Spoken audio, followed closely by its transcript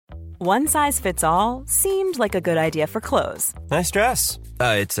One size fits all seemed like a good idea for clothes. Nice dress.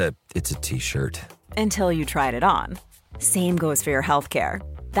 It's a t-shirt. Until you tried it on. Same goes for your healthcare.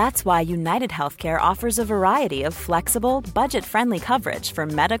 That's why United Healthcare offers a variety of flexible, budget-friendly coverage for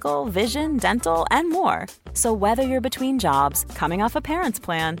medical, vision, dental, and more. So whether you're between jobs, coming off a parent's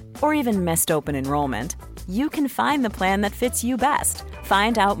plan, or even missed open enrollment, you can find the plan that fits you best.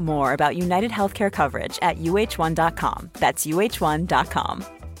 Find out more about United Healthcare coverage at uh1.com. That's uh1.com.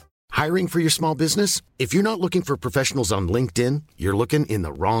 Hiring for your small business? If you're not looking for professionals on LinkedIn, you're looking in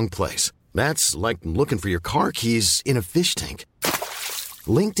the wrong place. That's like looking for your car keys in a fish tank.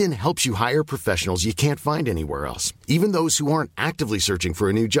 LinkedIn helps you hire professionals you can't find anywhere else, even those who aren't actively searching for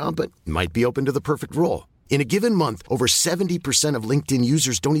a new job but might be open to the perfect role. In a given month, over 70% of LinkedIn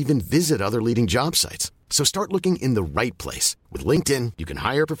users don't even visit other leading job sites. So start looking in the right place. With LinkedIn, you can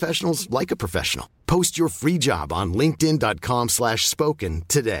hire professionals like a professional. Post your free job on linkedin.com/spoken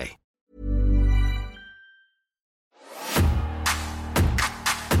today.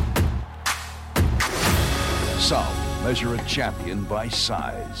 Some measure a champion by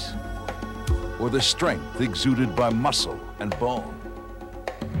size, or the strength exuded by muscle and bone.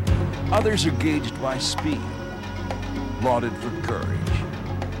 Others are gauged by speed, lauded for courage,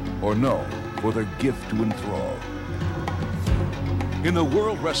 or known for their gift to enthrall. In the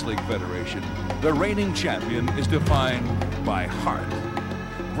World Wrestling Federation, the reigning champion is defined by Hart.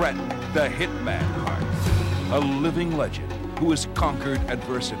 Bret the Hitman Hart, a living legend who has conquered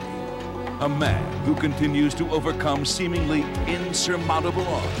adversity. A man who continues to overcome seemingly insurmountable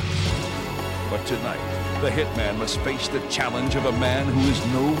odds. But tonight, the Hitman must face the challenge of a man who is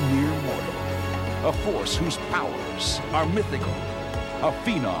no mere mortal. A force whose powers are mythical. A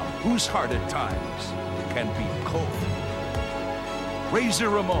phenom whose heart at times can be cold. Razor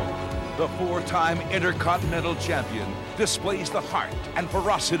Ramon, the four-time Intercontinental Champion, displays the heart and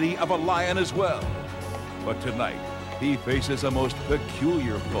ferocity of a lion as well. But tonight, he faces a most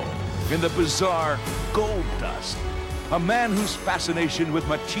peculiar foe in the bizarre Goldust, a man whose fascination with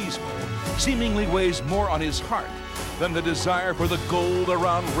machismo seemingly weighs more on his heart than the desire for the gold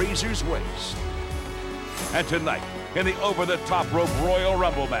around Razor's waist. And tonight, in the over-the-top rope Royal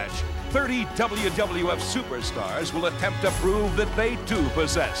Rumble match, 30 WWF superstars will attempt to prove that they too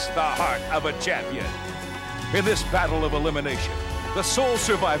possess the heart of a champion. In this battle of elimination, the sole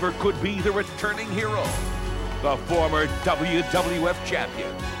survivor could be the returning hero, the former WWF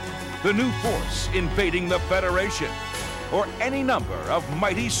champion, the new force invading the Federation, or any number of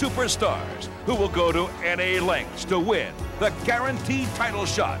mighty superstars who will go to any lengths to win the guaranteed title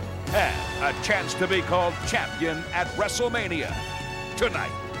shot and a chance to be called champion at WrestleMania.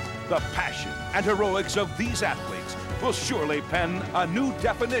 Tonight, the passion and heroics of these athletes will surely pen a new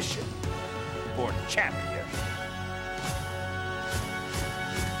definition for champion.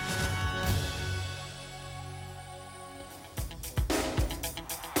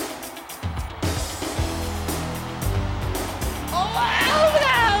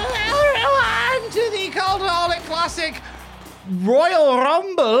 Classic Royal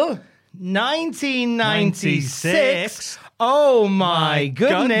Rumble 1996. Oh my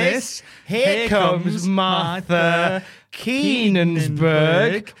goodness. Here comes Martha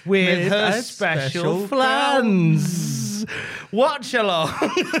Keenansberg with her special flans. Watch along.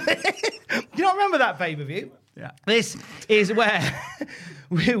 Do you not remember that pay-per-view? Yeah. This is where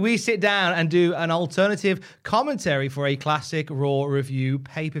we sit down and do an alternative commentary for a classic Raw review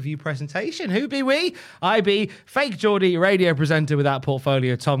pay-per-view presentation. Who be we? I be fake Geordie radio presenter with that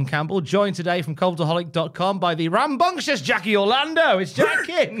portfolio, Tom Campbell, joined today from Cultaholic.com by the rambunctious Jackie Orlando. It's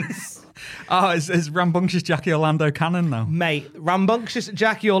Jackins. Oh, is rambunctious Jackie Orlando canon now? Mate, rambunctious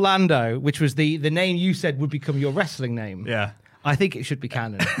Jackie Orlando, which was the name you said would become your wrestling name. Yeah. I think it should be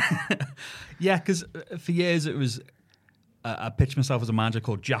canon. Yeah, because for years it was... I pitched myself as a manager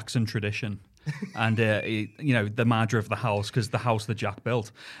called Jackson Tradition, and the manager of the house, because the house that Jack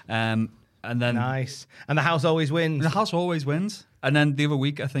built, and then nice, and the house always wins. The house always wins. And then the other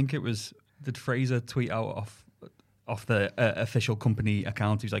week, I think it was, did Fraser tweet out off the official company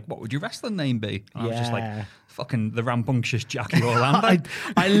account? He was like, "What would your wrestling name be?" And I was just like, "Fucking the rambunctious Jackie Orlando."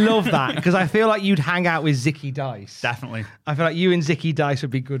 I love that, because I feel like you'd hang out with Zicky Dice. Definitely. I feel like you and Zicky Dice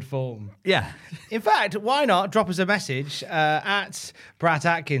would be good form. Yeah. In fact, why not drop us a message at Brat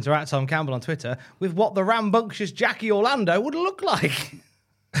Atkins or at Tom Campbell on Twitter with what the rambunctious Jackie Orlando would look like.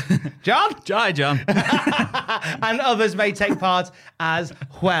 John? Hi, John. And others may take part as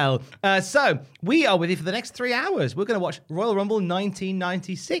well. So, we are with you for the next 3 hours. We're going to watch Royal Rumble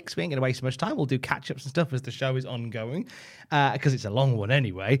 1996. We ain't going to waste so much time. We'll do catch-ups and stuff as the show is ongoing, because it's a long one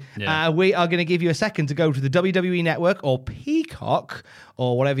anyway. Yeah. We are going to give you a second to go to the WWE Network or Peacock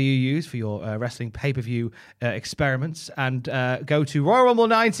or whatever you use for your wrestling pay-per-view experiments, and go to Royal Rumble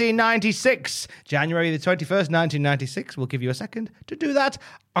 1996, January the 21st, 1996. We'll give you a second to do that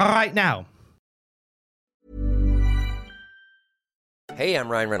right now. Hey, I'm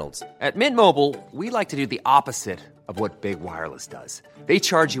Ryan Reynolds. At Mint Mobile, we like to do the opposite of what Big Wireless does. They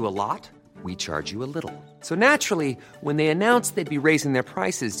charge you a lot, we charge you a little. So naturally, when they announced they'd be raising their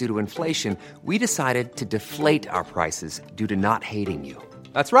prices due to inflation, we decided to deflate our prices due to not hating you.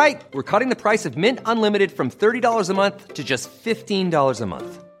 That's right. We're cutting the price of Mint Unlimited from $30 a month to just $15 a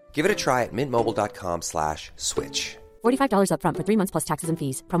month. Give it a try at mintmobile.com/switch. $45 up front for 3 months plus taxes and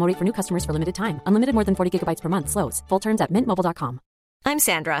fees. Promo rate for new customers for limited time. Unlimited more than 40 gigabytes per month. Slows full terms at mintmobile.com. I'm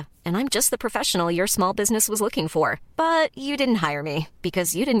Sandra, and I'm just the professional your small business was looking for. But you didn't hire me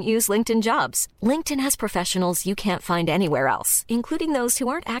because you didn't use LinkedIn Jobs. LinkedIn has professionals you can't find anywhere else, including those who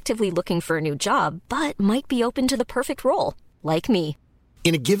aren't actively looking for a new job, but might be open to the perfect role, like me.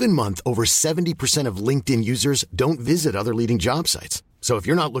 In a given month, over 70% of LinkedIn users don't visit other leading job sites. So if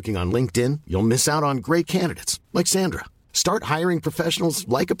you're not looking on LinkedIn, you'll miss out on great candidates like Sandra. Start hiring professionals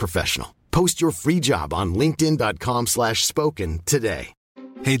like a professional. Post your free job on linkedin.com/spoken today.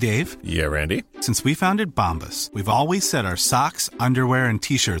 Hey, Dave. Yeah, Randy. Since we founded Bombas, we've always said our socks, underwear, and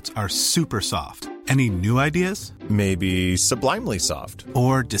T-shirts are super soft. Any new ideas? Maybe sublimely soft.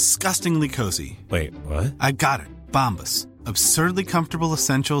 Or disgustingly cozy. Wait, what? I got it. Bombas. Absurdly comfortable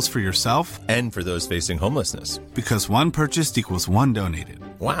essentials for yourself and for those facing homelessness. Because one purchased equals one donated.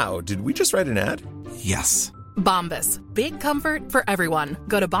 Wow, did we just write an ad? Yes. Bombas. Big comfort for everyone.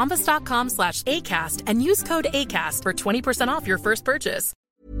 Go to bombas.com/ACAST and use code ACAST for 20% off your first purchase.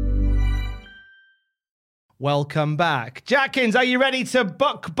 Welcome back. Jackins, are you ready to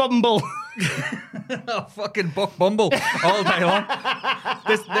buck Bumble? Oh, fucking buck Bumble all day long.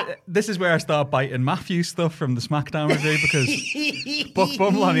 This is where I start biting Matthew stuff from the SmackDown review, because buck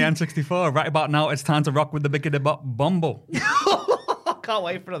Bumble on the N64. Right about now, it's time to rock with the biggity buck Bumble. Can't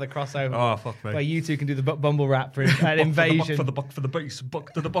wait for another crossover. Oh, fuck me. Where you two can do the buck Bumble rap for an invasion. For the buck for the base,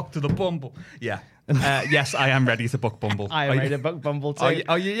 buck to the Bumble. Yeah. Yes, I am ready to buck Bumble. I am ready to buck Bumble too.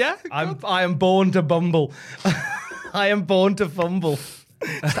 Are you? Yeah. I am born to bumble. I am born to fumble.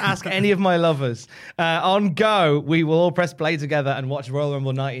 Just ask any of my lovers. On go, we will all press play together and watch Royal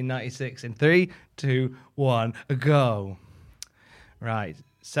Rumble 1996 in 3, 2, 1, go. Right.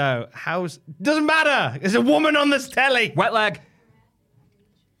 So, doesn't matter. There's a woman on this telly. Wet leg.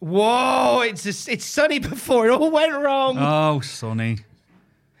 Whoa, it's Sunny before it all went wrong. Oh, Sunny.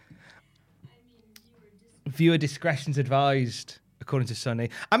 Viewer discretion's advised, according to Sunny.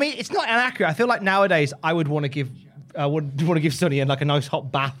 I mean, it's not inaccurate. I feel like nowadays I would want to give Sunny a nice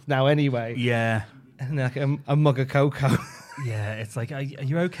hot bath now anyway. Yeah. And like a mug of cocoa. Yeah, it's like, are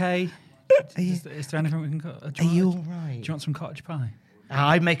you okay? Is there anything we can go? Are you all right? Do you want some cottage pie?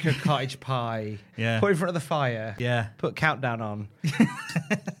 I'd make her a cottage pie. Yeah. Put it in front of the fire. Yeah. Put countdown on.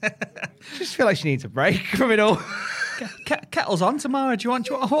 Just feel like she needs a break from it all. Kettle's on tomorrow. Do you want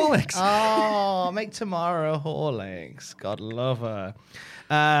a Horlicks? Oh, make tomorrow a Horlicks. God love her.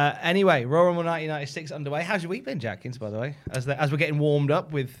 Anyway, Royal Rumble 1996 underway. How's your week been, Jackins, by the way? As we're getting warmed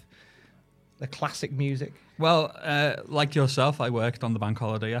up with the classic music. Well, like yourself, I worked on the bank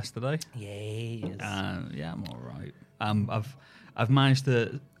holiday yesterday. Yes. Yeah, I'm all right. I've managed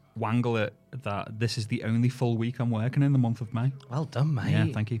to wangle it that this is the only full week I'm working in the month of May. Well done, mate. Yeah,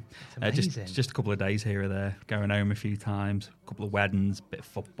 thank you. It's amazing. Just a couple of days here or there, going home a few times, a couple of weddings, a bit of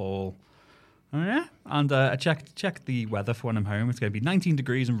football. Yeah, and I checked the weather for when I'm home. It's going to be 19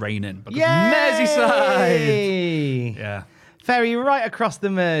 degrees and raining. Because Merseyside! Yeah. Ferry right across the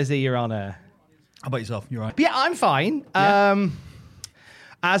Mersey, Your Honour. How about yourself? You all right? But yeah, I'm fine. Yeah.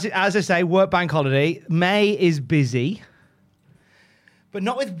 As I say, work bank holiday. May is busy. But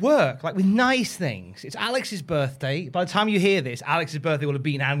not with work, like with nice things. It's Alex's birthday. By the time you hear this, Alex's birthday will have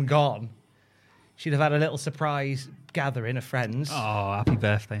been and gone. She'd have had a little surprise gathering of friends. Oh, happy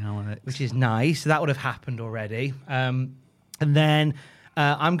birthday, Alex. Which is nice. So that would have happened already. And then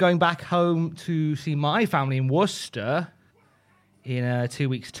I'm going back home to see my family in Worcester in 2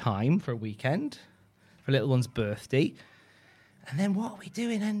 weeks' time for a weekend, for little one's birthday. And then what are we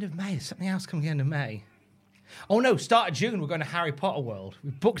doing end of May? There's something else coming end of May. Oh no, start of June, we're going to Harry Potter World.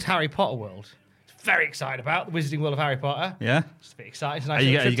 We've booked Harry Potter World. Very excited about the Wizarding World of Harry Potter. Yeah? Just a bit excited. It's a nice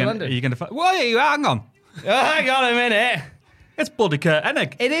little trip to London. Are you going to... Wait, hang on. Hang on a minute. It's bloody Kurt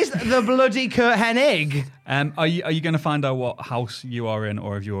Hennig. It is the bloody Kurt Hennig. Are you going to find out what house you are in,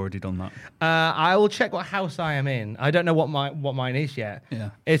 or have you already done that? I will check what house I am in. I don't know what mine is yet. Yeah.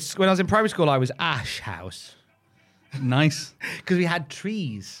 It's when I was in primary school, I was Ash House. Nice. Because we had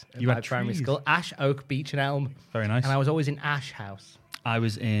trees at my primary school. Ash, oak, beech and elm. Very nice. And I was always in Ash House. I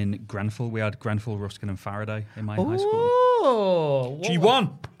was in Grenfell. We had Grenfell, Ruskin, and Faraday in my high school. Oh,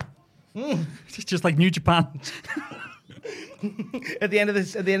 G1. It's just like New Japan. At the end of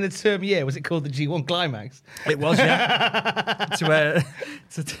the term year, was it called the G1 Climax? It was, yeah.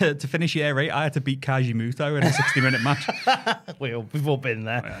 To finish year 8, I had to beat Kaiji Muto in a 60-minute match. We've all been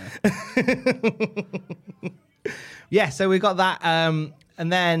there. Yeah, so we got that.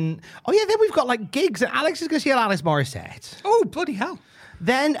 And then we've got like gigs. Alex is going to see Alanis Morissette. Oh, bloody hell.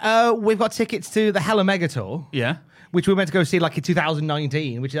 Then we've got tickets to the Hella Mega Tour. Yeah. Which we were meant to go see like in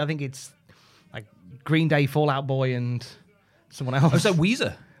 2019, which I think it's like Green Day, Fall Out Boy, and someone else. Oh, is that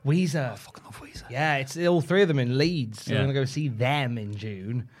Weezer? Weezer. I fucking love Weezer. Yeah, it's all three of them in Leeds. So Yeah. we're going to go see them in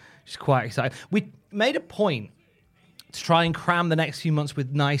June. Which is quite exciting. We made a point to try and cram the next few months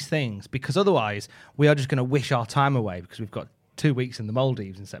with nice things, because otherwise we are just going to wish our time away, because we've got 2 weeks in the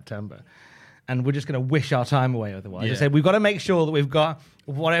Maldives in September. And we're just going to wish our time away otherwise. Yeah. I said we've got to make sure that we've got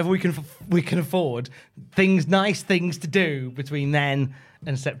whatever we can afford, nice things to do between then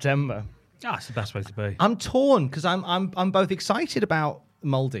and September. It's the best way to be. I'm torn because I'm both excited about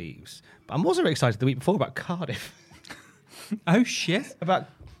Maldives, but I'm also excited the week before about Cardiff. Oh shit! about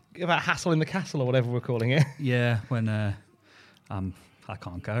Hassle in the Castle or whatever we're calling it. Yeah, when I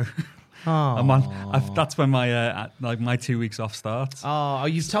can't go. Oh, that's when my 2 weeks off starts. Oh,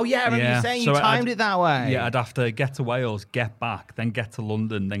 you told? Yeah, I remember you saying you timed it that way. Yeah, I'd have to get to Wales, get back, then get to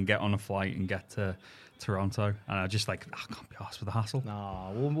London, then get on a flight and get to Toronto. And I just I can't be arsed with the hassle.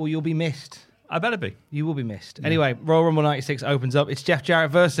 No, well, you'll be missed. I better be. You will be missed. Yeah. Anyway, Royal Rumble 96 opens up. It's Jeff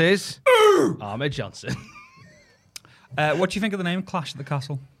Jarrett versus Ahmed Johnson. What do you think of the name Clash at the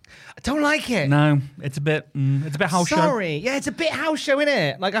Castle? I don't like it. No, it's a bit house show. Sorry. Yeah, it's a bit house show, isn't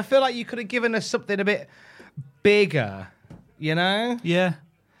it? Like, I feel like you could have given us something a bit bigger, you know? Yeah.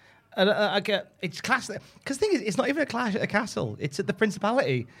 I get it's class because the thing is, it's not even a clash at the castle. It's at the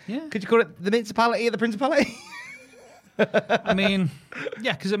Principality. Yeah. Could you call it the Municipality of the Principality? I mean,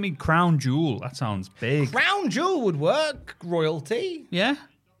 yeah, because Crown Jewel. That sounds big. Crown Jewel would work. Royalty. Yeah.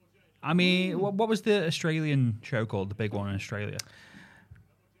 I mean, what was the Australian show called? The big one in Australia.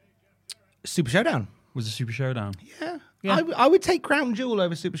 Super Showdown. Was it Super Showdown? Yeah. Yeah. I would take Crown Jewel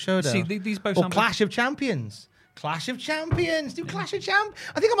over Super Showdown. See, these both or sound Clash of Champions. Clash of Champions. Do Clash of Champions.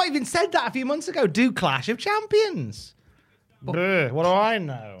 I think I might have even said that a few months ago. Do Clash of Champions. What do I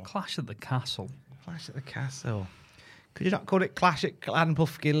know? Clash at the Castle. Clash at the Castle. Could you not call it Clash at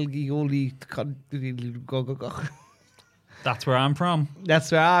Clanpuff? That's where I'm from.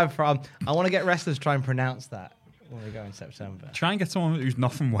 That's where I'm from. I want to get wrestlers to try and pronounce that when we go in September. Try and get someone who's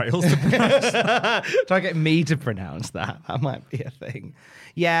not from Wales to pronounce that. Try and get me to pronounce that. That might be a thing.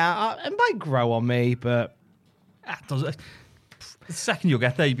 Yeah, it might grow on me, but... The second you'll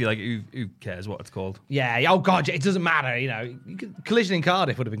get there, you'd be like, who cares what it's called? Yeah, oh God, it doesn't matter, you know. Collision in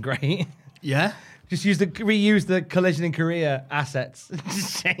Cardiff would have been great. Yeah? Just reuse the Collision in Korea assets.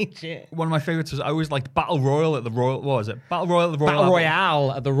 Just change it. One of my favourites was I always liked Battle Royal at the Royal... What was it? Battle Royal at the Royal... Battle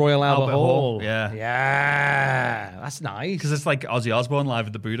Royale at the Royal Albert Hall. Yeah. Yeah. That's nice. Because it's like Ozzy Osbourne live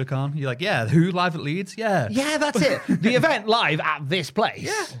at the Budokan. You're like, yeah, who live at Leeds? Yeah. Yeah, that's it. The event live at this place.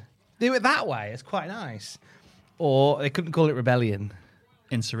 Yeah. Do it that way. It's quite nice. Or they couldn't call it Rebellion.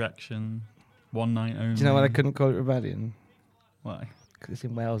 Insurrection. One night only. Do you know why they couldn't call it Rebellion? Why? Because it's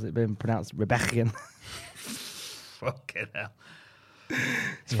in Wales. It's been pronounced Rebeccan. Fucking hell.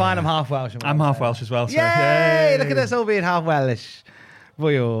 It's fine. I'm half Welsh. I'm half Welsh as well. So. Yay! Look at us all being half Welsh.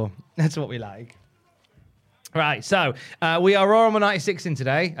 That's what we like. Right, so we are Royal Rumble 96 in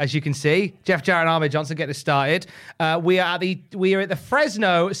today, as you can see. Jeff Jarrett and Ahmed Johnson get us started. We are at the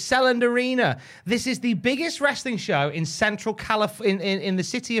Fresno Selland Arena. This is the biggest wrestling show in Central California, in the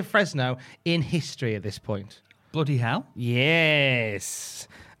city of Fresno, in history at this point. Bloody hell! Yes.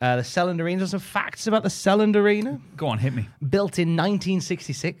 The Selland Arena. Some facts about the Selland Arena. Go on, hit me. Built in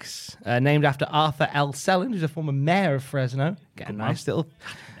 1966, named after Arthur L. Selland, who's a former mayor of Fresno. Get a nice little...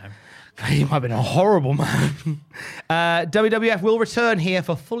 He might have been a horrible man. WWF will return here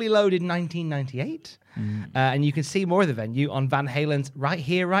for Fully Loaded 1998. And you can see more of the venue on Van Halen's Right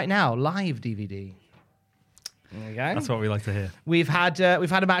Here, Right Now live DVD. There you go. That's what we like to hear. We've had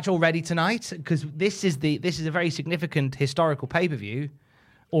a match already tonight because this is a very significant historical pay-per-view.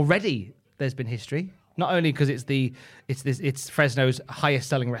 Already there's been history. Not only because it's Fresno's highest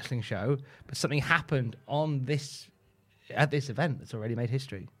selling wrestling show, but something happened at this event that's already made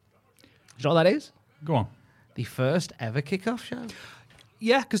history. Do you know what that is? Go on. The first ever kickoff show.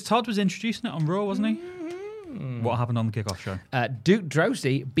 Yeah, because Todd was introducing it on Raw, wasn't he? What happened on the kickoff show? Duke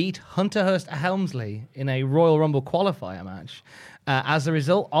Drosy beat Hunter Hearst Helmsley in a Royal Rumble qualifier match. As a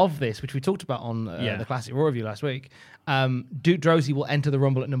result of this, which we talked about on the Classic Raw review last week, Duke Drosy will enter the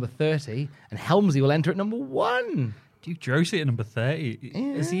Rumble at number 30, and Helmsley will enter at number 1. Duke Drosy at number 30.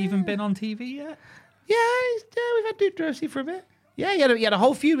 Yeah. Has he even been on TV yet? Yeah, we've had Duke Drosy for a bit. Yeah, he had a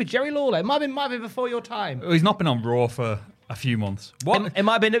whole feud with Jerry Lawler. It might have been before your time. Well, he's not been on Raw for a few months. What? It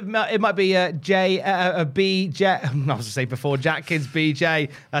might be J B J. I was going to say before Jackins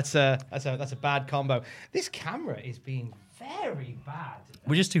BJ. That's a bad combo. This camera is being very bad.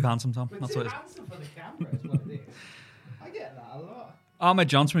 We're just too handsome, Tom. We're too handsome for the camera. Is what it is. I get that a lot. Ahmed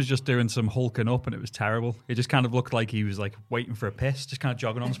Johnson was just doing some hulking up, and it was terrible. It just kind of looked like he was like waiting for a piss, just kind of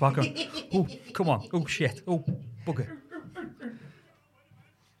jogging on the spot, going, "Oh, come on! Oh shit! Oh, bugger!"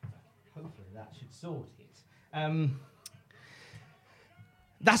 Hopefully that should sort it.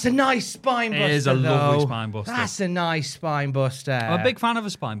 That's a nice spine buster. It is a lovely spine buster. That's a nice spine buster. I'm a big fan of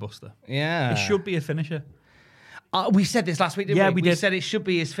a spine buster. Yeah, it should be a finisher. We said this last week, didn't we? Yeah, we did. We said it should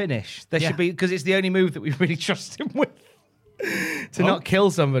be his finish. There should be, because it's the only move that we really trust him with. To not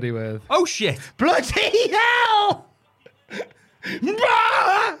kill somebody with. Oh shit! Bloody hell!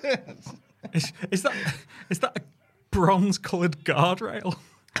 is that a bronze-coloured guardrail?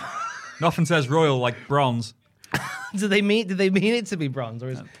 Nothing says royal like bronze. Did they mean it to be bronze, or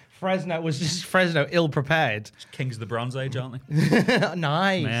is Fresno ill prepared? Kings of the Bronze Age, aren't they?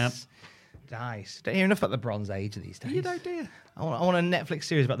 Nice. Yeah. Nice. Don't hear enough about the Bronze Age these days. You don't, do you? I want a Netflix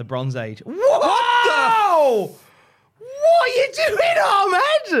series about the Bronze Age. Whoa! What are you doing,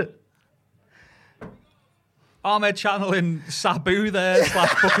 Ahmed? Ahmed channeling Sabu there, /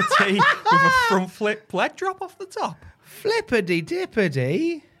 Booker T with a front flip leg drop off the top. Flippity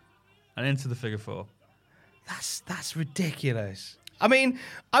dippity. And into the figure 4. That's ridiculous. I mean,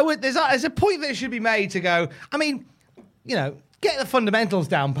 there's a point that should be made to go, I mean, get the fundamentals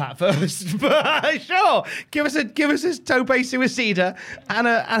down pat first. But sure, give us a tope suicida and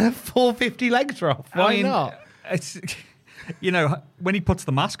a 450 leg drop. Why not? It's when he puts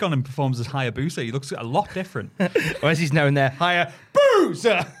the mask on and performs as Hayabusa, he looks a lot different. Or as he's known there,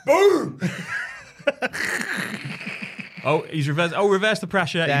 Hayabusa. Boo! He's reversed. Reverse the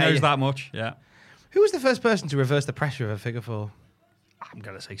pressure. He knows that much. Yeah. Who was the first person to reverse the pressure of a figure 4? I'm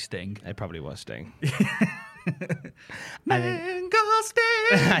gonna say Sting. It probably was Sting. Mango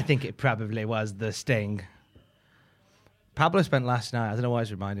Sting. I think it probably was the Sting. Pablo spent last night. I don't know why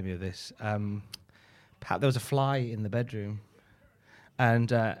it's reminding me of this. There was a fly in the bedroom,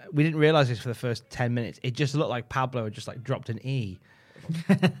 and we didn't realize this for the first 10 minutes. It just looked like Pablo had just like dropped an E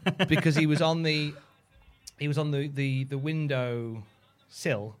because he was on the window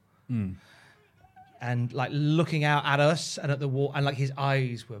sill. And like looking out at us and at the wall, and like his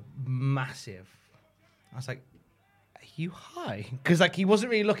eyes were massive. I was like, "Are you high?" Because like he wasn't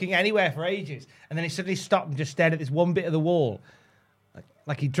really looking anywhere for ages, and then he suddenly stopped and just stared at this one bit of the wall,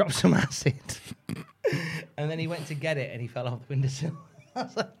 like he dropped some acid. And then he went to get it, and he fell off the windowsill. I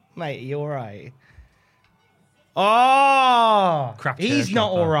was like, "Mate, are you all right?" Oh, crap! He's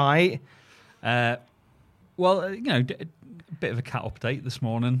not all right. Well, a bit of a cat update this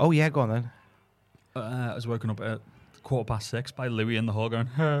morning. Oh yeah, go on then. I was woken up at 6:15 by Louis in the hall going,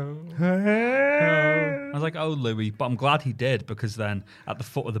 "Oh, oh." I was like, "Oh, Louis," but I'm glad he did, because then at the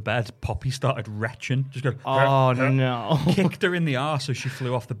foot of the bed, Poppy started retching, just going, "Oh no!" Kicked her in the arse, so she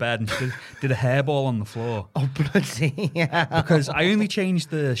flew off the bed and she did a hairball on the floor. Oh bloody! Yeah. Because I only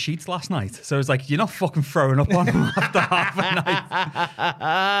changed the sheets last night, so I was like, "You're not fucking throwing up on them after half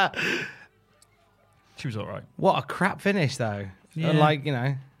a night." She was all right. What a crap finish, though.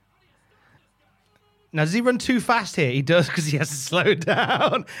 Yeah. Now, does he run too fast here? He does, because he has to slow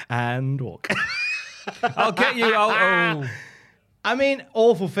down and walk. I'll get you. Oh. I mean,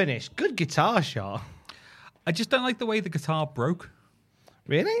 awful finish. Good guitar shot. I just don't like the way the guitar broke.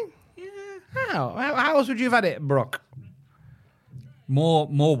 Really? Yeah. How else would you have had it, Brock? More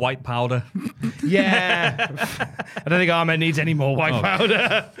white powder. Yeah. I don't think Ahmed needs any more white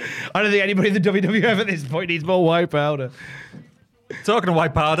powder. I don't think anybody in the WWF at this point needs more white powder. Talking of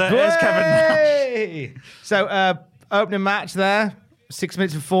white powder, here's Kevin Nash. So, opening match there, 6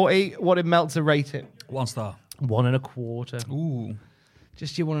 minutes and 40. What did Meltzer rate it? 1 star. 1.25. Ooh.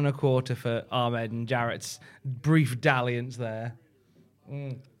 Just your 1.25 for Ahmed and Jarrett's brief dalliance there.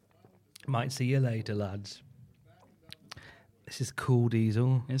 Might see you later, lads. This is Cool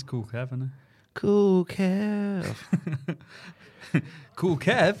Diesel. It's Cool Kev, isn't it? Cool Kev. Cool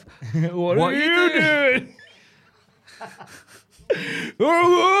Kev? What are you doing?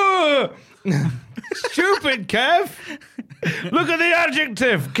 Stupid Kev. Look at the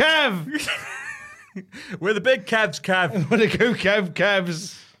adjective, Kev. We're the big Kevs, Kev. We're the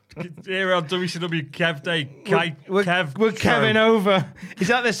Kevs. Here on WCW Kev Day. We're Kevin over. Is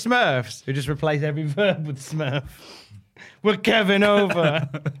that the Smurfs who just replace every verb with Smurf? We're Kevin over.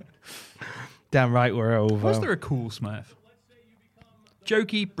 Damn right we're over. Was there a cool Smurf?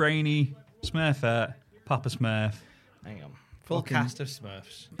 Jokey, brainy, Smurfette, Papa Smurf. Hang on. Full cast of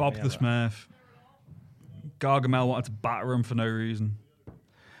Smurfs. Bob the Smurf. Gargamel wanted to batter him for no reason.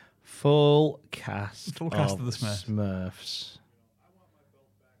 Full cast of the Smurfs.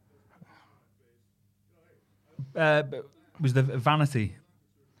 Was the Vanity?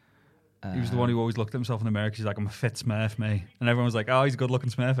 He was the one who always looked at himself in the mirror because he's like, I'm a fit Smurf, me. And everyone was like, oh, he's a good-looking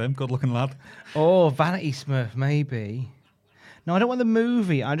Smurf, him. Good-looking lad. Oh, Vanity Smurf, maybe. No, I don't want the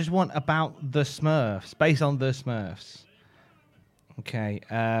movie. I just want about the Smurfs, based on the Smurfs. Okay.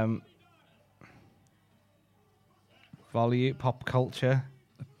 Volume, pop culture.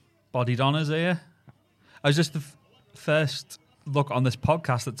 Body Donna's here. I was just the first look on this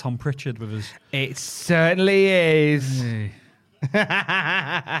podcast at Tom Pritchard with his... It certainly is. Hey.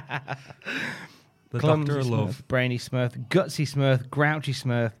 The Clumsy Doctor of Smurf, Love. Brainy Smurf, Gutsy Smurf, Grouchy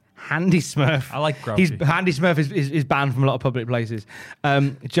Smurf, Handy Smurf. I like Grouchy. Handy Smurf is banned from a lot of public places.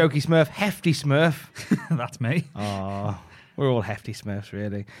 Jokey Smurf, Hefty Smurf. That's me. Oh, we're all Hefty Smurfs,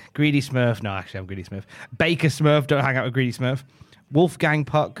 really. Greedy Smurf. No, actually, I'm Greedy Smurf. Baker Smurf. Don't hang out with Greedy Smurf. Wolfgang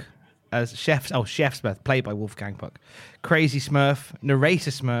Puck as Chef Smurf, played by Wolfgang Puck. Crazy Smurf.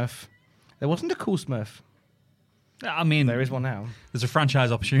 Narrator Smurf. There wasn't a cool Smurf. I mean, there is one now. There's a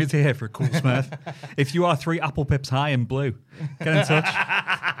franchise opportunity here for a cool Smurf. If you are 3 apple pips high in blue, get in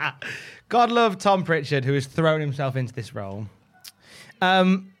touch. God love Tom Pritchard, who has thrown himself into this role.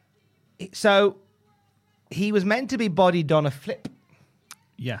 So he was meant to be Body Donna Flip.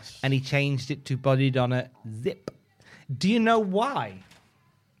 Yes. And he changed it to Body Donna Zip. Do you know why?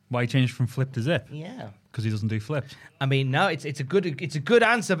 Why he changed from flip to zip? Yeah. Because he doesn't do flips. I mean, no, it's a good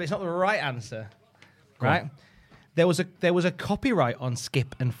answer, but it's not the right answer. Right? There was a copyright on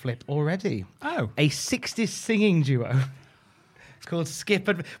Skip and Flip already. Oh. A 60s singing duo. It's called Skip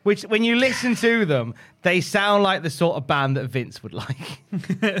and... Which, when you listen to them, they sound like the sort of band that Vince would like.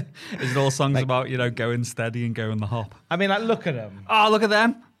 Is it all songs about, going steady and going the hop? I mean, look at them. Oh, look at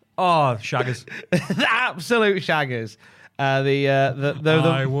them. Oh, shaggers. The absolute shaggers.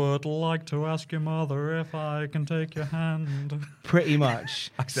 I would like to ask your mother if I can take your hand. Pretty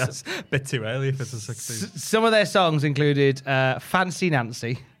much. Actually, that's a bit too early if it's a 60s. Some of their songs included Fancy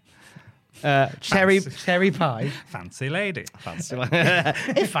Nancy, Cherry Pie, Fancy Lady, Fancy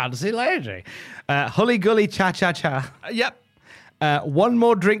Lady, Hully Gully Cha Cha Cha. Yep. One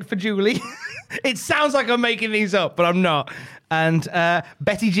More Drink for Julie. It sounds like I'm making these up, but I'm not. And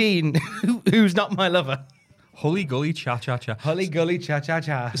Betty Jean, who's not my lover. Hully Gully Cha Cha Cha. Hully Gully Cha Cha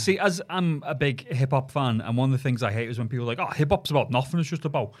Cha. See, as I'm a big hip-hop fan, and one of the things I hate is when people are like, oh, hip-hop's about nothing, it's just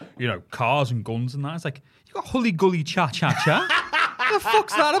about, cars and guns and that. It's like, you got Hully Gully Cha Cha Cha? What the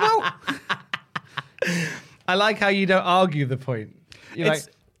fuck's that about? I like how you don't argue the point. You're like,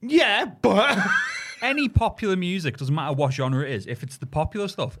 yeah, but... Any popular music, doesn't matter what genre it is, if it's the popular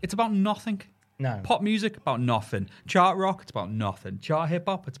stuff, it's about nothing. No. Pop music, about nothing. Chart rock, it's about nothing. Chart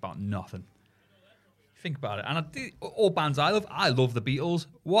hip-hop, it's about nothing. Think about it. And all bands I love the Beatles.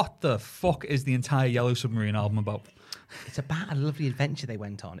 What the fuck is the entire Yellow Submarine album about? It's about a lovely adventure they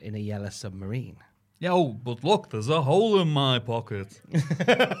went on in a yellow submarine. Yeah, but look, there's a hole in my pocket.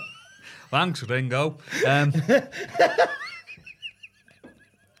 Thanks, Ringo.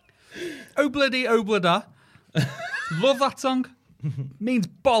 Obladi Oblada. Love that song. Means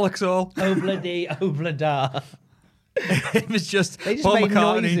bollocks all. Obladi Oblada. It was just Paul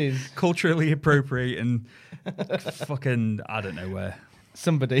McCartney culturally appropriating fucking, I don't know where.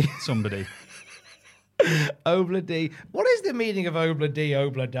 Somebody. Obladi. What is the meaning of Obladi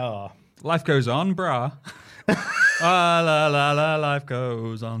Oblada? Life goes on, brah. La la la, life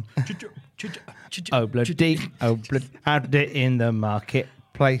goes on. Obladi Oblada. Had it in the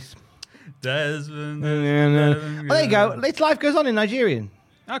marketplace. Desmond. Oh, there you go. It's Life Goes On in Nigerian.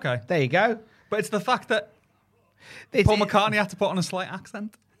 Okay. There you go. But it's the fact that Paul McCartney had to put on a slight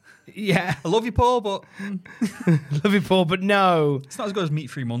accent. Yeah. I love you, Paul, but... Love you, Paul, but no. It's not as good as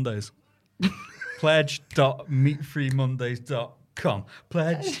Meat Free Mondays. Pledge.meatfreemondays.com.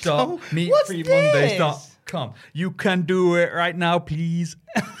 Pledge.meatfreemondays.com. You can do it right now, please.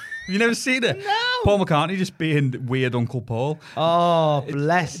 You never seen it? No. Paul McCartney just being weird Uncle Paul. Oh,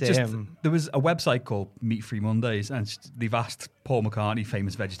 bless him. There was a website called Meat Free Mondays, and they've asked Paul McCartney,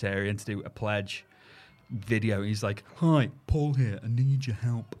 famous vegetarian, to do a pledge video. He's like, hi, Paul here, I need your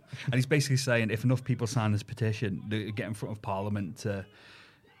help. And he's basically saying if enough people sign this petition, they get in front of Parliament to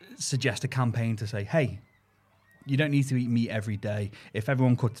suggest a campaign to say, hey, you don't need to eat meat every day. If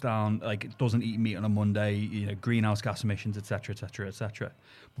everyone cuts down, like, doesn't eat meat on a Monday, you know, greenhouse gas emissions, etc., etc., etc.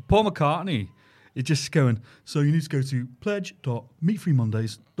 But Paul McCartney is just going, so you need to go to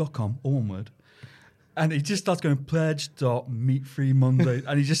pledge.meatfreemondays.com, all one word. And he just starts going, pledge.meatfreemondays.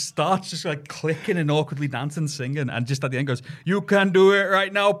 And he just starts just like clicking and awkwardly dancing, singing. And just at the end goes, you can do it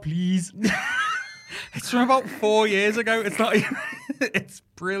right now, please. It's from about 4 years ago. It's not even, it's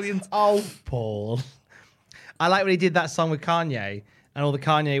brilliant. Oh, Paul. I like when he did that song with Kanye, and all the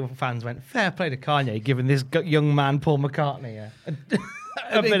Kanye fans went, fair play to Kanye, giving this young man, Paul McCartney,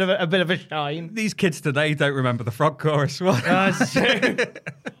 a bit of a shine. These kids today don't remember the frog chorus. Well,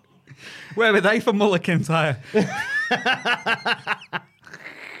 where were they for Muller Kintyre?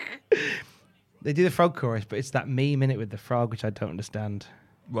 They do the frog chorus, but it's that meme in it with the frog, which I don't understand.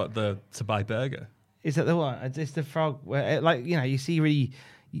 What, the to buy burger? Is that the one? It's the frog where, like, you know, you see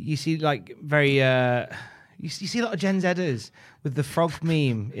like very, you see a lot of Gen Zers with the frog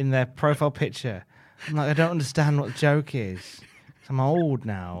meme in their profile picture. I'm like, I don't understand what the joke is. I'm old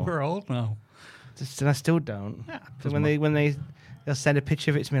now. We're old now. And I still don't. Yeah, so when they'll send a picture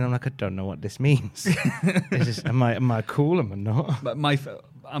of it to me, and I'm like, I don't know what this means. It's just, am I cool? Am I not? But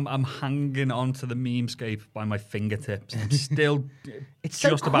I'm hanging on to the memescape by my fingertips. I'm still it's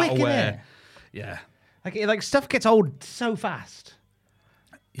just so about quick, aware. Yeah. Like stuff gets old so fast.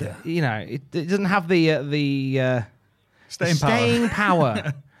 Yeah. You know, it doesn't have the staying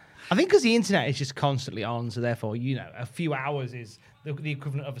power. I think because the internet is just constantly on, so therefore, you know, a few hours is the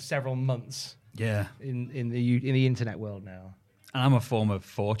equivalent of several months. Yeah. In the internet world now. And I'm a former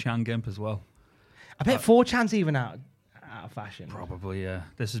 4chan gimp as well. I bet 4chan's even out of fashion. Probably, yeah.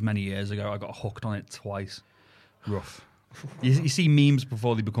 This is many years ago. I got hooked on it twice. Rough. You see memes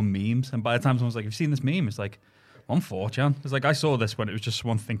before they become memes, and by the time someone's like, "Have you seen this meme?" It's like, on 4chan. It's like, I saw this when it was just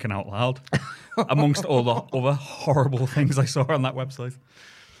someone thinking out loud, amongst all the other horrible things I saw on that website.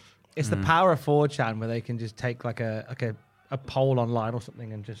 It's the power of 4chan where they can just take like a poll online or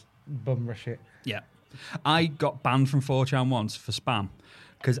something and just bum rush it. Yeah. I got banned from 4chan once for spam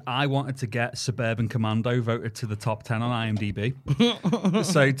because I wanted to get Suburban Commando voted to the top 10 on IMDb.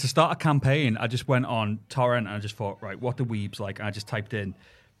 So to start a campaign, I just went on torrent and I just thought, right, what do weebs like? I just typed in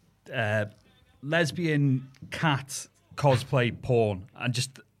lesbian cat cosplay porn and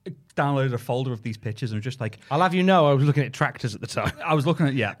just downloaded a folder of these pictures and was just like... I'll have you know I was looking at tractors at the time. I was looking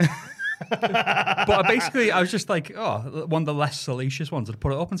at, yeah. But basically, I was just like, oh, one of the less salacious ones. I'd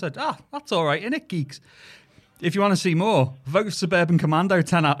put it up and said, that's all right, innit, geeks? If you want to see more, vote Suburban Commando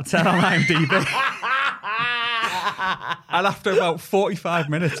 10 out of 10 on IMDb. And after about 45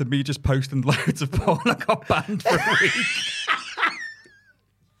 minutes of me just posting loads of porn, I got banned for a week.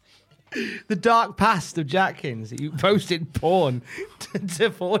 The dark past of Jackins. You posted porn to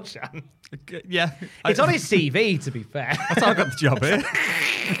 4chan. Yeah. It's on his CV, to be fair. That's how I got the job here.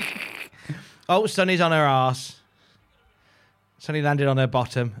 Oh, Sunny's on her arse. Sunny landed on her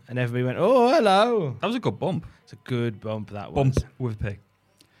bottom, and everybody went, oh, hello. That was a good bump. It's a good bump, that was. Bump with a P. I'll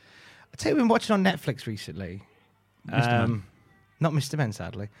tell you, we've been watching on Netflix recently. Mr. Men. Not Mr. Men,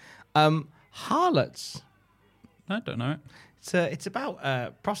 sadly. Harlots. I don't know it. It's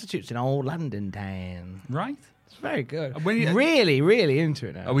about prostitutes in old London town. Right. It's very good. Really, really into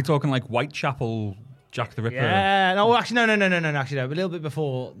it now. Are we talking like Whitechapel Jack the Ripper? Yeah. No, actually, no. Actually, no. A little bit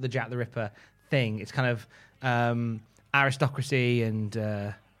before the Jack the Ripper thing. It's kind of aristocracy and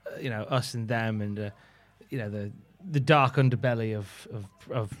us and them and the dark underbelly of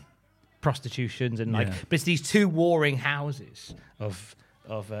prostitutions and but it's these two warring houses of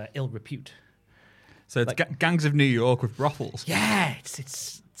ill repute. So it's gangs of New York with brothels. Yeah,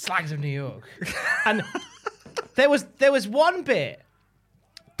 it's slags of New York. And there was one bit.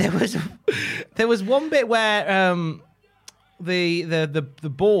 There was one bit where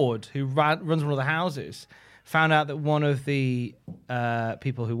the board who runs one of the houses found out that one of the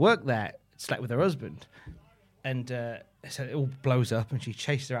people who worked there slept with her husband, and so it all blows up, and she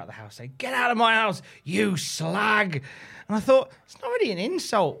chases her out of the house, saying, "Get out of my house, you slag!" And I thought, it's not really an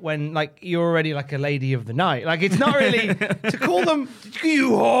insult when, like, you're already like a lady of the night. Like, it's not really to call them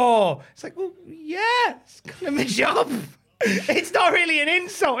you whore. It's like, well, yeah, it's kind of my job. It's not really an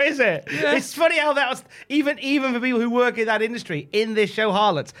insult, is it? Yeah. It's funny how that was, even for people who work in that industry, in this show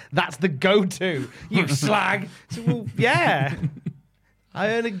Harlots, that's the go-to. You slag. So, well, yeah.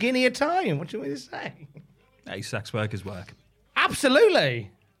 I earn a guinea a time. What do you want me to say? Hey, sex work is work.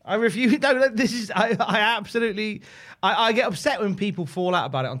 Absolutely. I refuse. No, this is. I absolutely. I get upset when people fall out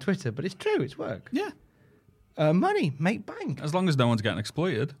about it on Twitter, but it's true. It's work. Yeah. Money, make bank. As long as no one's getting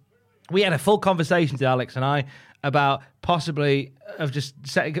exploited. We had a full conversation with Alex and I about possibly of just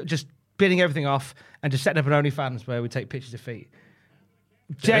bidding everything off and just setting up an OnlyFans where we take pictures of feet.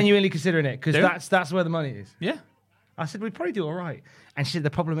 Genuinely considering it, because that's where the money is. Yeah. I said, we'd probably do all right. And she said, the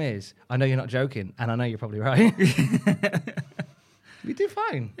problem is, I know you're not joking, and I know you're probably right. We do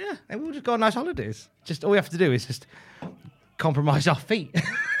fine. Yeah. And we'll just go on nice holidays. Just all we have to do is just compromise our feet.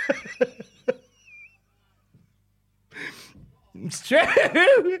 It's true.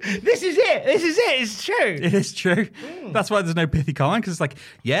 This is it. It's true. It is true. That's why there's no pithy comment, because it's like,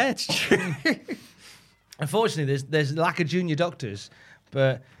 yeah, it's true. Unfortunately, there's lack of junior doctors,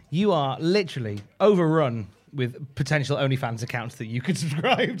 but you are literally overrun with potential OnlyFans accounts that you could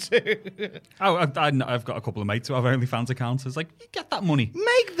subscribe to. Oh, I've got a couple of mates who have OnlyFans accounts. It's like, you get that money.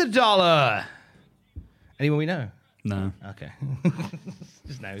 Make the dollar. Anyone we know? No. Okay.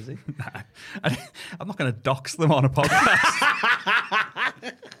 Just nosy. Nah. I'm not going to dox them on a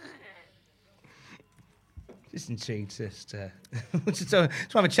podcast. Just intrigued. Just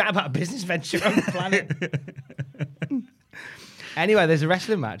have a chat about a business venture on the planet. Anyway, there's a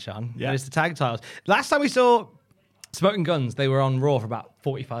wrestling match on. Yeah. There's the tag titles. Last time we saw Smoking Guns, they were on Raw for about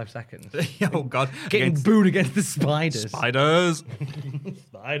 45 seconds. Oh, God. Getting booed against the spiders. Spiders.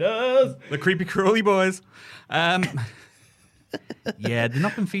 Spiders. The creepy crawly boys. Yeah, they've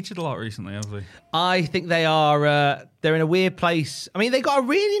not been featured a lot recently, have they? I think they are. They're in a weird place. I mean, they got a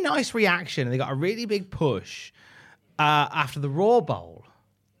really nice reaction. And they got a really big push after the Raw Bowl.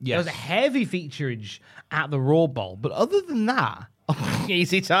 Yes. There was a heavy featurage at the Raw Bowl. But other than that,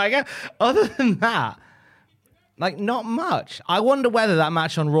 easy, Tiger. Other than that, like, not much. I wonder whether that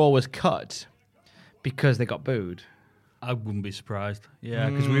match on Raw was cut because they got booed. I wouldn't be surprised.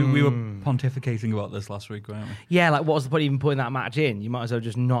 Yeah, because we were pontificating about this last week, weren't we? Yeah, like, what was the point of even putting that match in? You might as well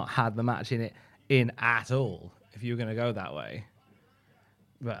just not had the match in at all if you were going to go that way.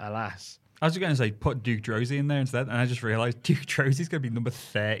 But alas. I was going to say, put Duke Droese in there instead, and I just realised Duke Drosie's going to be number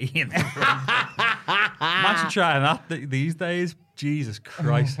 30 in the front. Imagine trying that these days. Jesus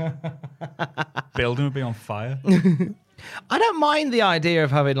Christ. Building would be on fire. I don't mind the idea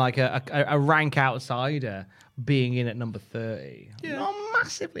of having like a rank outsider being in at number 30. Yeah. Not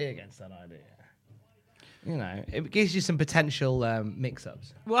massively against that idea. You know, it gives you some potential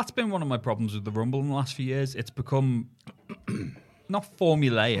mix-ups. Well, that's been one of my problems with the Rumble in the last few years. It's become not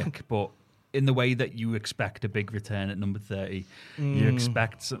formulaic, but in the way that you expect a big return at number 30. You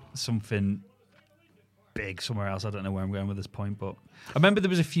expect something big somewhere else. I don't know where I'm going with this point, but I remember there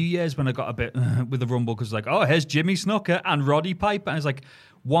was a few years when I got a bit with the Rumble because like, oh, here's Jimmy Snuka and Roddy Piper. And it's like,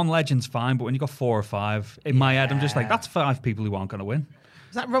 one legend's fine, but when you got 4 or 5, in my head, I'm just like, that's 5 people who aren't going to win.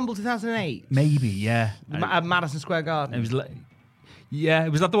 Was that Rumble 2008? Maybe, yeah. At Madison Square Garden. It was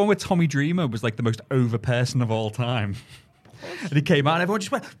was that the one where Tommy Dreamer was like the most over person of all time? And he came out and everyone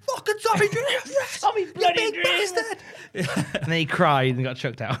just went, fucking Tommy Dreamer! Tommy bloody bastard! And then he cried and got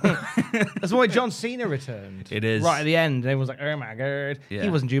chucked out. That's why John Cena returned. It is. Right at the end. And everyone was like, oh my God. Yeah. He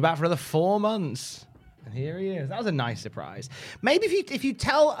wasn't due back for another 4 months. And here he is. That was a nice surprise. Maybe if you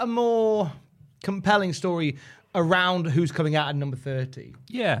tell a more compelling story around who's coming out at number 30.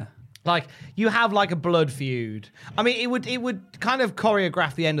 Yeah. Like, you have like a blood feud. I mean, it would kind of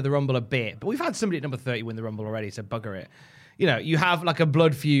choreograph the end of the Rumble a bit, but we've had somebody at number 30 win the Rumble already, so bugger it. You know, you have like a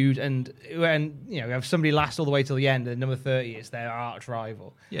blood feud and you know, you have somebody last all the way till the end, and number 30 is their arch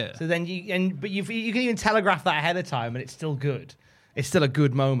rival. Yeah. So then you can even telegraph that ahead of time, and it's still good. It's still a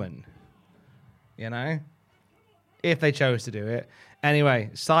good moment. You know? If they chose to do it. Anyway,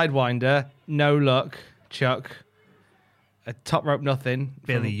 Sidewinder, no luck, Chuck. A top rope nothing.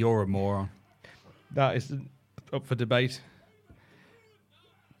 Billy, you're a moron. That is up for debate.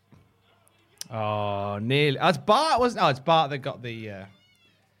 Oh, nearly. It's Bart, wasn't it? Oh, it's Bart that got the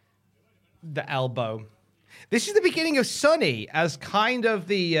elbow. This is the beginning of Sonny as kind of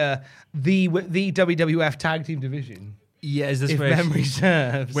the WWF tag team division. Yeah, is this if where memory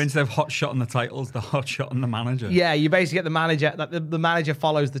serves? When instead of hot shot on the titles, the hot shot on the manager. Yeah, you basically get the manager. Like the manager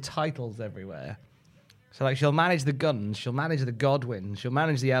follows the titles everywhere. So like she'll manage the Guns, she'll manage the Godwins, she'll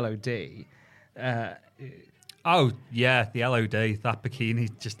manage the LOD. Oh yeah, the LOD. That bikini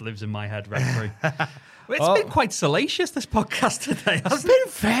just lives in my head rent free. It's been quite salacious this podcast today. It's been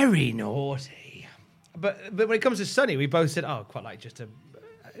very naughty. But when it comes to Sonny, we both said, "Oh, quite like just to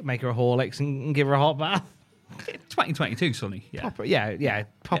make her a Horlicks and give her a hot bath." 2022, Sonny. Yeah,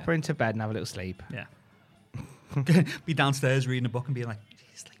 pop her into bed and have a little sleep. Yeah, be downstairs reading a book and be like,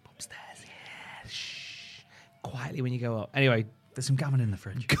 "Sleep upstairs." Yeah, shh, quietly when you go up. Anyway, there's some gammon in the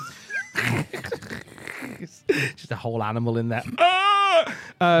fridge. Just a whole animal in there.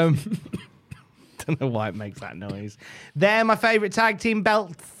 Don't know why it makes that noise. They're my favourite tag team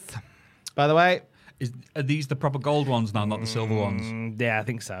belts, by the way. Are these the proper gold ones now, not the silver ones? Yeah, I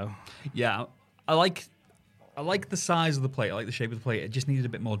think so. Yeah, I like the size of the plate. I like the shape of the plate. It just needed a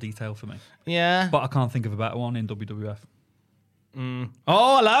bit more detail for me. Yeah. But I can't think of a better one in WWF.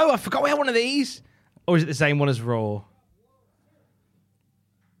 Oh, hello. I forgot we had one of these. Or is it the same one as Raw?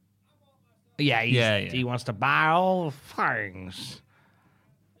 Yeah, he wants to buy all the things.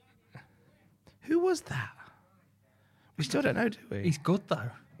 Who was that? We still don't know, do we? He's good,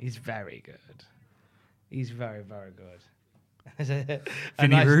 though. He's very good. He's very, very good.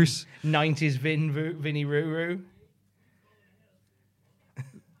 Vinny Roos. 90s Vinny Roo.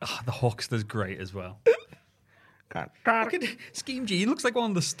 Oh, the Huckster's great as well. Look at Scheme G. He looks like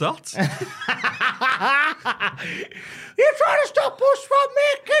one of the Stutz. You're trying to stop us from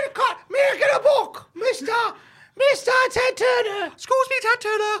making a book, Mr. Ted Turner. Excuse me, Ted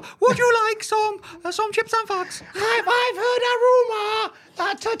Turner. Would you like some chips and facts? I've heard a rumour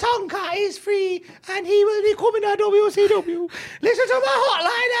that Tatanka is free and he will be coming to WCW. Listen to my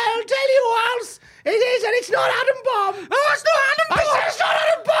hotline. I'll tell you who else it is, and it's not Adam Bomb. No, it's not Adam Bomb. I said it's not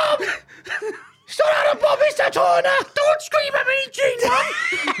Adam Bomb. It's not Adam Bomb, Mr. Turner. Don't scream at me, Gene, Mum.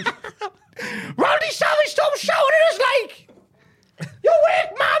 Randy Savage, stop shouting at us like. You're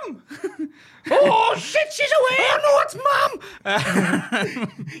awake, Mum. Oh shit, she's awake. Oh no, it's Mum.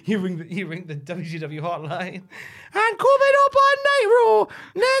 You ring the WCW hotline. And coming up on Nitro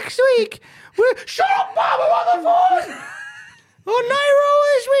next week, shut up, Mum, I'm on the phone. On Nitro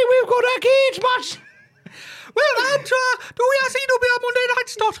this week, we've got a cage match. Well, do we CW on Monday Night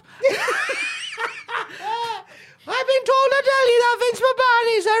Stot? I've been told to tell you that Vince McMahon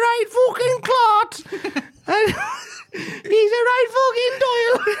is a right fucking clot. And he's a right fucking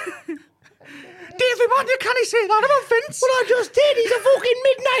Doyle. David, man, you can't say that about Vince. Well, I just did. He's a fucking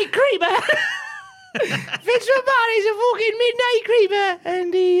midnight creeper. Vince McMahon is a fucking midnight creeper,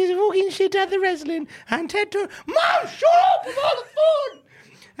 and he's a fucking shit at the wrestling. And Ted Turner, Mom, shut up! I'm on the phone.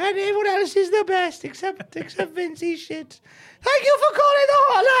 And everyone else is the best, except Vince. He's shit. Thank you for calling the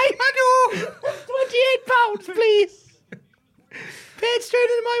hotline. I know. £28, please. Paid straight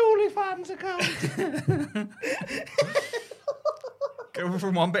into my OnlyFans account. Going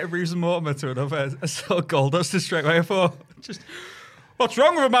from one bit of Reeves and Mortimer to another. I saw Goldust straight away. I thought, what's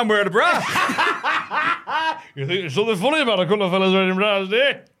wrong with a man wearing a bra? You think there's something funny about a couple of fellas wearing bras,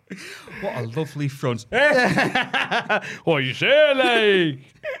 eh? What a lovely front. What you say, like?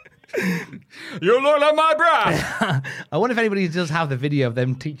 You look like my bra. I wonder if anybody does have the video of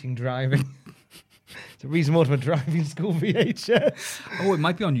them teaching driving. It's a Reeves and Mortimer driving school VHS. Oh, it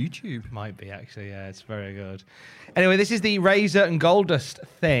might be on YouTube. Might be, actually, yeah. It's very good. Anyway, this is the Razor and Goldust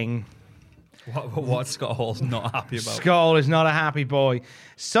thing. What Scott Hall's not happy about. Skull is not a happy boy.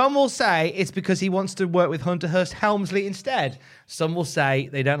 Some will say it's because he wants to work with Hunter Hearst Helmsley instead. Some will say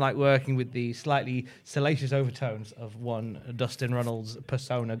they don't like working with the slightly salacious overtones of one Dustin Runnels'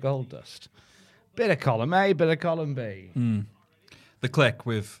 persona Goldust. Bit of column A, bit of column B. The Click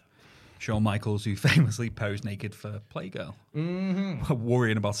with Shawn Michaels, who famously posed naked for Playgirl. Mm-hmm.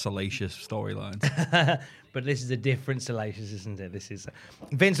 Worrying about salacious storylines. But this is a different salacious, isn't it? This is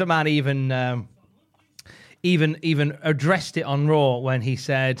Vince McMahon even addressed it on Raw when he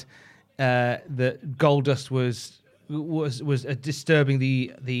said that Goldust was disturbing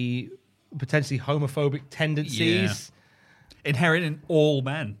the potentially homophobic tendencies inherent in all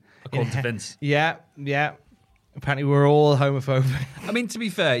men, according to Vince. Yeah. Apparently, we're all homophobic. I mean, to be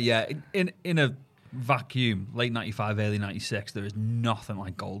fair, in a vacuum, late 95, early 96, there is nothing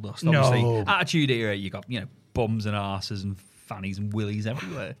like Goldust. Obviously, No. Attitude Era, you got, bums and arses and fannies and willies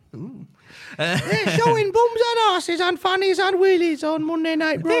everywhere. They're showing bums and asses and fannies and wheelies on Monday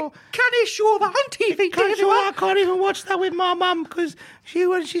Night Raw. Can he show that on TV? I can't even watch that with my mum because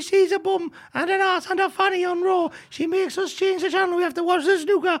when she sees a bum and an ass and a fanny on Raw, she makes us change the channel. We have to watch the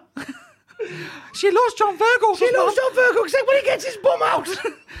snooker. She loves John Virgo. She loves John Virgo except when he gets his bum out. Will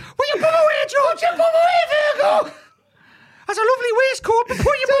you bum away, John? Put your bum away, Virgo. That's a lovely waistcoat, but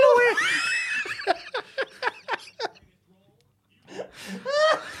put your bum away.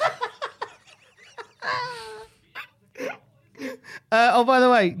 Oh, by the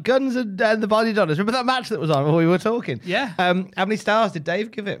way, Guns and the Body Donners. Remember that match that was on when we were talking? Yeah. How many stars did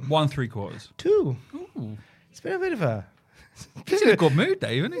Dave give it? 1 3/4. 2. Ooh. It's been a bit of a... He's in a good mood,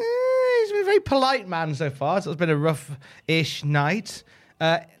 Dave, isn't he? He's been a very polite man so far, so it's been a rough-ish night.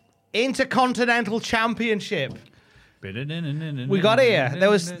 Intercontinental Championship. We got here. There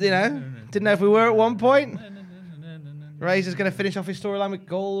was, didn't know if we were at one point. Razor's going to finish off his storyline with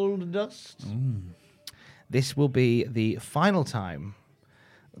Goldust. This will be the final time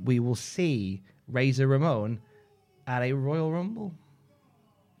we will see Razor Ramon at a Royal Rumble.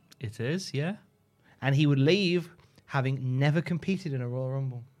 It is, yeah. and he would leave having never competed in a Royal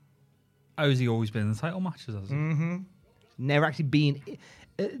Rumble. Oh, has he always been in the title matches? Has he? Mm-hmm. Never actually been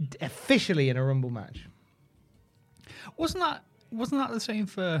officially in a Rumble match. Wasn't that the same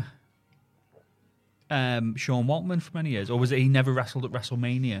for Sean Waltman for many years, or was it he never wrestled at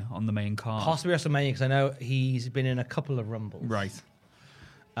WrestleMania on the main card? Possibly WrestleMania, because I know he's been in a couple of Rumbles. Right.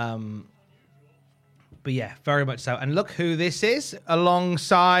 But yeah, very much so. And look who this is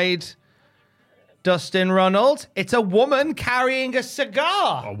alongside Dustin Runnels. It's a woman carrying a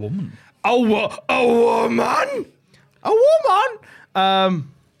cigar. A woman? A woman? A woman?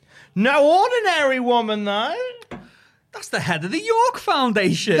 No ordinary woman, though. That's the head of the York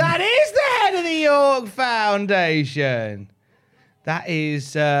Foundation. That is the head of the York Foundation. That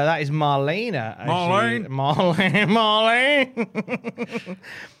is Marlena. Marlene.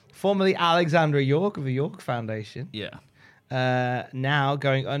 Formerly Alexandra York of the York Foundation. Yeah. Now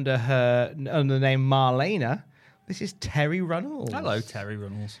going under the name Marlena. This is Terry Runnels. Hello, Terry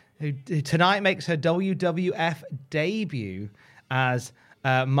Runnels. Who tonight makes her WWF debut as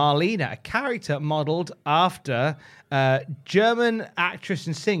Marlena, a character modelled after German actress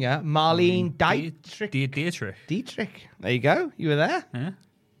and singer Marlene Dietrich. Dietrich. There you go. You were there. Yeah.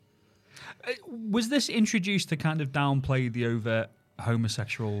 Was this introduced to kind of downplay the overt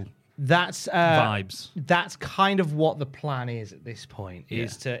homosexual vibes? That's kind of what the plan is at this point.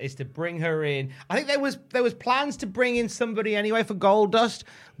 Is to bring her in. I think there was plans to bring in somebody anyway for Goldust,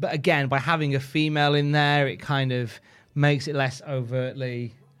 but again, by having a female in there, it kind of makes it less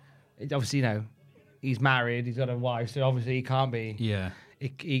overtly. Obviously, he's married, he's got a wife, so obviously he can't be. Yeah.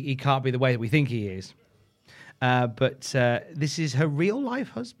 He can't be the way that we think he is. But this is her real life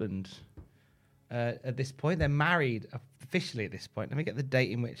husband. At this point, they're married officially. At this point, let me get the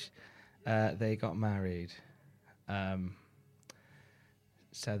date in which they got married.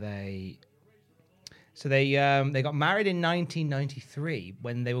 So they got married in 1993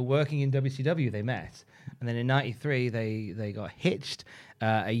 when they were working in WCW. They met, and then in '93 they got hitched.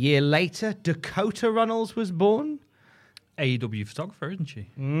 A year later, Dakota Runnels was born. AEW photographer, isn't she?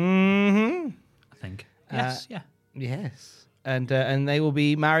 Mm-hmm. I think. Yes. Yes. And they will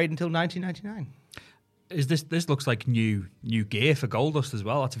be married until 1999. This looks like new gear for Goldust as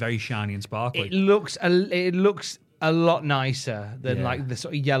well. That's very shiny and sparkly. It looks a lot nicer than like the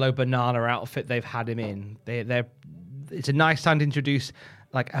sort of yellow banana outfit they've had him in. It's a nice time to introduce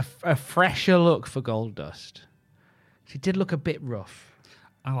like a fresher look for Goldust. She did look a bit rough.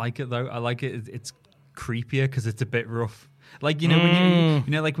 I like it though. I like it. It's creepier because it's a bit rough. Like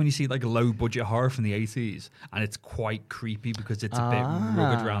when you see like a low budget horror from the 80s, and it's quite creepy because it's a bit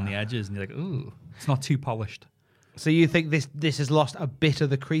rugged around the edges, and you're like, ooh, it's not too polished. So you think this has lost a bit of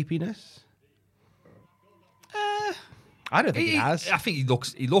the creepiness? I don't think it has. I think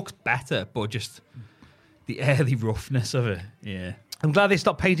he looks better, but just the early roughness of it. Yeah, I'm glad they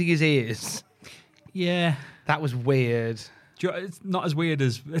stopped painting his ears. Yeah, that was weird. It's not as weird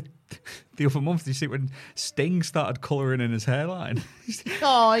as the other month. Did you see when Sting started colouring in his hairline?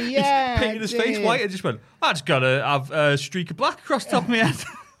 Oh, yeah. He painted his face white and just went, I just got to have a streak of black across the top of my head.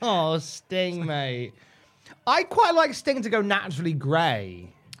 Oh, Sting, mate. I quite like Sting to go naturally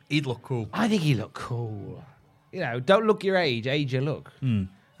grey. He'd look cool. I think he looked cool. Don't look your age your look. And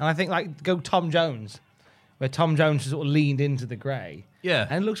I think, go Tom Jones, where Tom Jones sort of leaned into the grey. Yeah.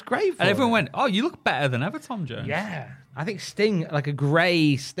 And it looks great for And everyone went, oh, you look better than ever, Tom Jones. Yeah. I think Sting, like a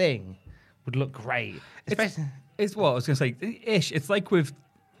grey Sting, would look great. It's what I was going to say. Ish. It's like with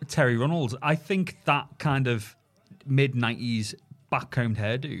Terry Runnels. I think that kind of mid-90s backcombed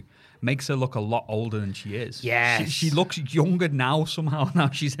hairdo makes her look a lot older than she is. Yes. She looks younger now somehow.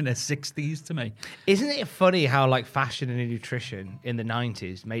 Now she's in her 60s to me. Isn't it funny how like fashion and nutrition in the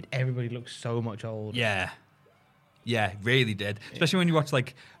 90s made everybody look so much older? Yeah. Yeah, it really did. Especially when you watch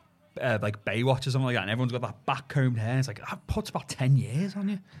like Baywatch or something like that, and everyone's got that backcombed hair. It's like, that puts about 10 years on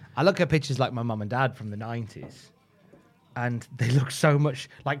you. I look at pictures like my mum and dad from the 90s, and they look so much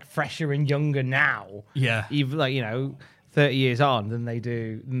like fresher and younger now. Yeah. Even 30 years on than they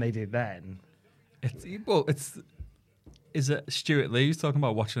did then. Is it Stuart Lee who's talking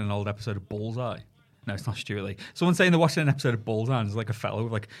about watching an old episode of Bullseye? No, it's not Stuart Lee. Someone's saying they're watching an episode of Bullseye, and there's like a fellow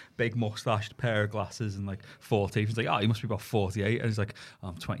with like big moustache, pair of glasses, and like 4 teeth. He's like, oh, he must be about 48. And he's like, oh,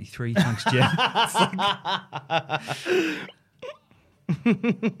 I'm 23. Thanks, Jim.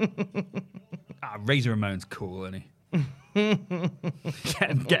 Razor Ramon's cool, isn't he?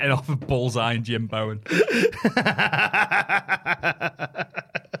 getting off of Bullseye and Jim Bowen.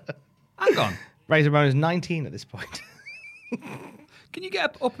 Hang on. Razor Ramon's 19 at this point. Can you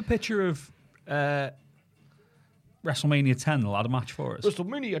get up a picture of WrestleMania 10, the ladder match for us?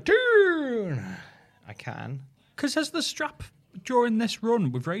 WrestleMania 10! I can. Because has the strap during this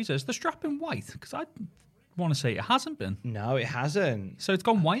run with Razor, is the strap in white? Because I want to say it hasn't been. No, it hasn't. So it's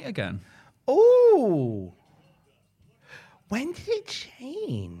gone white again. Oh. When did it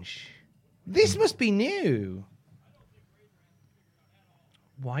change? This must be new.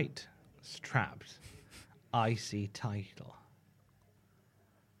 White strapped IC title.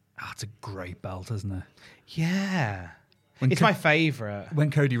 That's a great belt, isn't it? Yeah. It's my favourite. When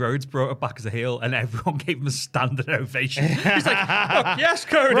Cody Rhodes brought it back as a heel and everyone gave him a standing ovation. He's like, look, yes,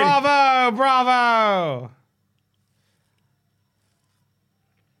 Cody. Bravo, bravo.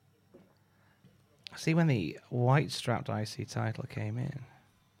 See, when the white strapped IC title came in,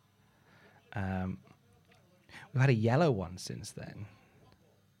 we've had a yellow one since then.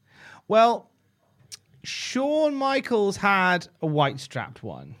 Well, Shawn Michaels had a white strapped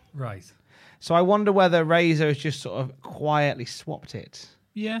one. Right. So I wonder whether Razor has just sort of quietly swapped it.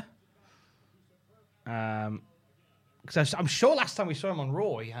 Yeah. Because I'm sure last time we saw him on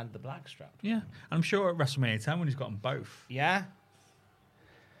Raw, he had the black strap. Yeah. And I'm sure at WrestleMania 10 when he's got them both. Yeah.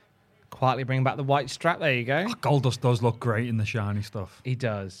 Quietly bring back the white strap. There you go. Oh, Goldust does look great in the shiny stuff. He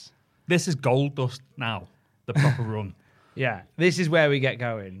does. This is Goldust now, the proper run. Yeah. This is where we get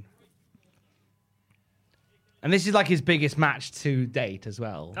going. And this is like his biggest match to date as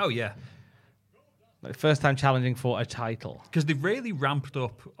well. Oh, yeah. Like first time challenging for a title. Because they've really ramped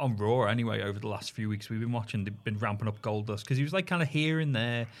up on Raw anyway over the last few weeks we've been watching. They've been ramping up Goldust because he was like kind of here and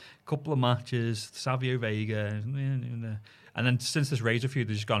there, a couple of matches, Savio Vega. And then since this Razor feud,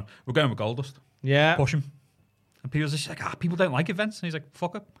 they've just gone, we're going with Goldust. Yeah. Push him. And people's just like, people don't like it, Vince. And he's like,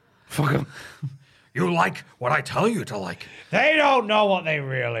 fuck him. Fuck him. You like what I tell you to like. They don't know what they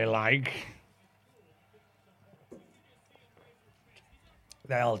really like.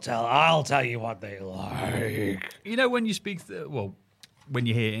 I'll tell you what they like. You know, when you speak, when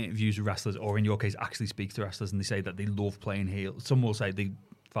you hear interviews with wrestlers, or in your case, actually speak to wrestlers, and they say that they love playing heels. Some will say they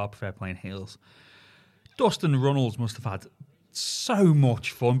far prefer playing heels. Dustin Runnels must have had so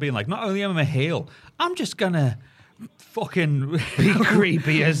much fun being like, not only am I a heel, I'm just gonna fucking be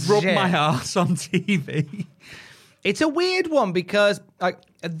creepy as rub shit. my ass on TV. It's a weird one because, like,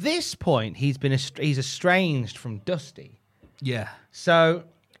 at this point, he's estranged from Dusty. Yeah. So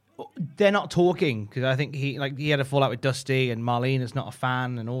they're not talking because I think he had a fallout with Dusty and Marlena's not a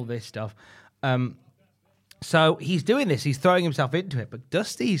fan and all this stuff. So he's doing this. He's throwing himself into it. But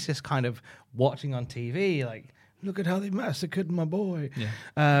Dusty's just kind of watching on TV like, look at how they massacred my boy. Yeah.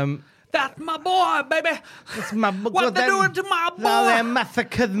 That's my boy, baby. It's my boy. What they doing to my boy? Now they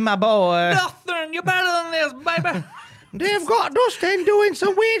massacred my boy. Nothing. You're better than this, baby. They've got Dustin doing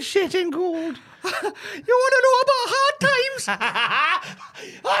some weird shit in gold. You want to know about hard times?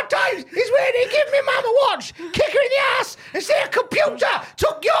 Hard times is when they give me mama watch, kick her in the ass, and say a computer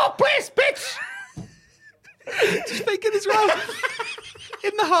took your place, bitch. Just thinking as well.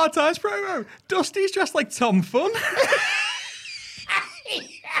 In the Hard Times promo, Dusty's dressed like Tom Fun.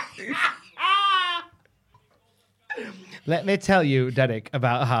 Let me tell you, Derek,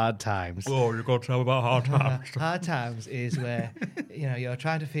 about Hard Times. Oh, you've got to tell me about Hard Times. Hard Times is where, you're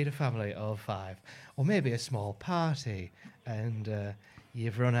trying to feed a family of 5, or maybe a small party, and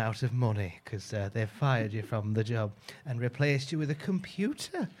you've run out of money because they've fired you from the job and replaced you with a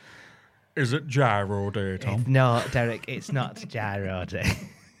computer. Is it Gyro Day, Tom? No, Derek, it's not Gyro Day.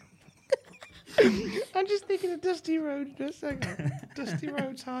 I'm just thinking of Dusty Rhodes for a second. Dusty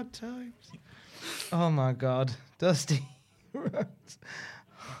Rhodes Hard Times. Oh my God, Dusty Rhodes.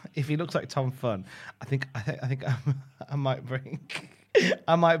 If he looks like Tom Fun, I think I might break.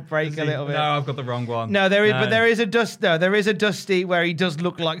 I might break a little bit. No, I've got the wrong one. No, there is, but there is a Dusty where he does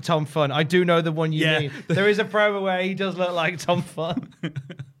look like Tom Fun. I do know the one you mean. There is a promo where he does look like Tom Fun,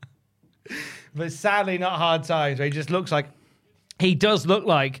 but sadly not Hard Times. Where he just looks like he does look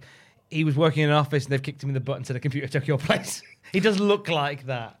like he was working in an office and they've kicked him in the butt and said the computer took your place. He does look like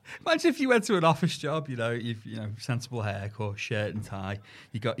that. Imagine if you went to an office job, you've sensible haircut, shirt and tie.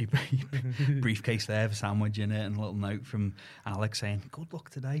 You got your briefcase there with a sandwich in it and a little note from Alex saying, good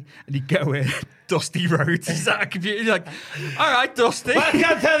luck today. And you go in, Dusty Rhodes is at a computer. You're like, all right, Dusty. Welcome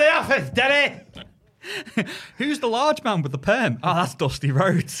to the office, Daddy. Who's the large man with the perm? Oh, that's Dusty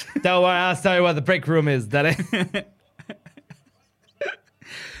Rhodes. Don't worry, I'll tell you where the break room is, Daddy.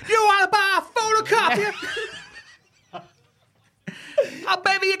 You want to buy a photocopier? Oh,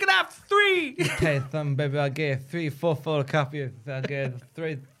 baby, you can have 3. Okay, baby, I'll get you 3, 4 photocopiers. I'll get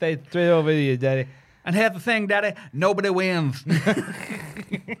 3 over you, Daddy. And here's the thing, Daddy, nobody wins.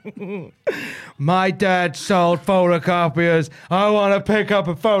 My dad sold photocopiers. I want to pick up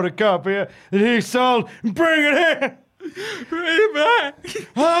a photocopier that he sold and bring it here. Bring it back.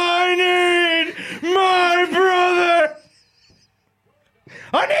 I need my brother.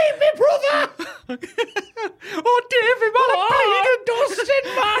 I need my brother. Oh, David, man, Oh, Dustin,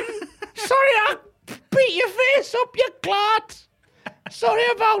 man. Sorry, I beat your face up, you clot. Sorry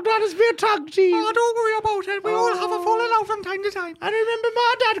about that. It's been a tag team. Oh, don't worry about it. We all have a falling out from time to time. I remember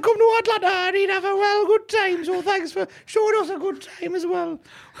my dad come to Atlanta and he'd have a good time. So thanks for showing us a good time as well.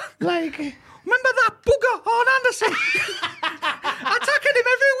 Like, remember that bugger, Arn Anderson? Attacking him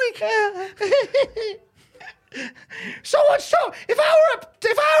every week. So much so, if I were at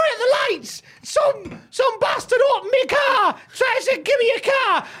the lights, some bastard opened my car, tries to give me a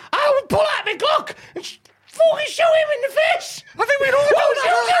car, I would pull out my Glock and fucking shoot him in the face. I think we'd all do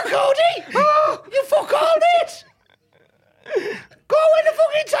that, Cody. Oh, you fuck all it. Go in the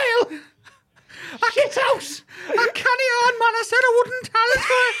fucking tail. Shit house. I can't on, man. I said I wouldn't tell it to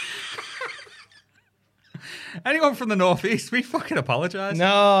her. Anyone from the Northeast, we fucking apologise.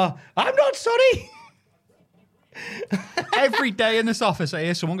 No, I'm not sorry. Every day in this office, I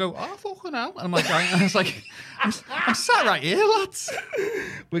hear someone go, "Oh, fucking hell!" And I'm like, I'm sat right here, lads.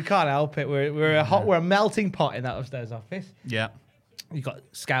 We can't help it. We're a melting pot in that upstairs office. Yeah, you've got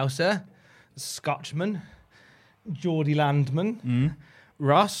Scouser, Scotchman, Geordie Landman,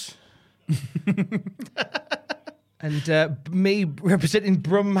 Ross, and me representing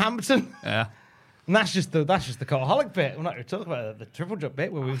Brumhampton. Yeah. And that's just the Cultaholic bit. We're not going to talk about the triple jump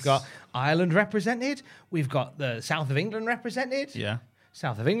bit where we've got Ireland represented, we've got the South of England represented, yeah,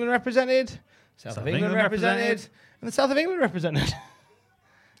 South of England represented, South of England represented, and the South of England represented.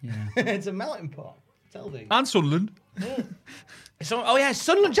 Yeah, it's a melting pot. Tell thee. And Sunderland. Yeah.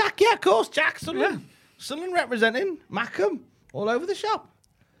 Sunderland Jack. Yeah, of course, Jack Sunderland. Yeah. Sunderland representing Mackham all over the shop.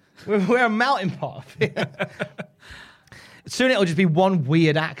 We're a melting pot. Soon it'll just be one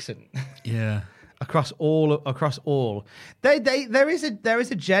weird accent. Yeah. Across all, there is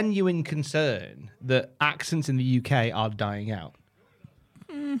a genuine concern that accents in the UK are dying out,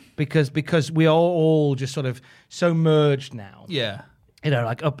 because we are all just sort of so merged now. Yeah,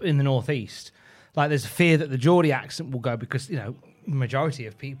 like up in the northeast, like there's a fear that the Geordie accent will go because the majority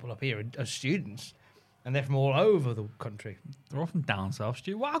of people up here are students, and they're from all over the country. They're often down south.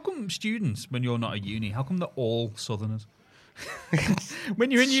 How come students, when you're not at uni, how come they're all Southerners?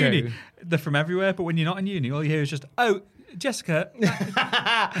 When you're in uni, they're from everywhere, but when you're not in uni, all you hear is just, "Oh, Jessica."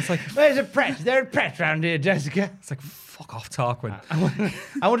 It's like, "Where's a Pret? They're a Pret round here, Jessica." It's like, fuck off, Tarquin.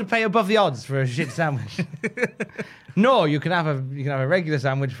 I want to pay above the odds for a shit sandwich. No, you can have a regular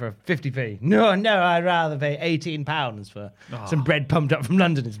sandwich for 50p. No, I'd rather pay £18 for some bread pumped up from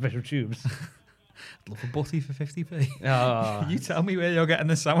London in special tubes. I'd love a butty for 50p. Oh. You tell me where you're getting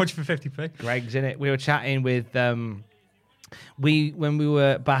this sandwich for 50p. Greg's in it. We were chatting with when we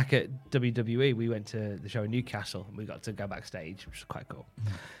were back at WWE, we went to the show in Newcastle. We got to go backstage, which was quite cool.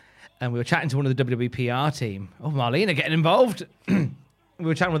 And we were chatting to one of the WWE PR team. Oh, Marlena getting involved. We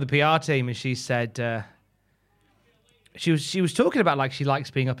were chatting with the PR team, and she said she was talking about like she likes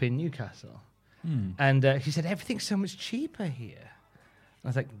being up in Newcastle, and she said everything's so much cheaper here. I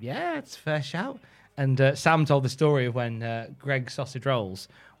was like, yeah, it's a fair shout. And Sam told the story of when Greg's sausage rolls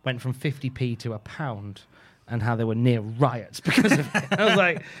went from 50p to £1. And how they were near riots because of it. I was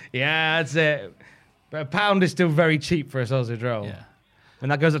like, yeah, that's it. But £1 is still very cheap for a sausage roll. Yeah. When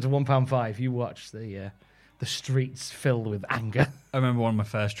that goes up to £1.05, you watch the streets filled with anger. I remember one of my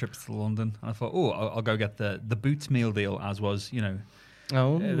first trips to London, and I thought, I'll go get the Boots meal deal, as was, the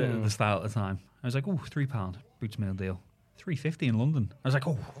style at the time. I was like, £3 Boots meal deal. $3.50 in London. I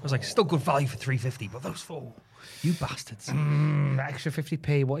was like, still good value for $3.50, but those four, you bastards. Extra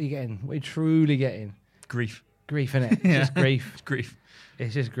 50p, what are you getting? What are you truly getting? Grief, innit? It's just grief. It's grief.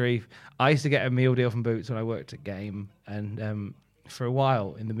 It's just grief. I used to get a meal deal from Boots when I worked at Game, and for a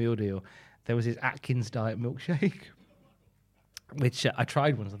while in the meal deal, there was this Atkins Diet milkshake, which I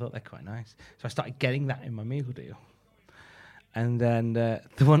tried once. I thought they're quite nice, so I started getting that in my meal deal. And then the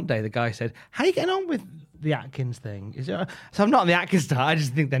one day, the guy said, "How are you getting on with the Atkins thing?" So I'm not on the Atkins diet. I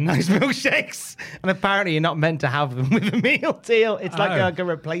just think they're nice milkshakes. And apparently, you're not meant to have them with a meal deal. It's like a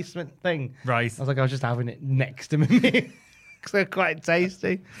replacement thing. Right. I was just having it next to my meal because they're quite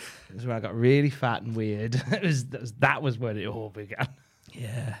tasty. That's when I got really fat and weird. That was when it all began.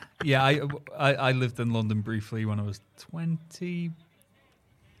 Yeah. I lived in London briefly when I was 20.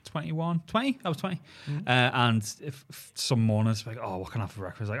 I was 20. And if some mornings, like, what can I have for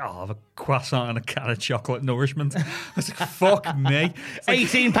breakfast? Like, I'll have a croissant and a can of chocolate nourishment. I was like, fuck me.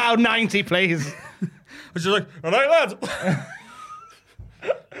 It's £18.90, please. I was just like, all right, lads.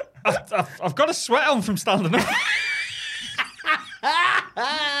 I've got a sweat on from standing up.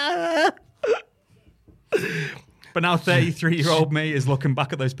 But But now 33-year-old me is looking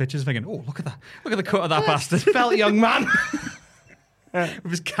back at those pictures thinking, oh, look at that. Look at the cut of that bastard. Felt young man. With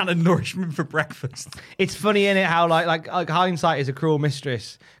his can of nourishment for breakfast. It's funny, innit, how like hindsight is a cruel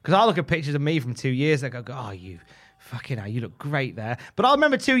mistress. Because I look at pictures of me from 2 years ago, go, oh, you fucking hell, you look great there. But I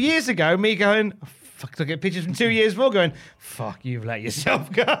remember 2 years ago, me going, fuck, look at pictures from 2 years before, going, fuck, you've let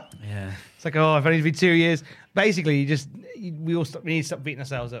yourself go. Yeah. It's like, oh, if only been 2 years. Basically, we need to stop beating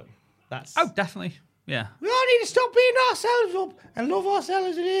ourselves up. Oh, definitely. Yeah. We all need to stop beating ourselves up and love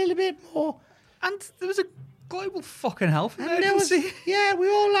ourselves a little bit more. And there was a global fucking health emergency. We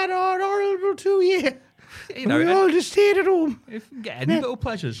all had our horrible 2 years. You know, we all just stayed at home. If you get any little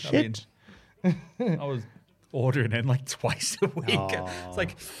pleasures. Shit. I mean, I was ordering in like twice a week. It's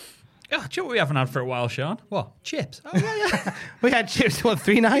like, oh, do you know what we haven't had for a while, Sean? What? Chips. Oh, yeah. We had chips,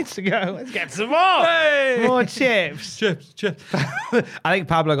 3 nights ago? Let's get some more. Hey! More chips. Chips. I think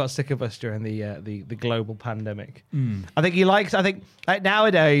Pablo got sick of us during the global pandemic. I think like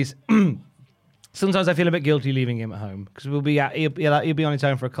nowadays, sometimes I feel a bit guilty leaving him at home because he'll be on his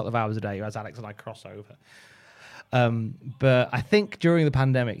own for a couple of hours a day as Alex and I cross over. But I think during the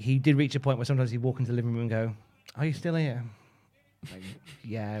pandemic, he did reach a point where sometimes he'd walk into the living room and go, "Are you still here?" Like,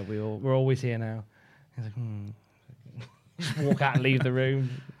 yeah, we're always here now. He's like, Just walk out and leave the room.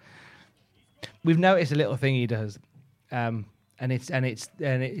 We've noticed a little thing he does, and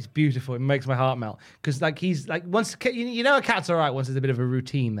it's beautiful. It makes my heart melt because like he's like once you know a cat's all right once there's a bit of a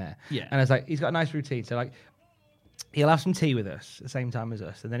routine there. Yeah, and it's like he's got a nice routine. So like he'll have some tea with us at the same time as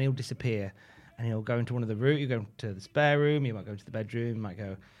us, and then he'll disappear. And he'll go into one of the room. You go to the spare room. He might go to the bedroom. He might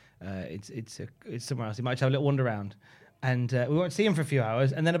go. It's somewhere else. He might have a little wander around, and we won't see him for a few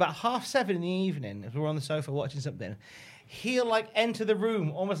hours. And then about 7:30 in the evening, if we're on the sofa watching something, he'll like enter the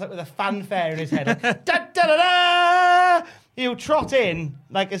room almost like with a fanfare in his head. Like, da, da, da, da! He'll trot in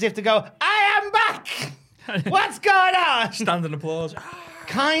like as if to go, "I am back. What's going on?" Standing applause.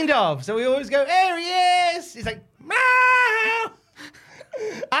 Kind of. So we always go, "Here he is." He's like, "Meow.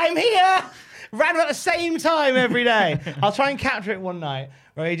 I'm here." Ran at the same time every day. I'll try and capture it one night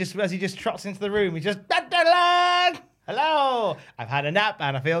where as he just trots into the room, he just, "Hello, I've had a nap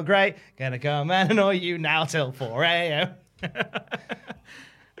and I feel great. Gonna come and annoy you now till 4 a.m.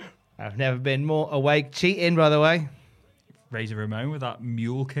 I've never been more awake. Cheating, by the way. Razor Ramon with that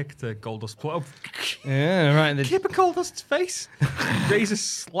mule kick to Goldust Plot. Yeah, right in the Keep a Goldust's face. Razor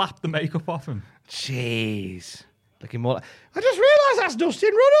slapped the makeup off him. Jeez. Looking more like, I just realised that's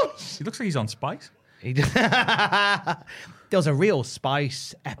Dustin Runnels. He looks like he's on spice. There was a real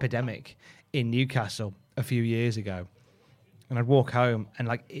spice epidemic in Newcastle a few years ago. And I'd walk home and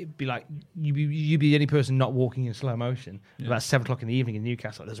like it'd be like you'd be the only person not walking in slow motion. Yeah. About 7 o'clock in the evening in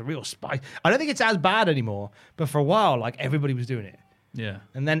Newcastle. There's a real spice. I don't think it's as bad anymore, but for a while, like everybody was doing it. Yeah.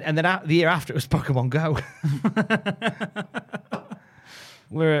 And then the year after it was Pokemon Go.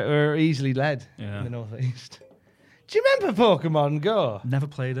 We're easily led in the Northeast. Do you remember Pokemon Go? Never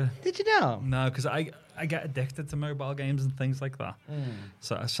played it. Did you know? No, because I get addicted to mobile games and things like that.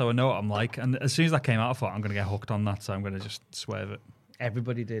 So I know what I'm like. And as soon as that came out, I thought I'm going to get hooked on that, so I'm going to just swerve it.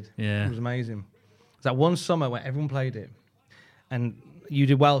 Everybody did. Yeah. It was amazing. It was that one summer where everyone played it. And you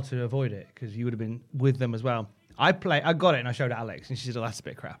did well to avoid it because you would have been with them as well. I got it and I showed Alex and she said, "Oh, that's a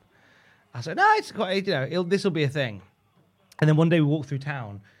bit crap." I said, "No, it's quite, this will be a thing." And then one day we walked through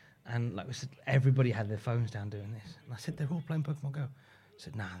town and like we said, everybody had their phones down doing this. And I said, "They're all playing Pokemon Go." I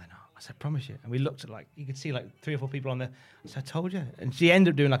said, "Nah, they're not." I said, "Promise you." And we looked at you could see 3 or 4 people on there. I said, "I told you." And she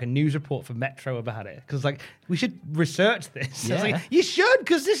ended up doing a news report for Metro about it. Because we should research this. Yeah. I was like, you should,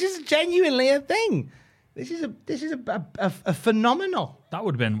 because this is genuinely a thing. This is a phenomenal. That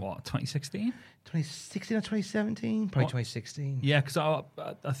would have been, what, 2016? 2016 or 2017? Probably 2016. Yeah, because I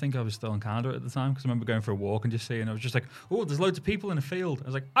think I was still in Canada at the time because I remember going for a walk and just seeing, I was just like, oh, there's loads of people in a field. I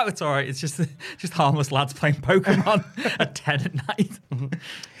was like, oh, it's all right. It's just harmless lads playing Pokemon at 10 at night.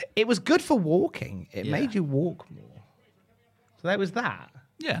 It was good for walking. It made you walk more. So that was that.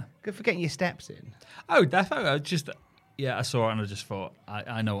 Yeah. Good for getting your steps in. Oh, definitely. I saw it and I just thought,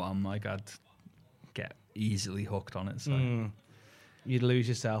 I know what I'm like. I'd get easily hooked on it. So. You'd lose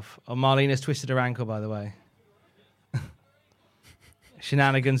yourself. Oh, Marlena's twisted her ankle, by the way.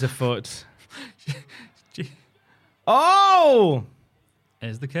 Shenanigans afoot. Oh!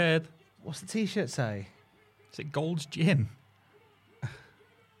 There's the kid. What's the T-shirt say? Is it Gold's Gym?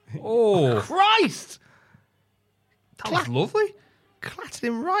 Oh. Christ! That was lovely. Clattered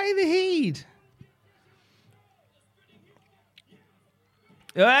him right in the head.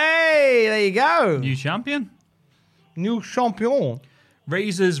 Hey, there you go. New champion. New champion.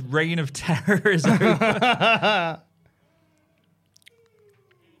 Razor's reign of terror is over.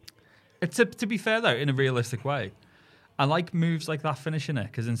 To be fair, though, in a realistic way, I like moves like that finishing it,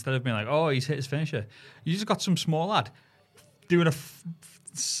 because instead of being like, oh, he's hit his finisher, you just got some small lad doing a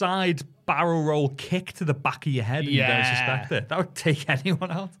side barrel roll kick to the back of your head and you don't suspect it. That would take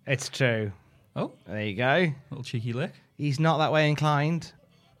anyone out. It's true. Oh. There you go. Little cheeky lick. He's not that way inclined.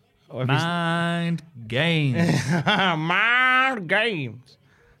 Mind games. Mind games.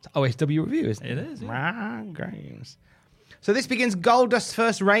 It's OSW review, isn't it? It is, yeah. Mind games. So this begins Goldust's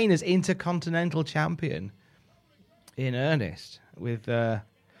first reign as Intercontinental Champion in earnest. With this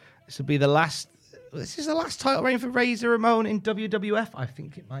will be the last. This is the last title reign for Razor Ramon in WWF. I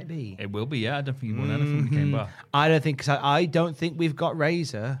think it might be. It will be. Yeah, I don't think he won anything when he came back. I don't think we've got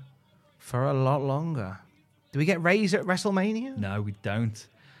Razor for a lot longer. Do we get Razor at WrestleMania? No, we don't,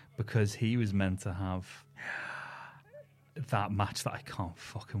 because he was meant to have that match that I can't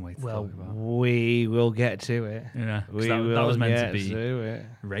fucking wait to talk about. We will get to it. Yeah, that was meant to be it.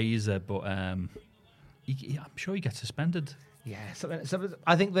 Razor, but I'm sure he gets suspended. Yeah, so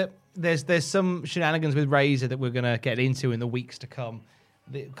I think that there's some shenanigans with Razor that we're going to get into in the weeks to come.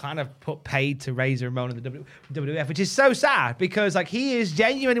 That kind of put paid to Razor Ramon in the WWF, which is so sad because like he is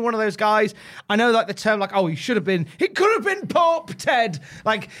genuinely one of those guys. I know like the term like, oh, he could have been Pope Ted.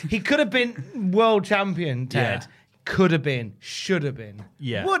 Like he could have been world champion Ted. Yeah. Could have been, should have been,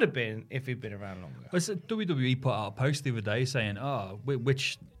 would have been if he'd been around longer. Well, WWE put out a post the other day saying, and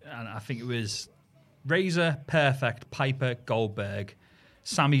I think it was Razor, Perfect, Piper, Goldberg,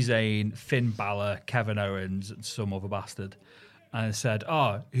 Sami Zayn, Finn Balor, Kevin Owens, and some other bastard. And it said,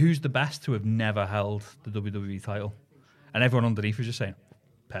 who's the best to have never held the WWE title? And everyone underneath was just saying,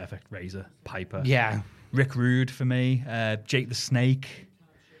 Perfect, Razor, Piper. Yeah. Rick Rude for me, Jake the Snake.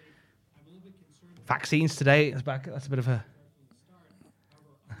 Vaccines today. That's a bit of a...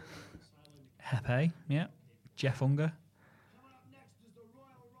 Hepe, yeah. Jeff Unger.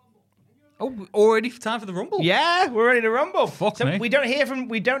 Oh, already time for the Rumble? Yeah, we're ready to rumble. Fuck me. We don't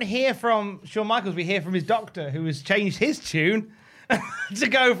hear from Shawn Michaels. We hear from his doctor, who has changed his tune to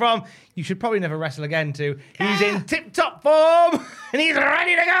go from "you should probably never wrestle again" to "he's in tip-top form and he's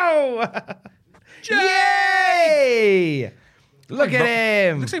ready to go." Yay! Look at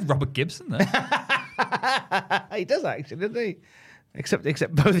him. Looks like Robert Gibson there. He does actually, doesn't he? Except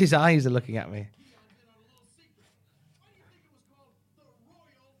both his eyes are looking at me.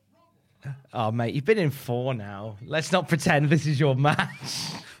 Oh, mate, you've been in 4 now. Let's not pretend this is your match.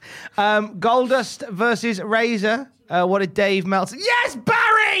 Goldust versus Razor. What did Dave Meltzer... Yes,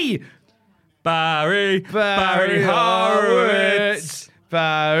 Barry! Barry Horowitz.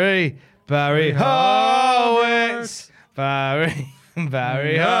 Barry Horowitz.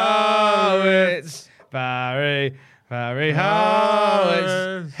 Barry Horowitz. Barry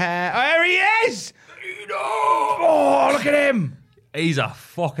Horowitz. There he is! Oh, look at him! He's a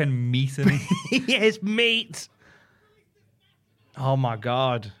fucking meat, isn't he? He is meat. Oh, my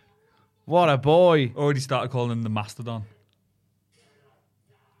God. What a boy. Already started calling him the Mastodon.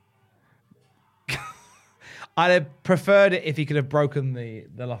 I'd have preferred it if he could have broken the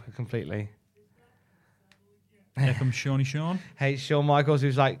locker completely. Here comes Shawnee Shawn. Hey, Shawn Michaels,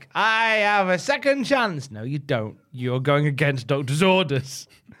 who's like, I have a second chance. No, you don't. You're going against Doctor's orders.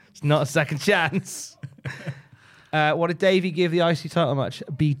 It's not a second chance. What did Davey give the IC title match?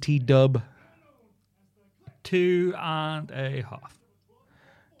 BT dub. 2.5.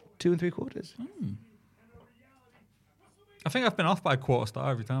 2 3/4. I think I've been off by a quarter star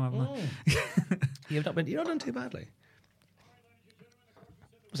every time, haven't I? You've not done too badly.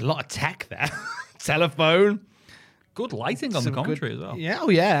 There's a lot of tech there. Telephone. Good lighting on the commentary as well. Yeah, oh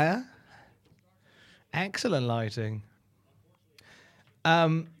yeah. Excellent lighting.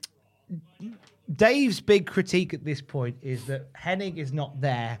 Dave's big critique at this point is that Hennig is not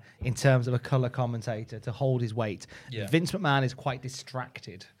there in terms of a colour commentator to hold his weight. Yeah. Vince McMahon is quite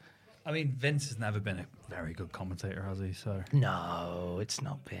distracted. I mean, Vince has never been a very good commentator, has he? So no, it's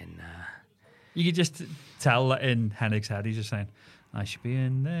not been. You could just tell that in Hennig's head, he's just saying, I should be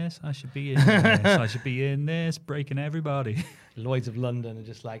in this, I should be in this, I should be in this, breaking everybody. Lloyds of London are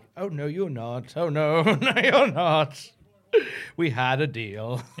just like, oh no, you're not. Oh no, no, you're not. We had a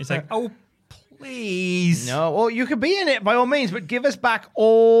deal. It's like, oh, please. No, well, you could be in it by all means, but give us back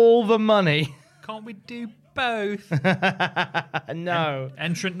all the money. Can't we do both? No.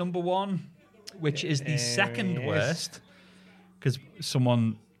 Entrant number 1, which is the second worst, because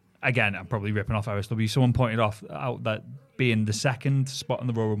someone, again, I'm probably ripping off OSW, someone pointed out that being the second spot in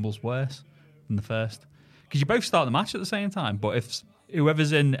the Royal Rumble's worse than the first. Because you both start the match at the same time, but if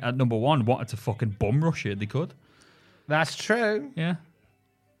whoever's in at number 1 wanted to fucking bum rush it, they could. That's true. Yeah.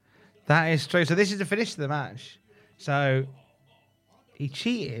 That is true. So this is the finish of the match. So he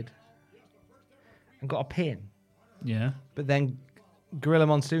cheated and got a pin. Yeah. But then Gorilla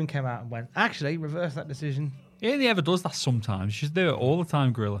Monsoon came out and went, actually, reverse that decision. He only ever does that sometimes. You should do it all the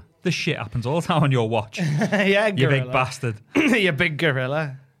time, Gorilla. This shit happens all the time on your watch. Yeah, you Gorilla. big bastard. You big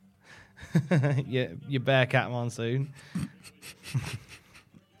gorilla. you Bearcat Monsoon.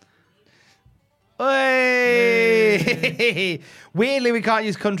 Hey! Weirdly, we can't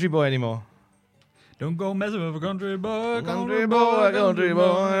use Country Boy anymore. Don't go messing with a country boy, country boy, country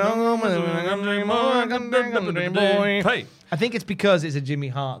boy. Don't go messing with a country boy, country boy. Hey, I think it's because it's a Jimmy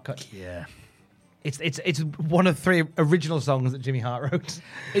Hart cut. Yeah. It's one of 3 original songs that Jimmy Hart wrote.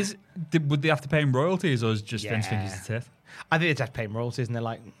 Would they have to pay him royalties, or is just Vince fingers the tip? I think it's have to pay him royalties, and they're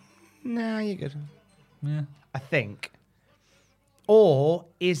like, nah, you're good. Yeah. I think. Or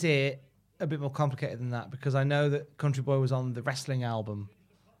is it a bit more complicated than that? Because I know that Country Boy was on the wrestling album,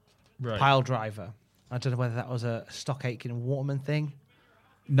 Right. Pile Driver. I don't know whether that was a Stock Aitken and Waterman thing.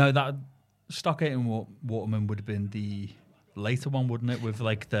 No, that Stock Aitken and Waterman would have been the later one, wouldn't it? With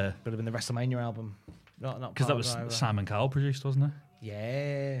like the would have been the WrestleMania album, not because that was Driver. Simon Cowell produced, wasn't it?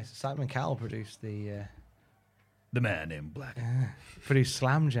 Yeah, Simon Cowell produced the Man in Black. Produced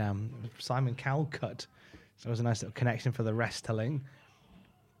Slam Jam, Simon Cowell cut. So it was a nice little connection for the wrestling.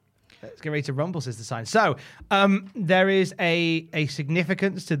 Let's get ready to rumble, says the sign. So there is a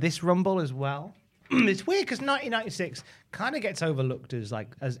significance to this rumble as well. It's weird because 1996 kind of gets overlooked as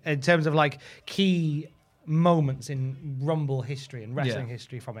in terms of like key moments in rumble history and wrestling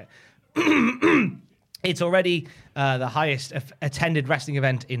history from it. It's already the highest attended wrestling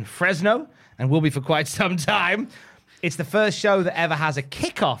event in Fresno and will be for quite some time. It's the first show that ever has a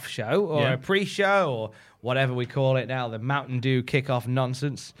kickoff show or a pre-show or whatever we call it now, the Mountain Dew kickoff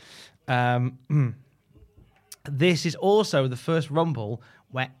nonsense. This is also the first rumble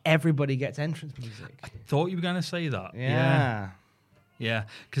where everybody gets entrance music. I thought you were going to say that. Yeah. Yeah,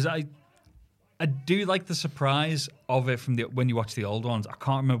 because I do like the surprise of it from when you watch the old ones. I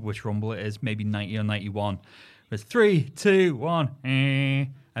can't remember which rumble it is, maybe 90 or 91. It's 3, 2,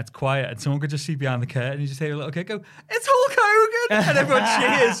 1, it's quiet, and someone could just see behind the curtain and you just hear a little kid go, "It's Hulk Hogan!" And everyone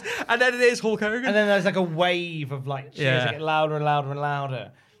cheers, and then it is Hulk Hogan. And then there's like a wave of like cheers that get louder and louder and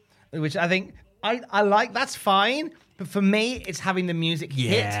louder, which I think I like. That's fine, but for me, it's having the music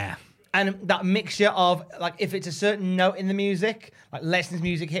hit. And that mixture of, like, if it's a certain note in the music, like Lesnar's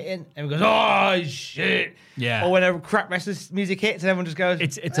music hitting, and we goes, "Oh, shit." Yeah. Or whenever crap wrestlers music hits, and everyone just goes,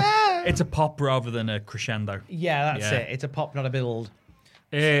 It's a pop rather than a crescendo. Yeah, that's it. It's a pop, not a build.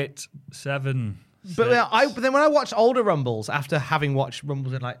 8, 7, 6. But then when I watched older Rumbles, after having watched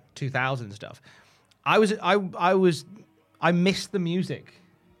Rumbles in like 2000 and stuff, I missed the music.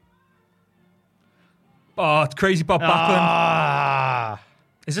 Oh, it's crazy Bob Backlund.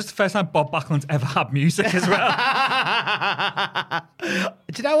 Is this the first time Bob Backlund's ever had music as well?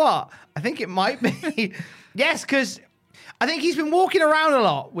 Do you know what? I think it might be. Yes, because I think he's been walking around a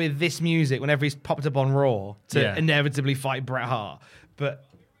lot with this music whenever he's popped up on Raw to inevitably fight Bret Hart. But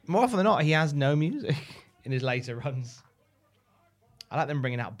more often than not, he has no music in his later runs. I like them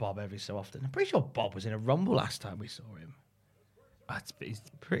bringing out Bob every so often. I'm pretty sure Bob was in a Rumble last time we saw him. It's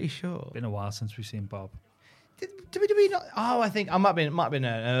pretty sure. Been a while since we've seen Bob. Did we not? Oh, I think it might have been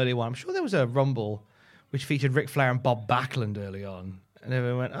an early one. I'm sure there was a Rumble which featured Ric Flair and Bob Backlund early on. And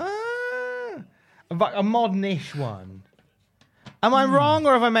everyone went, a modern-ish one. Am I wrong,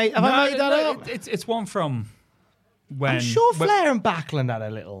 or have I made that up? It's one from when... I'm sure Flair and Backlund had a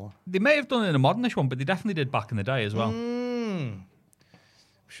little... They may have done it in a modernish one, but they definitely did back in the day as well. I'm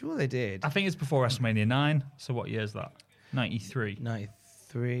sure they did. I think it's before WrestleMania 9. So what year is that? 93.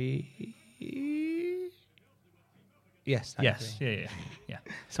 93... Yes. 93. Yes. Yeah.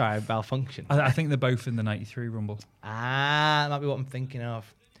 Sorry, I malfunctioned. I think they're both in the 93 Rumble. That might be what I'm thinking of.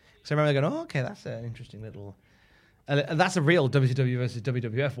 So I remember going, okay, that's an interesting little... that's a real WCW versus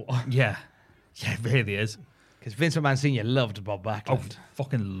WWF war. Yeah. Yeah, it really is. Because Vince McMahon Sr. loved Bob Backlund.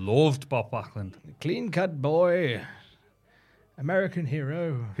 Fucking loved Bob Backlund. Clean-cut boy. American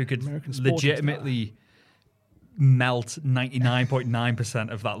hero. Who could American legitimately melt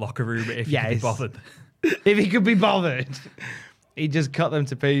 99.9% of that locker room if he could be bothered. If he could be bothered, he'd just cut them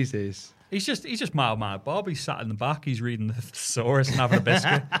to pieces. He's just mild Bob. He's sat in the back. He's reading the thesaurus and having a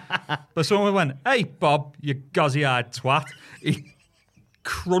biscuit. But someone went, "Hey, Bob, you gozzy-eyed twat." He'd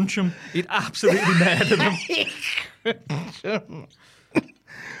crunch him. He'd absolutely murder them.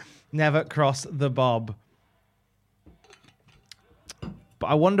 Never cross the Bob. But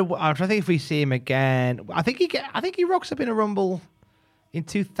I wonder. I'm trying to think if we see him again. I think he rocks up in a Rumble in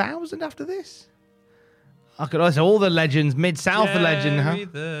 2000 after this. I could also all the legends, Mid-South legend, huh? Jerry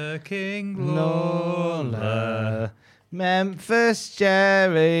the King Lawler. Memphis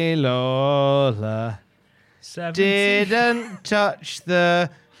Jerry Lawler. didn't touch the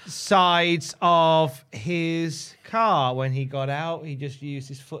sides of his car when he got out. He just used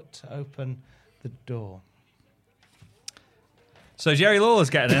his foot to open the door. So Jerry Lawler's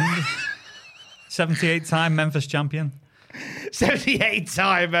getting in. 78-time Memphis champion.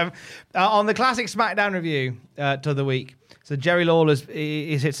 78-time on the classic SmackDown review to the week. So Jerry Lawler's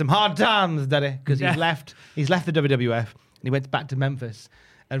he's hit some hard times, Daddy, because he's left the WWF and he went back to Memphis.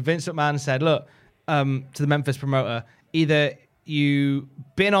 And Vince McMahon said, "Look, to the Memphis promoter, either you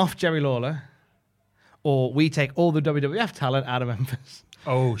bin off Jerry Lawler, or we take all the WWF talent out of Memphis."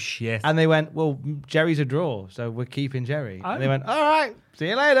 Oh shit! And they went, "Well, Jerry's a draw, so we're keeping Jerry." And they went, "All right, see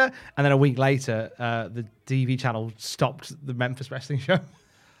you later." And then a week later, the TV channel stopped the Memphis wrestling show.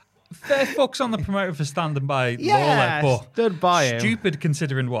 Fair fucks on the promoter for standing by Yeah, Lawler, but stood by him. Stupid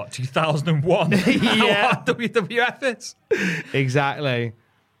considering what 2001. Yeah. What WWF is. Exactly.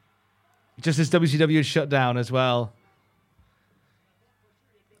 Just as WCW had shut down as well.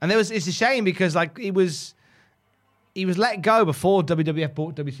 And it's a shame because like he was let go before WWF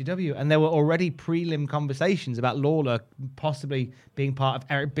bought WCW, and there were already prelim conversations about Lawler possibly being part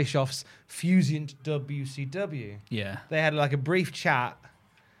of Eric Bischoff's fusion to WCW. Yeah. They had like a brief chat,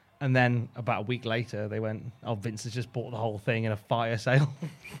 and then about a week later they went, "Oh, Vince has just bought the whole thing in a fire sale.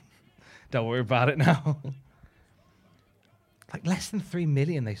 Don't worry about it now." Like less than 3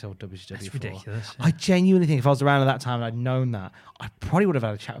 million they sold WCW That's for. ridiculous. Yeah. I genuinely think if I was around at that time and I'd known that, I probably would have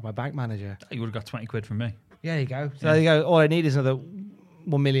had a chat with my bank manager. You would have got 20 quid from me. Yeah, there you go. So there you go. All I need is another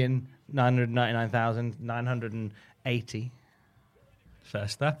 1,999,980. Fair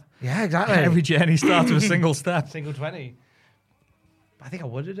step. Yeah, exactly. Every journey starts with a single step. Single 20. I think I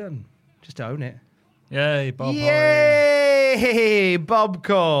would have done. Just to own it. Yay, Bob. Yay,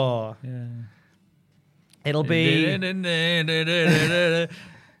 Bobcore. Yeah. It'll be 97,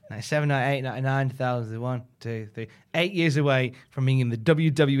 98, 99, 2001, 2, 3. 8 years away from being in the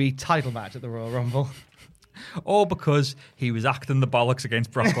WWE title match at the Royal Rumble. All because he was acting the bollocks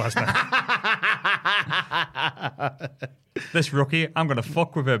against Brock Lesnar. This rookie, I'm going to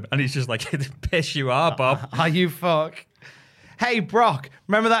fuck with him. And he's just like, piss you are, Bob. Are you fuck? Hey, Brock,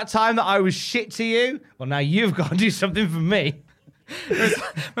 remember that time that I was shit to you? Well, now you've got to do something for me. Remember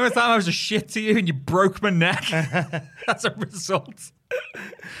the time I was a shit to you and you broke my neck? As a result.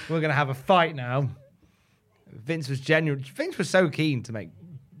 We're going to have a fight now. Vince was genuine. Vince was so keen to make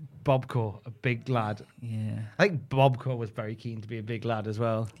Bobcore a big lad. Yeah. I think Bobcore was very keen to be a big lad as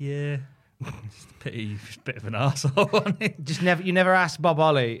well. Yeah. Just a pity, bit of an arsehole, wasn't he? You never ask Bob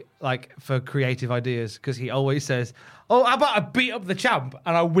Ollie like for creative ideas because he always says, "Oh, how about I beat up the champ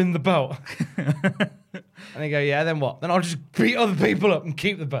and I win the belt?" And they go, "Yeah, then what? Then I'll just beat other people up and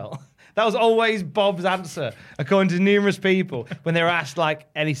keep the belt." That was always Bob's answer, according to numerous people when they were asked like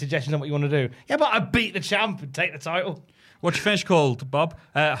any suggestions on what you want to do. Yeah, but I beat the champ and take the title. What's your finish called, Bob?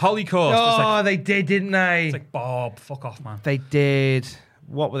 Holy Course. Oh, they did, didn't they? It's like, Bob, fuck off, man. They did.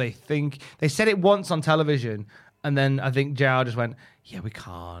 What were they think? They said it once on television, and then I think JR just went, "Yeah, we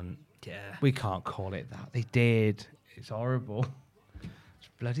can't. Yeah, we can't call it that." They did. It's horrible. It's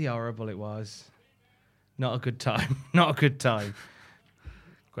bloody horrible. It was not a good time. Not a good time.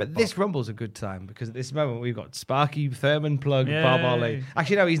 But this Rumble's a good time because at this moment we've got Sparky Thurman Plug, Yay. Bob Ollie.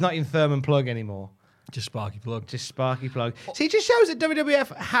 Actually, no, he's not in Thurman Plug anymore. Just Sparky Plug. Just Sparky Plug. See, it just shows that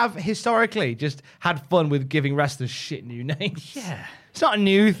WWF have historically just had fun with giving wrestlers shit new names. Yeah. It's not a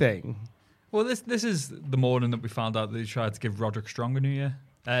new thing. Well, this is the morning that we found out that they tried to give Roderick Strong a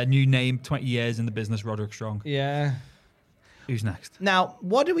new name, 20 years in the business, Roderick Strong. Yeah. Who's next? Now,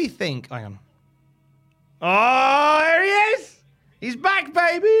 what do we think? Hang on. Oh, there he is! He's back,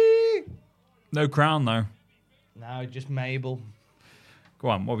 baby! No crown, though. No, just Mabel. Go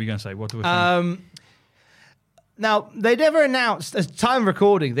on, what were you going to say? What do we think? Now, they never announced, as time of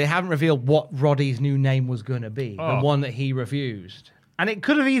recording, they haven't revealed what Roddy's new name was going to be, the one that he refused. And it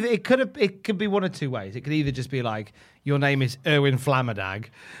could be one of two ways. It could either just be like, your name is Erwin Flamadag,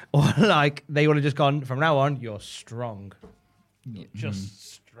 or like, they would have just gone, from now on, you're strong. You're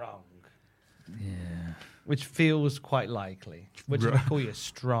just strong. Yeah. Which feels quite likely. We're just going to call you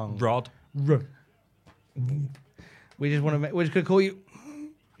strong. Rod. We're just going to call you...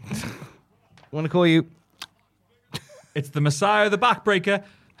 want to call you... It's the Messiah, the backbreaker.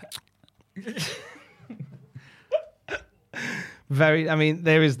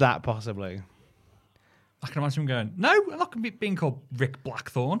 There is that possibly. I can imagine him going, no, I'm not going to be being called Rick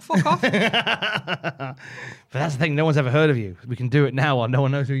Blackthorne. Fuck off. But that's the thing, no one's ever heard of you. We can do it now while no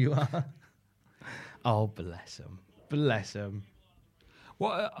one knows who you are. Oh, bless them. Bless them.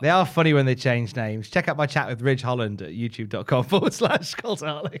 What, they are funny when they change names. Check out my chat with Ridge Holland at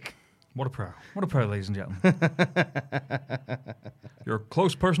youtube.com/Cultaholic. What a pro, ladies and gentlemen. Your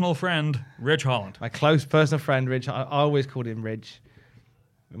close personal friend, Ridge Holland. My close personal friend, Ridge. I always called him Ridge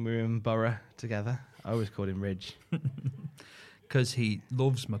when we were in Borough together. I always called him Ridge. Because he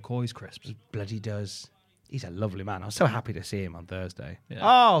loves McCoy's crisps. He bloody does. He's a lovely man. I was so happy to see him on Thursday. Yeah.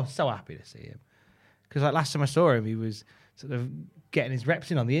 Oh, so happy to see him. Because like last time I saw him, he was sort of getting his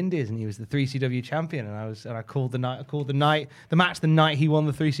reps in on the Indies, and he was the 3CW champion. And I called the match the night he won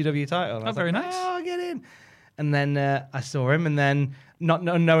the 3CW title. And I was very like, nice. Oh, get in. And then I saw him, and then not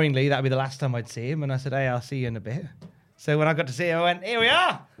unknowingly that'd be the last time I'd see him. And I said, "Hey, I'll see you in a bit." So when I got to see him, I went, "Here we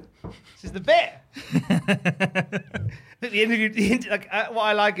are. This is the bit." The interview, what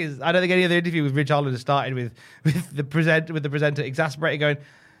I like is I don't think any other interview with Ridge Holland has started with the presenter exasperated, going,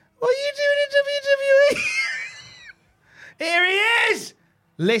 "What are you doing in WWE?" Here he is.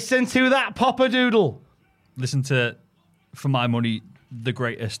 Listen to that Pop-a-Doodle. Listen to, for my money, the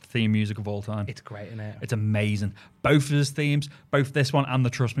greatest theme music of all time. It's great, isn't it? It's amazing. Both of his themes, both this one and the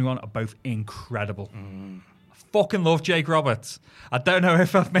Trust Me one, are both incredible. I fucking love Jake Roberts. I don't know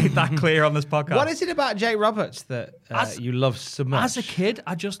if I've made that clear on this podcast. What is it about Jake Roberts that you love so much? As a kid,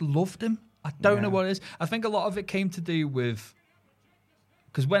 I just loved him. I don't know what it is. I think a lot of it came to do with,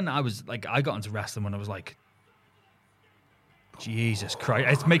 because when I was like, I got into wrestling when I was like, Jesus Christ,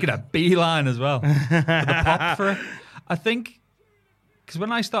 it's making a beeline as well. With the pop for it. I think, because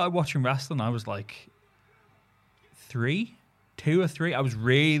when I started watching wrestling, I was like 2 or 3. I was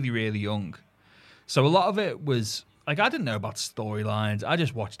really, really young. So a lot of it was, like, I didn't know about storylines. I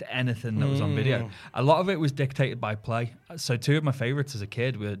just watched anything that was on video. A lot of it was dictated by play. So 2 of my favorites as a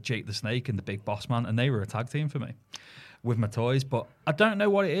kid were Jake the Snake and the Big Boss Man, and they were a tag team for me with my toys. But I don't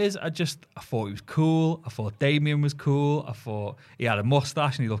know what it is. I thought he was cool. I thought Damien was cool. I thought he had a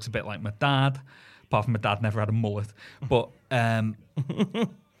mustache and he looks a bit like my dad. Apart from my dad never had a mullet. But, and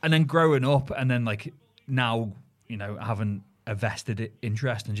then growing up and then like now, you know, having a vested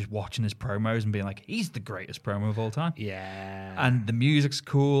interest in just watching his promos and being like, he's the greatest promo of all time. Yeah. And the music's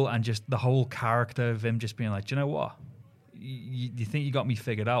cool and just the whole character of him just being like, do you know what? You think you got me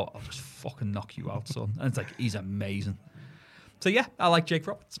figured out? I'll just fucking knock you out, son. And it's like, he's amazing. So yeah, I like Jake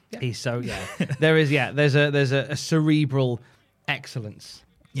Roberts. Yeah. He's so there's a cerebral excellence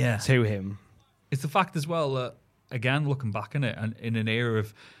to him. It's the fact as well that, again, looking back on it, and in an era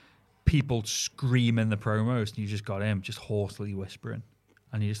of people screaming the promos, and you just got him just hoarsely whispering,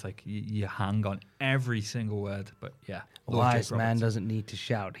 and you just like you hang on every single word. But yeah, a wise man doesn't need to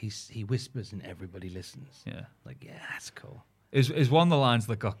shout; he whispers and everybody listens. Yeah, like that's cool. Is one of the lines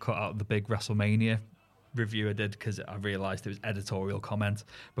that got cut out of the big WrestleMania review I did, because I realised it was editorial comment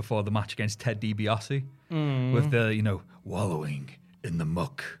before the match against Ted DiBiase with the, you know, wallowing in the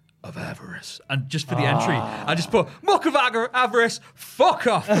muck of avarice. And just for the entry, I just put, muck of avarice, fuck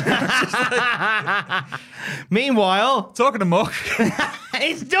off. Meanwhile, talking to muck,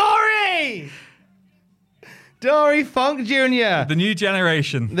 it's Dory! Dory Funk Jr. The new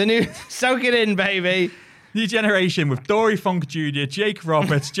generation. Soak it in, baby. New generation with Dory Funk Jr., Jake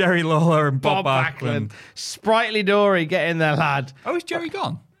Roberts, Jerry Lawler, and Bob Backlund. Sprightly Dory, get in there, lad. Oh, is Jerry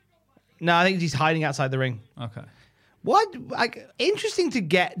gone? No, I think he's hiding outside the ring. Okay. What? Like, interesting to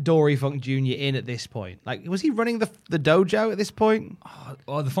get Dory Funk Jr. in at this point. Like, was he running the dojo at this point?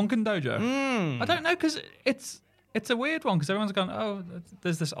 Oh, the Funkin' Dojo. I don't know, because it's a weird one, because everyone's gone, oh,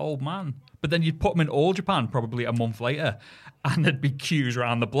 there's this old man. But then you'd put him in All Japan probably a month later, and there'd be queues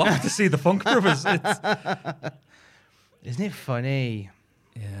around the block to see the Funk Brothers. Isn't it funny?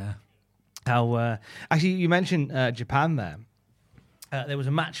 Yeah. How actually, you mentioned Japan there. There was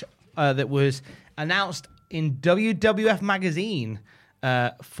a match that was announced in WWF Magazine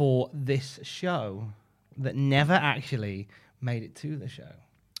for this show that never actually made it to the show.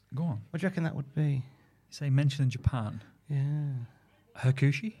 Go on. What do you reckon that would be? You say mention in Japan. Yeah.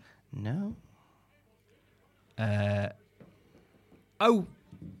 Hakushi? No.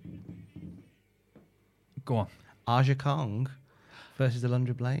 Go on. Aja Kong versus the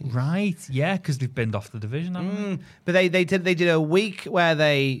Lundra Blaze. Right, yeah, because they've binned off the division, haven't they? But they did a week where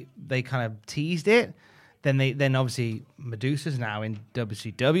they kind of teased it. Then obviously Medusa's now in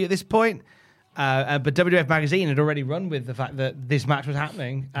WCW at this point. But WWF Magazine had already run with the fact that this match was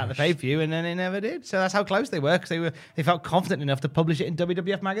happening at the pay-per-view, and then it never did. So that's how close they were, because they felt confident enough to publish it in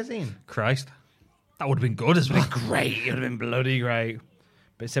WWF Magazine. Christ. That would have been good as well. Great. It would have been bloody great.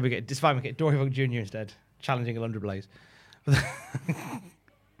 But instead we get Dory Funk Jr. instead, challenging Alundra Blaze.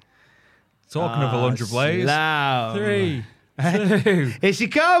 Talking of Alundra Blaze. Slam. 3, 2. Here she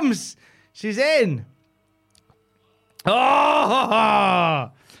comes. She's in. Oh!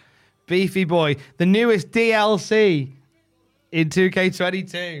 Beefy boy. The newest DLC in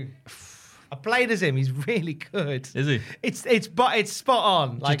 2K22. I played as him. He's really good. Is he? It's spot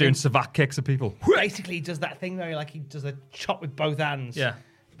on. Just doing savate kicks at people. Basically, he does that thing where he does a chop with both hands. Yeah.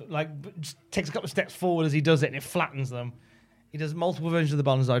 But just takes a couple of steps forward as he does it, and it flattens them. He does multiple versions of the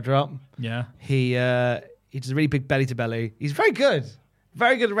bonsai drop. Yeah. He does a really big belly to belly. He's very good.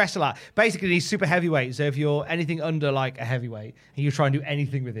 Very good wrestler. Basically, he's super heavyweight. So if you're anything under like a heavyweight and you try and do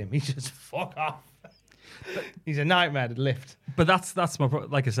anything with him, he just fuck off. He's a nightmare to lift. But that's my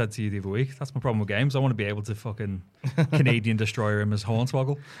like I said to you the other week. That's my problem with games. I want to be able to fucking Canadian destroyer him as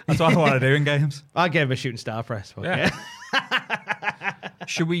Hornswoggle. That's what I want to do in games. I gave him a shooting star press. Yeah.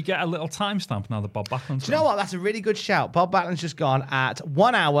 Should we get a little timestamp now that Bob Backlund's Do you know what? That's a really good shout. Bob Backlund's just gone at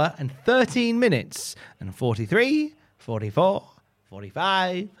 1 hour and 13 minutes and 43, 44,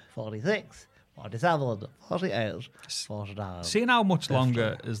 45, 46, 47, 48, 49. Seeing how much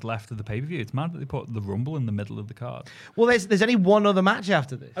longer is left of the pay-per-view, it's mad that they put the Rumble in the middle of the card. Well, there's only one other match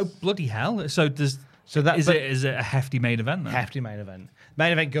after this. Oh, bloody hell. So is it a hefty main event then? Hefty main event.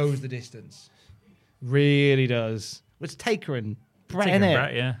 Main event goes the distance. Really does. It's Taker and Brett, Taker and innit?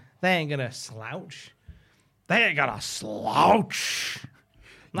 Brett, yeah. They ain't gonna slouch. They ain't gonna slouch.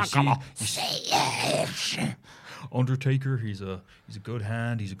 Not gonna slouch. Undertaker, he's a good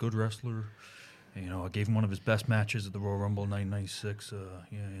hand. He's a good wrestler. You know, I gave him one of his best matches at the Royal Rumble 1996.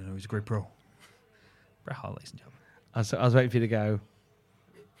 Yeah, you know, he's a great pro. Bret Hart, ladies and gentlemen. I was waiting for you to go.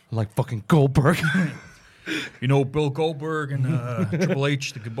 Like fucking Goldberg. You know, Bill Goldberg and Triple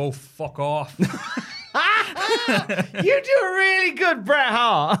H, they could both fuck off. You do a really good Bret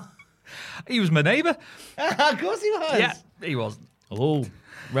Hart. He was my neighbour. Of course he was. Yeah, he wasn't. Hello,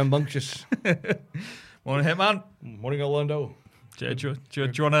 rambunctious. Want a Hitman? Morning, Orlando. Do you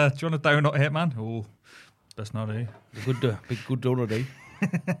want a donut, Hitman? Oh, best not, eh? Big good donut, eh?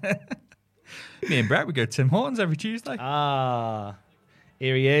 Me and Brett, we go to Tim Hortons every Tuesday. Ah,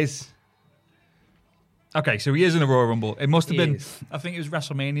 here he is. Okay, so he is in a Royal Rumble. It must have been, is. I think it was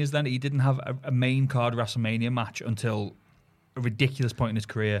WrestleMania's then. He didn't have a main card WrestleMania match until a ridiculous point in his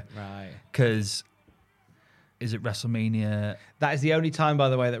career. Right. Because, is it WrestleMania? That is the only time, by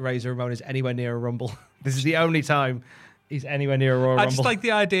the way, that Razor Ramon is anywhere near a Rumble. This is the only time he's anywhere near a Royal Rumble. I just like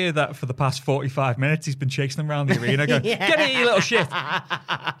the idea that for the past 45 minutes, he's been chasing them around the arena going, Get here, you little shit.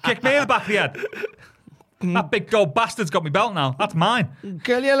 Kick me in the back of the head. That big gold bastard's got me belt now. That's mine.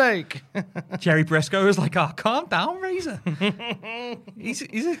 Kill your leg. Jerry Briscoe was like, oh, calm down, Razor. We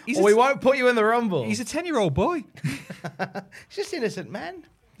won't put you in the Rumble. He's a 10-year-old boy. He's just innocent man.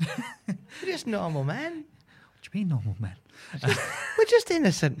 We're just normal man. What do you mean normal men? We're just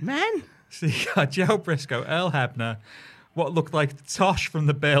innocent man. So you got Joe Briscoe, Earl Hebner, what looked like Tosh from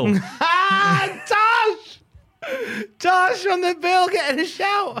The Bill. Tosh! Tosh from The Bill getting a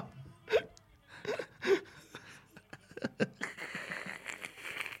shout.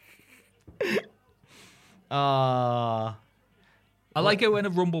 I like it when a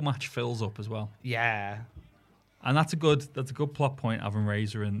Rumble match fills up as well. Yeah. And that's a good plot point, having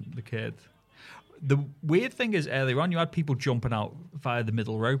Razor and the kid. The weird thing is, earlier on, you had people jumping out via the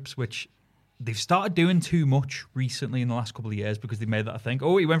middle ropes, which they've started doing too much recently in the last couple of years because they made that a thing.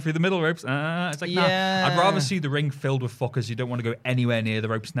 Oh, he went through the middle ropes. It's like, yeah. I'd rather see the ring filled with fuckers who don't want to go anywhere near the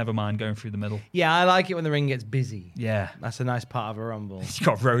ropes, never mind going through the middle. Yeah, I like it when the ring gets busy. Yeah. That's a nice part of a Rumble. You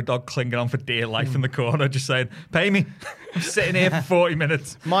got Road Dogg clinging on for dear life in the corner, just saying, pay me. I'm sitting here for 40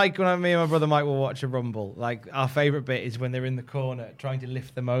 minutes. Mike, when me and my brother Mike will watch a Rumble, like our favourite bit is when they're in the corner trying to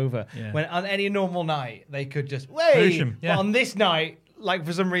lift them over. Yeah. When on any normal night, they could just, wait. Yeah. But on this night, like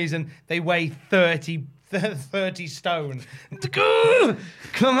for some reason, they weigh 30 stone.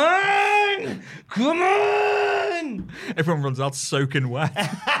 Come on! Come on! Everyone runs out soaking wet.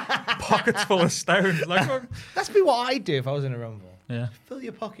 Pockets full of stones. Like, That's be what I'd do if I was in a Rumble. Yeah. Fill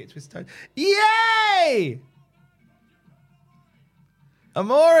your pockets with stones. Yay!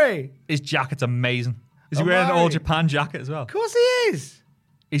 Amore! His jacket's amazing. Is he wearing an All Japan jacket as well? Of course he is.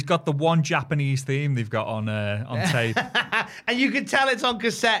 He's got the one Japanese theme they've got on tape. And you can tell it's on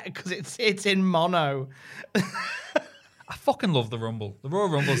cassette because it's in mono. I fucking love the Rumble. The Royal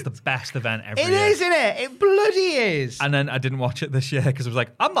Rumble is the best event every It year. is, isn't it? It bloody is. And then I didn't watch it this year because I was like,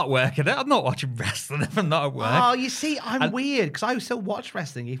 I'm not working it. I'm not watching wrestling if I'm not at work. Oh, you see, I'm weird because I still watch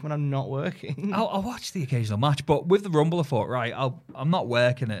wrestling even when I'm not working. I'll watch the occasional match, but with the Rumble, I thought, right, I'm not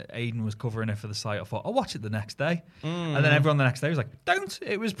working it. Aiden was covering it for the site. I thought, I'll watch it the next day. And then everyone the next day was like, don't.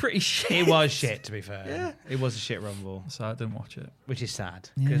 It was pretty shit. It was shit, to be fair. Yeah. It was a shit Rumble. So I didn't watch it. Which is sad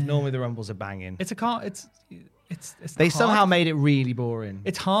because normally the Rumbles are banging. They somehow made it really boring.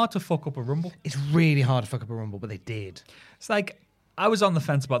 It's hard to fuck up a Rumble. It's really hard to fuck up a Rumble, but they did. It's like, I was on the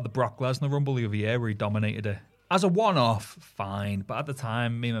fence about the Brock Lesnar Rumble the other year where he dominated it. As a one-off, fine. But at the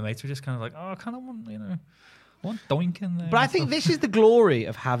time, me and my mates were just kind of like, oh, I kind of want, I want Doink in there. But I think this is the glory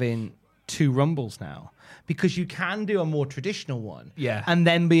of having 2 Rumbles now, because you can do a more traditional one, and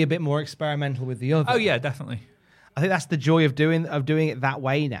then be a bit more experimental with the other. Oh yeah, definitely. I think that's the joy of doing it that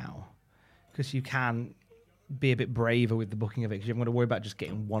way now, because you can be a bit braver with the booking of it, because you haven't got to worry about just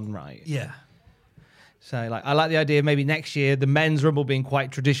getting one right. Yeah. So, I like the idea of maybe next year the men's Rumble being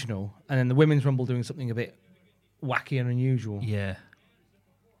quite traditional, and then the women's Rumble doing something a bit wacky and unusual. Yeah.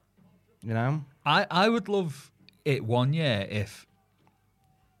 You know? I would love it one year if,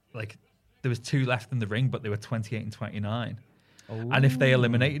 there was 2 left in the ring, but they were 28 and 29. Ooh. And if they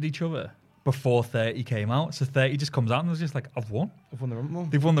eliminated each other before 30 came out, so 30 just comes out and was just like, I've won. I've won the Rumble.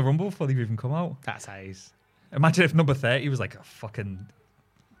 They've won the Rumble before they've even come out. That's ace. Imagine if number 30 was like a fucking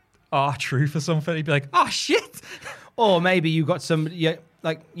R-Truth or something. He'd be like, oh, shit. Or maybe you got somebody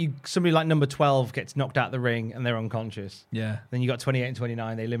like number 12 gets knocked out the ring and they're unconscious. Yeah. Then you got 28 and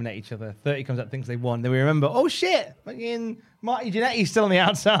 29, they eliminate each other. 30 comes out, thinks they won. Then we remember, oh shit, fucking Marty Jannetty's still on the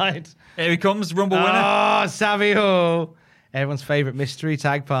outside. Here he comes, Rumble winner. Oh, Savio. Everyone's favourite mystery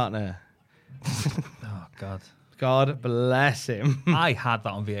tag partner. Oh, God. God bless him. I had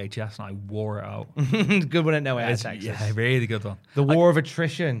that on VHS and I wore it out. Good one at No Way Out of Texas. Yeah, really good one. The War of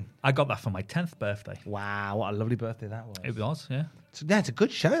Attrition. I got that for my 10th birthday. Wow, what a lovely birthday that was. It was, yeah. So, yeah, it's a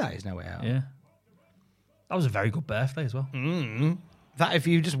good show, that is No Way Out. Yeah. That was a very good birthday as well. That if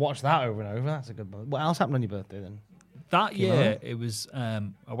you just watch that over and over, that's a good one. What else happened on your birthday then? That year, it was, I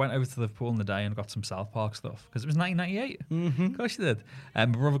went over to Liverpool in the day and got some South Park stuff, because it was 1998. Mm-hmm. Of course you did. My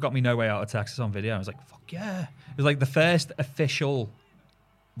brother got me No Way Out of Texas on video. I was like, fuck yeah. It was like the first official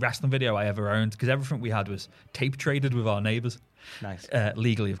wrestling video I ever owned, because everything we had was tape traded with our neighbours. Nice.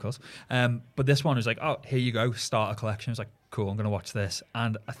 Legally, of course. But this one was like, oh, here you go, start a collection. I was like, cool, I'm going to watch this.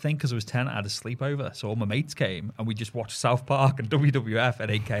 And I think because I was 10, I had a sleepover. So all my mates came and we just watched South Park and WWF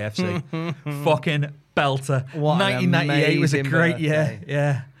and AKFC. Fucking belter. What 1998 was a great year.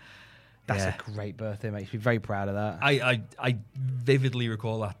 Yeah. That's a great birthday, mate. You should be very proud of that. I vividly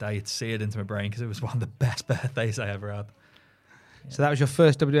recall that day. It's seared into my brain because it was one of the best birthdays I ever had. So that was your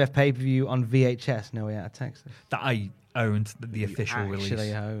first WWF pay-per-view on VHS, No Way Out of Texas? That I owned, the official release.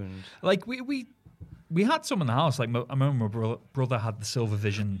 Actually owned. Like, we had some in the house. Like, I remember my brother had the Silver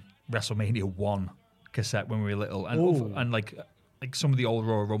Vision WrestleMania 1 cassette when we were little. And like some of the old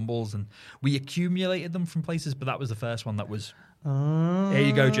Royal Rumbles. And we accumulated them from places, but that was the first one that was, here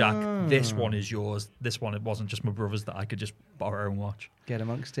you go, Jack. This one is yours. This one, it wasn't just my brother's that I could just borrow and watch. Get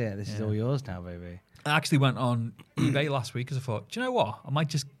amongst it. This is all yours now, baby. I actually went on eBay last week because I thought, do you know what? I might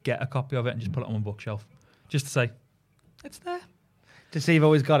just get a copy of it and just put it on my bookshelf. Just to say, it's there. To see you've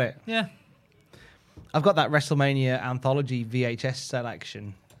always got it. Yeah. I've got that WrestleMania anthology VHS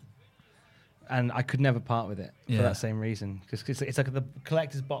selection, and I could never part with it for that same reason. Because it's like the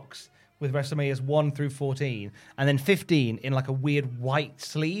collector's box with WrestleManias 1 through 14, and then 15 in like a weird white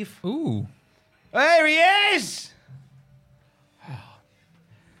sleeve. Ooh. There he is!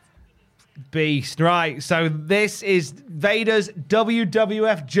 Beast, right. So this is Vader's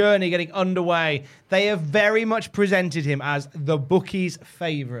WWF journey getting underway. They have very much presented him as the bookie's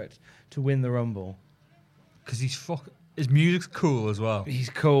favourite to win the Rumble. Because his music's cool as well.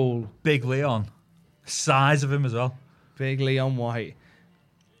 He's cool. Big Leon. Size of him as well. Big Leon White.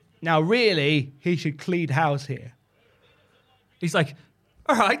 Now, really, he should clean house here. He's like,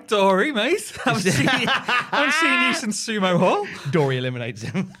 all right, Dory, mate. I haven't seen you since Sumo Hall. Dory eliminates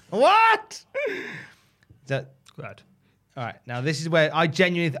him. What? Good. All right. Now, this is where I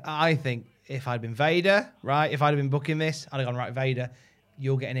genuinely, I think if I'd been Vader, right? If I'd have been booking this, I'd have gone, right, Vader,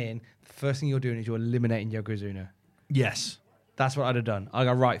 you're getting in. The first thing you're doing is you're eliminating Yokozuna. Yes. That's what I'd have done. I'd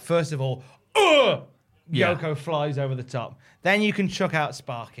go, right, first of all, Yoko flies over the top. Then you can chuck out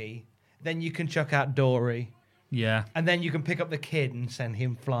Sparky. Then you can chuck out Dory. Yeah. And then you can pick up the kid and send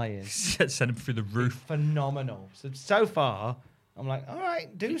him flying. Send him through the roof. Phenomenal. So far, I'm like, all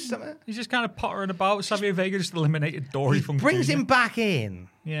right, do something. He's just kind of pottering about. Savio Vega just eliminated Dory from brings him back in.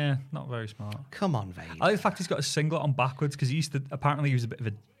 Yeah, not very smart. Come on, Vader. I like the fact he's got a singlet on backwards because apparently he was a bit of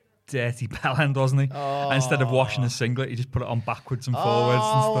a dirty bellend, wasn't he? Oh. Instead of washing his singlet, he just put it on backwards and forwards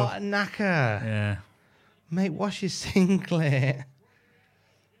and stuff. What a knacker. Yeah. Mate, wash your singlet.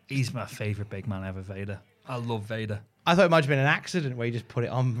 He's my favourite big man ever, Vader. I love Vader. I thought it might have been an accident where you just put it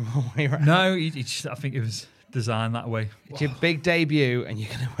on the wrong way around. No, I think it was designed that way. It's your big debut and you're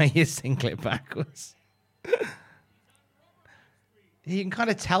going to wear your singlet backwards. You can kind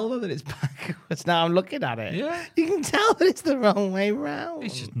of tell though that it's backwards. Now I'm looking at it. Yeah. You can tell that it's the wrong way round.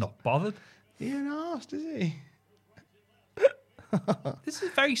 He's just not bothered. He ain't asked, is he? This is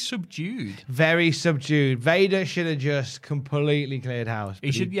very subdued. Very subdued. Vader should have just completely cleared house.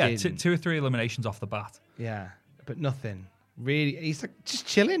 He should, didn't. 2 or 3 eliminations off the bat. Yeah, but nothing. Really, he's like just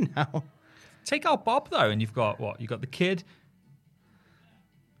chilling now. Take out Bob, though, and you've got what? You've got the kid.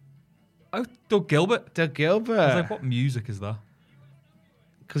 Oh, Doug Gilbert. Doug Gilbert. I was like, what music is that?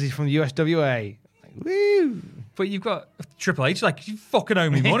 Because he's from the USWA. Like, woo! But you've got Triple H, like, you fucking owe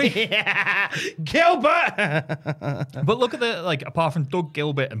me money. Yeah, Gilbert! But look at the, like, apart from Doug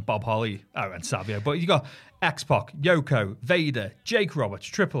Gilbert and Bob Holly, and Savio, but you got X-Pac, Yoko, Vader, Jake Roberts,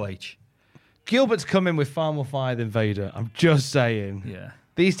 Triple H. Gilbert's coming with far more fire than Vader. I'm just saying. Yeah.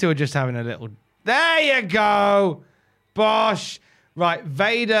 These two are just having a little... There you go! Bosh! Right,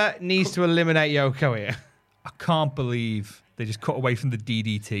 Vader needs to eliminate Yoko here. I can't believe they just cut away from the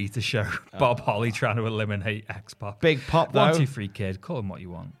DDT to show Bob Holly trying to eliminate X-Pac. Big pop, though. 1, 2, 3, kid. Call him what you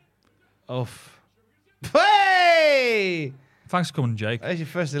want. Oof. Hey! Thanks for coming, Jake. There's your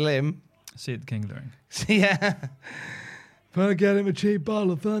first elim. See you at the King of the Ring. Yeah. Better get him a cheap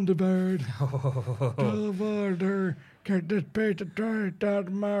bottle of Thunderbird. Thunderbird. Get this piece of trash out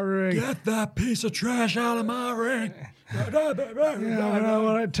of my ring. Get that piece of trash out of my ring. Yeah, I know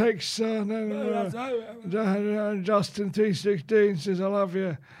what it takes, son. Justin 316 says, I love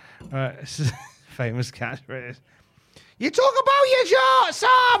you. All right, this is famous catchphrase. You talk about your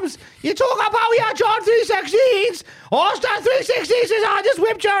Psalms. You talk about your John 316s. Austin 316 says, I just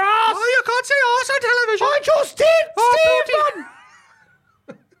whipped your ass. Oh, you can't say ass on television. I just did, Stephen.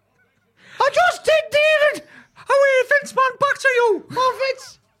 I just did, David. Oh, Vince, man, back to you. Oh,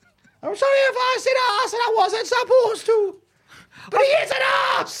 Vince. I'm sorry if I said ass and I wasn't supposed to. But he is an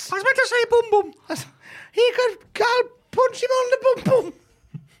ass. I was meant to say bum bum. He could punch him on the bum bum.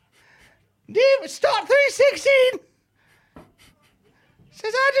 David, start 316.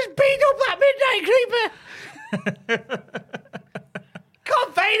 Says, I just beat up that midnight creeper.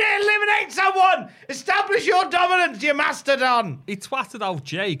 Come, Vader, eliminate someone. Establish your dominance, you mastodon. He twatted out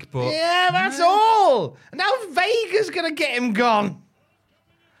Jake, but... Yeah, that's all. And now Vega's going to get him gone.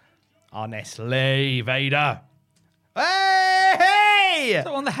 Honestly, Vader. Hey! Is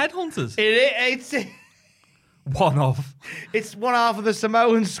that one of the Headhunters? It's one of. It's one half of the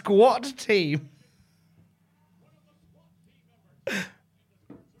Samoan squad team.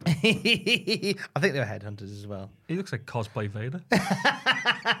 I think they were Headhunters as well. He looks like cosplay Vader.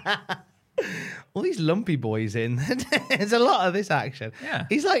 All these lumpy boys in. There's a lot of this action. Yeah.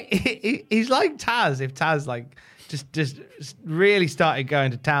 He's like he's like Taz if Taz like just really started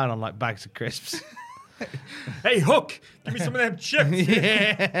going to town on like bags of crisps. Hey Hook, give me some of them chips.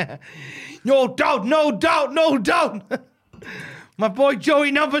 Yeah. No doubt. My boy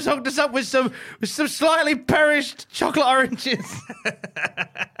Joey Numbers hooked us up with some slightly perished chocolate oranges.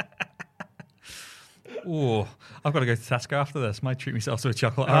 Oh, I've got to go to Tesco after this. Might treat myself to a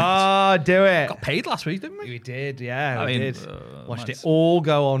chocolate orange. Oh, do it. Got paid last week, didn't we? We did, yeah. I We mean, did. Watched it all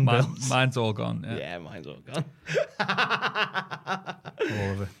go on, Bills. Mine's all gone. Yeah, Yeah, mine's all gone.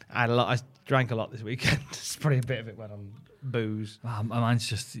 all of it. I drank a lot this weekend. Just probably a bit of it went on booze. Mine's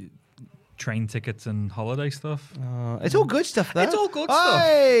just train tickets and holiday stuff. It's all good stuff, though. It's all good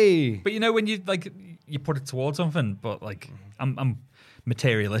stuff. But you know when you put it towards something, but like I'm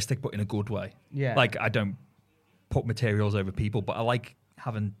materialistic, but in a good way. Yeah. Like I don't put materials over people, but I like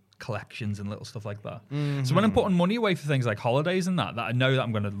having collections and little stuff like that. Mm-hmm. So when I'm putting money away for things like holidays and that I know that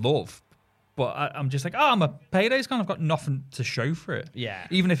I'm going to love, but I'm just like, my payday's gone. I've got nothing to show for it. Yeah.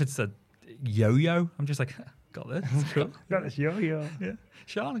 Even if it's a yo-yo, I'm just like, got this. Cool. Got this yo-yo. Yeah.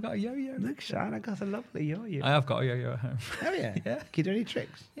 Sean, I got a yo-yo. Look, Sean, I got a lovely yo-yo. I have got a yo-yo at home. Oh, yeah? Yeah. Can you do any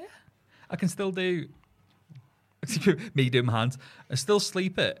tricks? Yeah. I can still do... medium hands. I still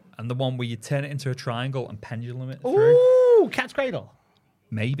sleep it, and the one where you turn it into a triangle and pendulum it through. Ooh, cat's cradle.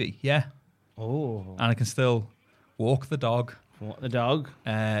 Maybe, yeah. Oh. And I can still walk the dog. Walk the dog.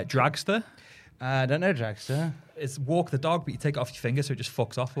 Dragster. I don't know Dragster. It's walk the dog, but you take it off your finger so it just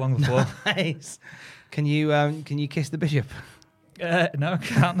fucks off along the floor. Nice. Can you kiss the bishop? No, I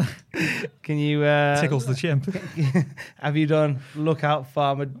can't. Can you... Tickles the chimp. Have you done Look Out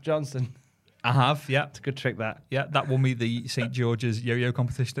Farmer Johnson? I have, yeah. It's a good trick, that. Yeah, that won me the St. George's yo-yo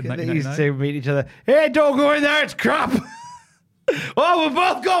competition in They used 1999. to meet each other. Hey, don't go in there, it's crap. Oh, we'll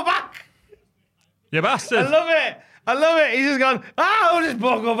both go back. You bastard. I love it. He's just gone, we'll just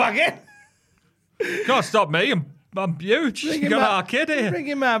both go back in. Can't stop me. I'm huge. You got our kid here. Bring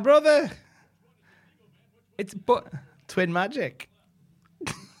him my brother. But twin magic.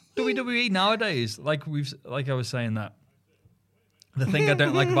 WWE nowadays, like I was saying that The thing I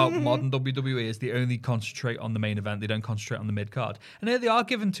don't like about modern WWE is they only concentrate on the main event. They don't concentrate on the mid-card. And here they are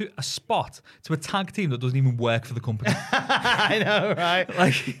given to a spot to a tag team that doesn't even work for the company. I know, right?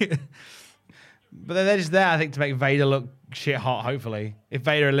 But they're just there, I think, to make Vader look shit hot, hopefully. If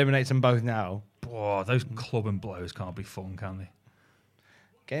Vader eliminates them both now. Oh, those club and blows can't be fun, can they?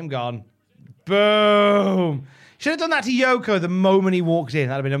 Game gone. Boom! Should have done that to Yoko the moment he walked in.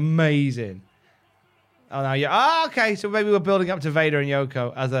 That'd have been amazing. Oh, now yeah. Okay. So maybe we're building up to Vader and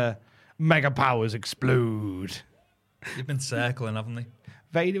Yoko as the mega powers explode. You've been circling, haven't they?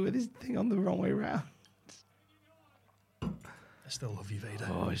 Vader with his thing on the wrong way around. I still love you, Vader.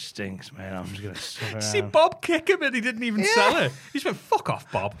 Oh, it stinks, man. I'm just gonna suffer. See Bob kick him and he didn't even sell it. He just went, "Fuck off,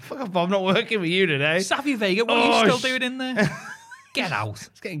 Bob. Fuck off, Bob. I'm not working with you today." Savvy Vega, what are you still doing in there? Get out.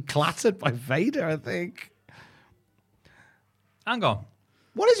 It's getting clattered by Vader, I think. Hang on.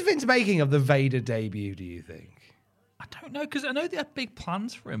 What is Vince making of the Vader debut, do you think? I don't know, because I know they had big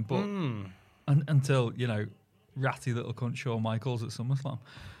plans for him, but until, ratty little cunt Shawn Michaels at SummerSlam.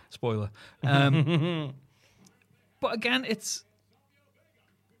 Spoiler. But again, it's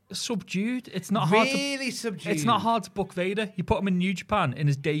subdued. It's not really subdued. It's not hard to book Vader. You put him in New Japan in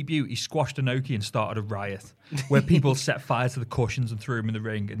his debut. He squashed Inoki and started a riot where people set fire to the cushions and threw him in the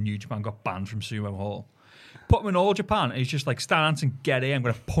ring, and New Japan got banned from Sumo Hall. Put him in All Japan, and he's just like, Stan Hansen, get in. I'm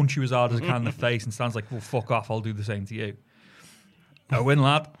going to punch you as hard as I can in the face. And Stan's like, well, fuck off. I'll do the same to you. I win,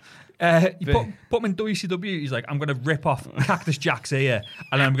 lad. You put him in WCW. He's like, I'm going to rip off Cactus Jack's ear,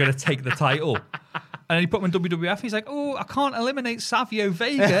 and then I'm going to take the title. And then you put him in WWF. He's like, oh, I can't eliminate Savio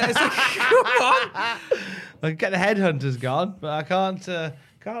Vega. It's like, come on. I get the headhunters gone, but I can't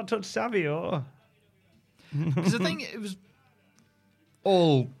touch Savio. Because I think it was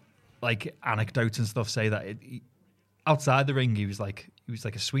all like anecdotes and stuff say that outside the ring he was like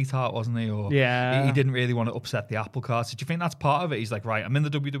a sweetheart, wasn't he? Or he didn't really want to upset the apple cart. So do you think that's part of it? He's like, right, I'm in the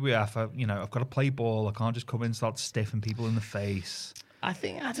WWF. I've got to play ball. I can't just come in and start stiffing people in the face. I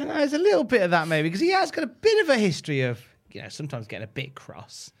don't know. There's a little bit of that maybe because he has got a bit of a history of sometimes getting a bit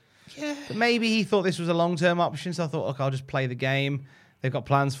cross. Yeah. But maybe he thought this was a long-term option, so I thought, look, I'll just play the game. They've got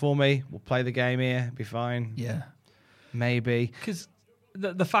plans for me. We'll play the game here. Be fine. Yeah. Maybe. Because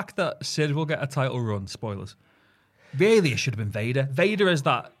the fact that Sid will get a title run, spoilers, really it should have been Vader. Vader is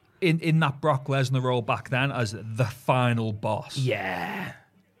that, in that Brock Lesnar role back then, as the final boss. Yeah.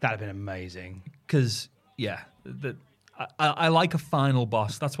 That'd have been amazing. Because, I like a final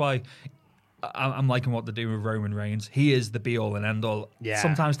boss. That's why I'm liking what they're doing with Roman Reigns. He is the be-all and end-all. Yeah.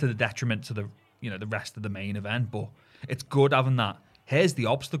 Sometimes to the detriment to the rest of the main event, but it's good having that. Here's the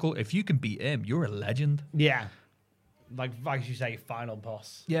obstacle. If you can beat him, you're a legend. Yeah. Like you say, final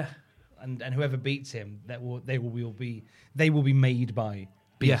boss. Yeah. And whoever beats him, they will be made by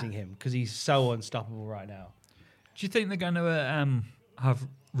beating him because he's so unstoppable right now. Do you think they're going to have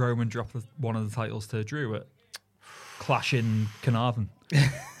Roman drop one of the titles to Drew at Clash in Carnarvon?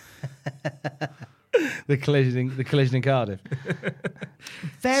 the collision in Cardiff.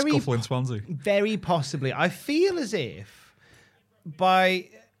 Scuffle in Swansea. Very possibly. I feel as if I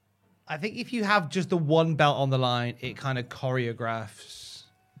think if you have just the one belt on the line, it kind of choreographs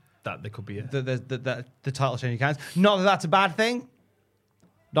that there could be the title changing hands. Not that that's a bad thing.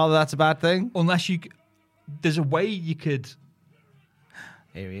 Unless there's a way you could.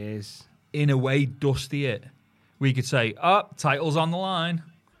 Here he is. In a way, dusty it. We could say, title's on the line.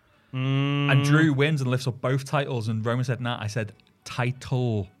 And Drew wins and lifts up both titles. And Roman said, nah. I said,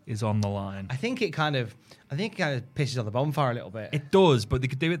 title is on the line. I think it kind of pisses on the bonfire a little bit. It does, but they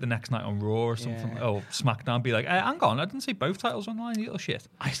could do it the next night on Raw or something. Yeah. Or SmackDown, be like, hey, hang on, I didn't say both titles on the line, you little shit.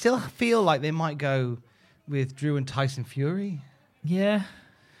 I still feel like they might go with Drew and Tyson Fury. Yeah.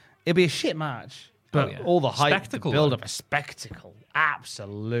 It'll be a shit match. But all the hype, spectacle, the build up, a spectacle.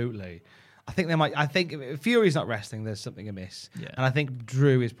 Absolutely. I think they might. I think if Fury's not wrestling, there's something amiss. Yeah. And I think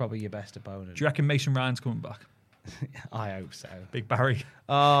Drew is probably your best opponent. Do you reckon Mason Ryan's coming back? I hope so. Big Barry.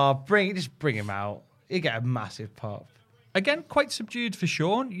 Just bring him out. You get a massive pop. Again, quite subdued for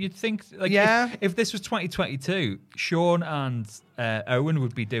Shawn. You'd think, if this was 2022, Shawn and Owen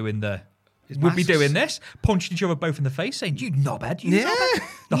would be doing this, punching each other both in the face, saying, "You knobhead, you knobhead."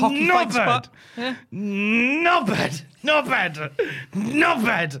 The hockey fight spot. Yeah. Knobhead,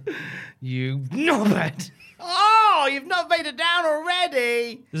 you knobhead. Oh, you've not made it down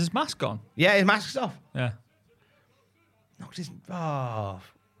already. Is his mask on? Yeah, his mask's off. Yeah. Knocked his. Should have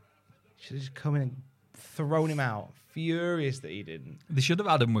just come in and thrown him out. Furious that he didn't. They should have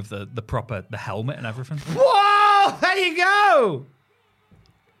had him with the proper helmet and everything. Whoa! There you go.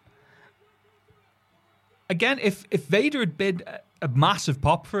 Again, if Vader had bid a massive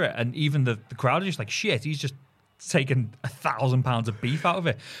pop for it, and even the crowd are just like, shit, he's just taken 1,000 pounds of beef out of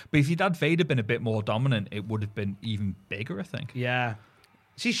it. But if you'd had Vader been a bit more dominant, it would have been even bigger, I think. Yeah.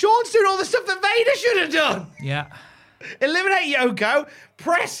 See, Sean's doing all the stuff that Vader should have done. Yeah. Eliminate Yoko,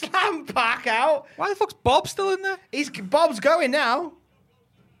 press slam back out. Why the fuck's Bob still in there? Bob's going now.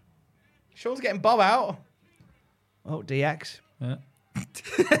 Sean's getting Bob out. Oh, DX. Yeah.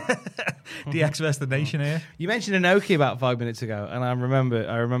 DX versus the Nation here. You mentioned Inoki about 5 minutes ago, and I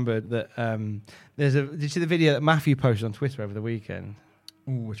remember that did you see the video that Matthew posted on Twitter over the weekend?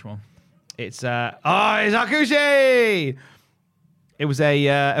 Ooh, which one? It's it's Hakushi! It was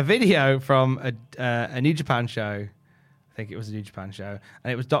a video from a New Japan show. I think it was a New Japan show,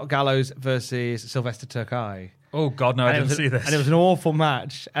 and it was Doc Gallows versus Sylvester Terkay. Oh God, no! I didn't see this. And it was an awful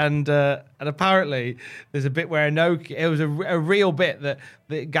match. And apparently, there's a bit where Inoki. It was a real bit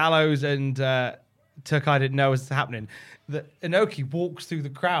that Gallows and Terkay didn't know was happening. That Inoki walks through the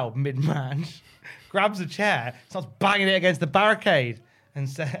crowd mid-match, grabs a chair, starts banging it against the barricade, and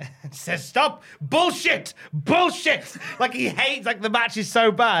says, "Stop! Bullshit! Bullshit!" Like he hates. Like the match is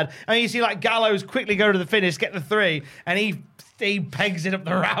so bad. And you see like Gallows quickly go to the finish, get the 3, and he pegs it up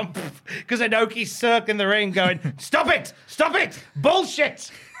the ramp because Inoki's circling the ring going, "Stop it! Stop it!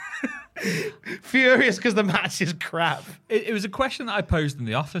 Bullshit!" Furious because the match is crap. It was a question that I posed in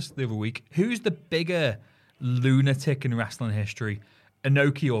the office the other week. Who's the bigger lunatic in wrestling history?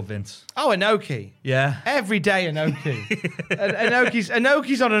 Inoki or Vince? Oh, Inoki. Yeah. Every day Inoki.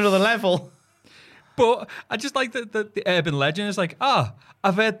 Inoki's on another level. But I just like the urban legend is like,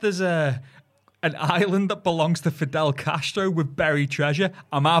 I've heard there's an island that belongs to Fidel Castro with buried treasure.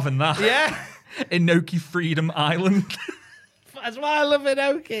 I'm having that. Yeah. Inoki Freedom Island. That's why I love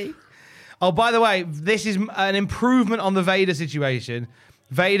Inoki. Oh, by the way, this is an improvement on the Vader situation.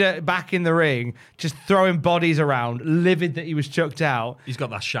 Vader back in the ring, just throwing bodies around, livid that he was chucked out. He's got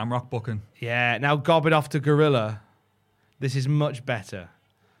that Shamrock booking. Yeah, now gob it off to Gorilla. This is much better.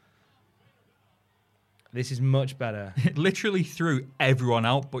 This is much better. Literally threw everyone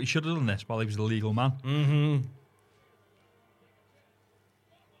out, but he should have done this while he was the legal man. Mm-hmm.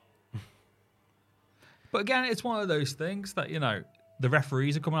 But again, it's one of those things that, the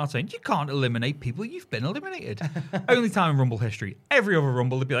referees are coming out saying, you can't eliminate people, you've been eliminated. Only time in Rumble history. Every other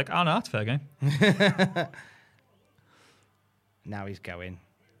Rumble, they'd be like, oh no, that's fair game. Now he's going.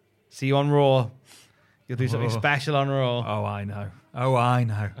 See you on Raw. You'll do something special on Raw. Oh, I know.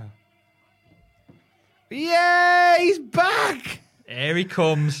 Yeah, he's back. Here he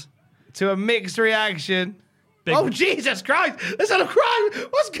comes. To a mixed reaction. Oh, Jesus Christ. There's a crime.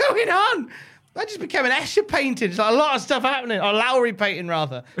 What's going on? That just became an Escher painting. There's like a lot of stuff happening. Or Lowry painting,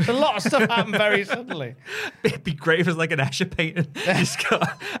 rather. There's a lot of stuff happened very suddenly. It'd be great if it was like an Escher painting. He's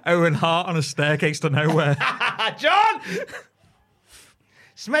got Owen Hart on a staircase to nowhere. John!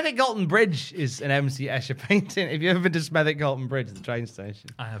 Smethwick Galton Bridge is an MC Escher painting. Have you ever been to Smethwick Galton Bridge at the train station?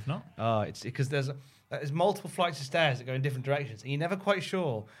 I have not. Oh, it's because there's multiple flights of stairs that go in different directions, and you're never quite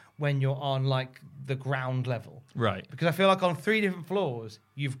sure when you're on like the ground level. Right. Because I feel like on 3 different floors,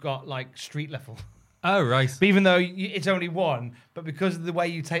 you've got like street level. Oh, right. But even though it's only one, but because of the way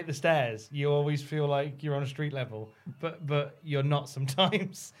you take the stairs, you always feel like you're on a street level, but you're not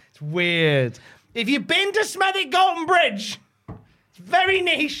sometimes. It's weird. If you've been to Smethwick Galton Bridge, it's very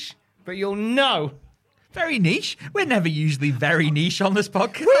niche, but you'll know. Very niche? We're never usually very niche on this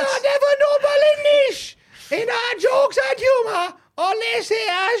podcast. We are never normally niche in our jokes and humour on this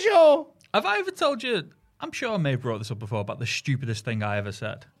here show. Have I ever told you, I'm sure I may have brought this up before, about the stupidest thing I ever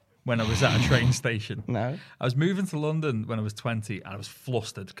said when I was at a train station? No. I was moving to London when I was 20 and I was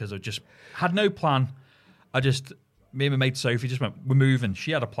flustered because I just had no plan. Me and my mate Sophie just went, we're moving.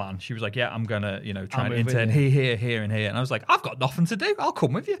 She had a plan. She was like, yeah, I'm going to, try and intern here, and here. And I was like, I've got nothing to do. I'll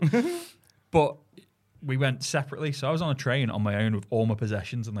come with you. But we went separately. So I was on a train on my own with all my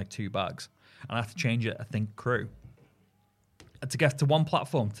possessions and like 2 bags. And I had to change it, I think, crew. And to get to one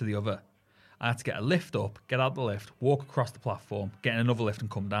platform to the other, I had to get a lift up, get out the lift, walk across the platform, get in another lift and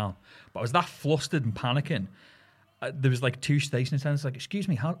come down. But I was that flustered and panicking. There was like 2 station attendants like, excuse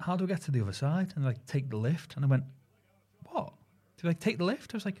me, how do I get to the other side? And like, take the lift. And I went, what? Do I take the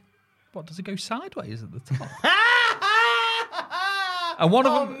lift? I was like, what, does it go sideways at the top? And one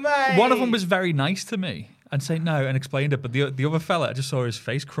of them was very nice to me and said no and explained it. But the other fella, I just saw his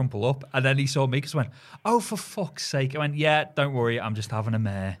face crumple up. And then he saw me because I went, oh, for fuck's sake. I went, yeah, don't worry. I'm just having a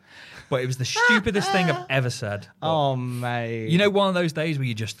mare. But it was the stupidest thing I've ever said. But, oh, mate. You know, one of those days where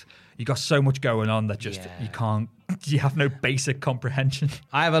you got so much going on that you have no basic comprehension.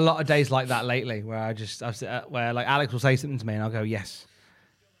 I have a lot of days like that lately where where like Alex will say something to me and I'll go, yes.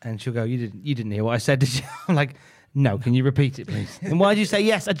 And she'll go, you didn't hear what I said, did you? I'm like, no, can you repeat it, please? And why did you say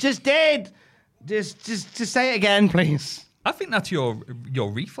yes? I just did. Just say it again, please. I think that's your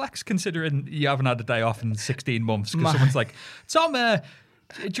reflex, considering you haven't had a day off in 16 months. Because someone's like, Tom, do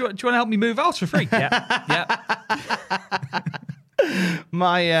you want to help me move house for free? Yeah.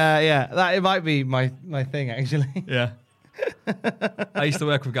 That it might be my thing actually. Yeah. I used to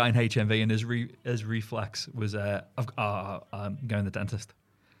work with a guy in HMV, and his reflex was, I'm going to the dentist.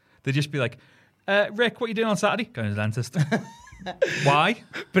 They'd just be like, Rick, what are you doing on Saturday? Going to the dentist. Why?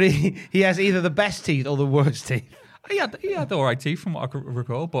 But he has either the best teeth or the worst teeth. He had all right teeth from what I could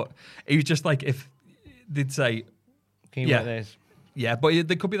recall, but he was just like, if they'd say, can you wear this? Yeah, but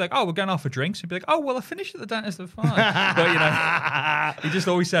they could be like, oh, we're going out for drinks. He'd be like, oh, well, I finished at the dentist, I'm fine. But, he just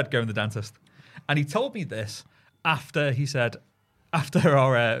always said, go to the dentist. And he told me this after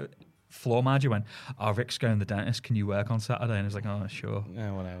our floor manager went, oh, Rick's going to the dentist. Can you work on Saturday? And I was like, oh, sure.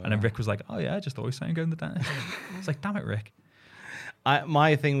 Yeah, whatever. And then Rick was like, oh, yeah, I just always saying go to the dentist. It's like, damn it, Rick.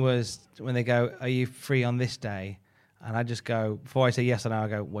 My thing was when they go, are you free on this day? And I just go, before I say yes or no, I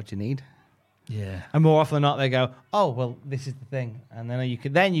go, what do you need? Yeah. And more often than not, they go, oh, well, this is the thing. And then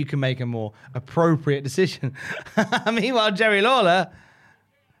you can make a more appropriate decision. Meanwhile, Jerry Lawler...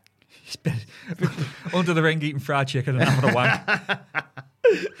 He's been under the ring eating fried chicken and having a wank.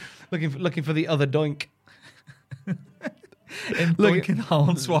 looking for the other doink. Doinking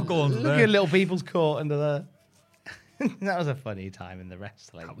Hornswoggle under there. Look at Little People's Court under there. That was a funny time in the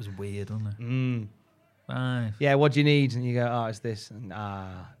wrestling. That was weird, wasn't it? Mm. Right. Yeah, what do you need? And you go, oh, it's this. And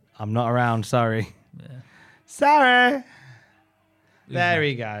I'm not around, sorry. Yeah. Sorry. There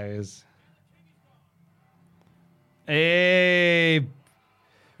he goes. Hey.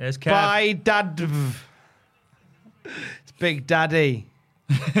 There's Kev. Bye, Dad. It's Big Daddy.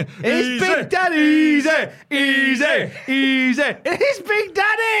 It's Big Daddy. Easy. It's Big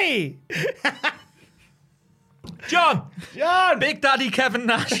Daddy. John. Big Daddy Kevin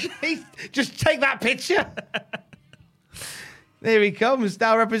Nash. Just take that picture. There he comes,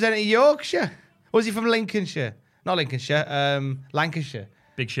 now representing Yorkshire. Was he from Lincolnshire? Not Lincolnshire, Lancashire.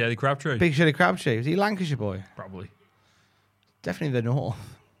 Big Shirley Crabtree. Was he a Lancashire boy? Probably. Definitely the North.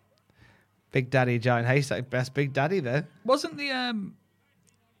 Big Daddy Giant Haystack, best Big Daddy there. Wasn't the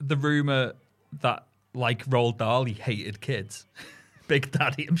rumour that, like Roald Dahl, he hated kids? Big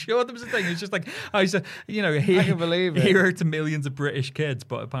Daddy. I'm sure there was a thing. It's just like, I can believe it. Hero to millions of British kids,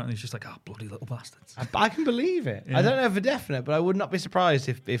 but apparently it's just like, oh, bloody little bastards. I can believe it. Yeah. I don't know for definite, but I would not be surprised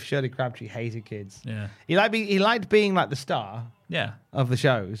if Shirley Crabtree hated kids. Yeah. He liked being like the star of the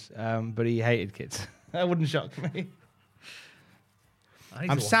shows, but he hated kids. That wouldn't shock me.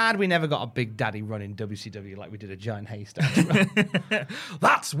 I'm sad we never got a Big Daddy run in WCW like we did a Giant Haystack.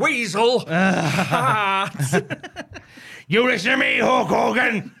 That's Weasel! You listen to me, Hulk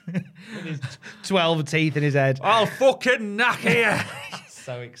Hogan! With his 12 teeth in his head. I'll fucking knock you!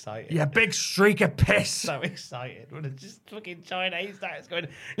 So excited. You big streak of piss. So excited. When it's just fucking Giant Haystacks going,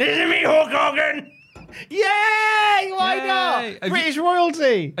 listen to me, Hulk Hogan! Yay! Why not? British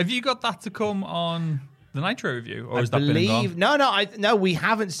royalty! Have you got that to come on the Nitro review? Or has that been gone? No, we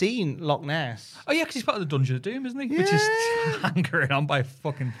haven't seen Loch Ness. Oh yeah, because he's part of the Dungeon of Doom, isn't he? Yeah. Which is hankering on by a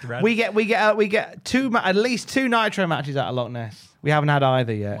fucking thread. We get at least two Nitro matches out of Loch Ness. We haven't had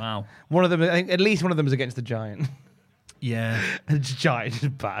either yet. Wow. One of them, I think, at least one of them is against the Giant. Yeah. The Giant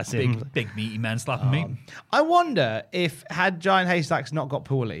just bats him. Big meaty man slapping meat. I wonder if had Giant Haystacks not got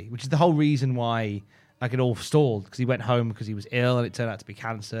poorly, which is the whole reason why it all stalled, because he went home because he was ill and it turned out to be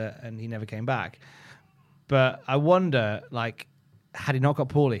cancer and he never came back. But I wonder, had he not got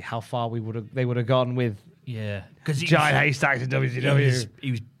poorly, how far they would have gone with Giant Haystacks in WCW.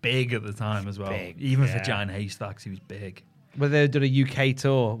 He was big at the time as well. Big, even for Giant Haystacks, he was big. But they did a UK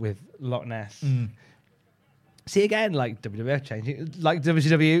tour with Loch Ness. See again, like WWF changing, like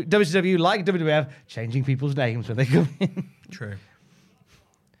WCW, like WWF changing people's names when they come in. True.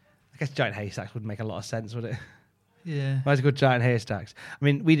 I guess Giant Haystacks would make a lot of sense, would it? Yeah. Why is it called Giant Haystacks? I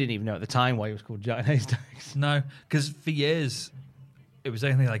mean, we didn't even know at the time why it was called Giant Haystacks. No, because for years, it was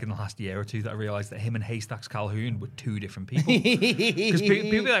only in the last year or two that I realised that him and Haystacks Calhoun were two different people. Because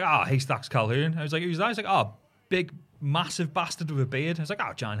people be like, oh, Haystacks Calhoun. I was like, who's that? I was like, oh, big, massive bastard with a beard. I was like,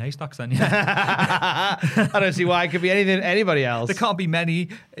 oh, Giant Haystacks then, yeah. I don't see why it could be anybody else. There can't be many,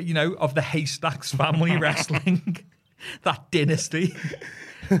 of the Haystacks family wrestling. That dynasty.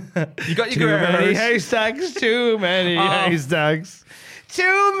 You got your too many haystacks, too many haystacks.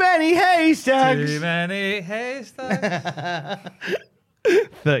 Too many haystacks. Too many haystacks.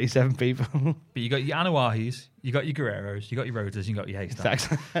 37 people. But you got your Anawahis, you got your Guerreros, you got your Rotas, you got your haystacks.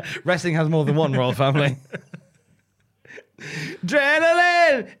 Wrestling has more than one royal family.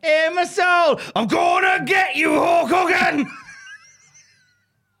 Adrenaline in my soul. I'm gonna get you, Hulk Hogan.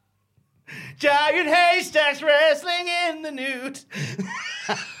 Giant haystacks wrestling in the nude.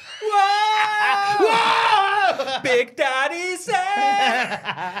 Whoa! Whoa! Big Daddy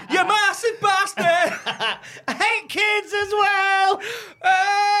said, you massive bastard! I hate kids as well.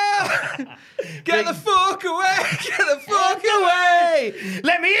 Get the fuck away! Get the fuck away!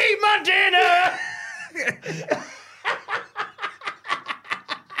 Let me eat my dinner.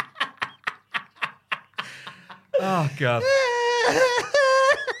 Oh, God.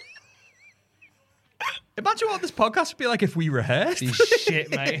 Imagine what this podcast would be like if we rehearsed.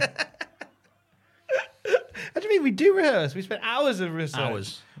 Shit, mate. What do you mean we do rehearse? We spent hours of research.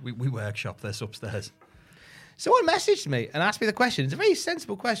 Hours. We workshop this upstairs. Someone messaged me and asked me the question. It's a very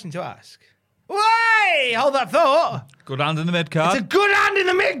sensible question to ask. Wait! Hold that thought. Good hand in the mid-card. It's a good hand in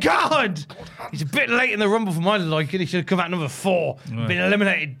the mid-card. He's a bit late in the rumble for my liking. He should have come out number 4. Right. Been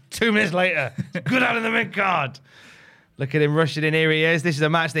eliminated 2 minutes later. Good hand in the mid-card. Look at him rushing in. Here he is. This is a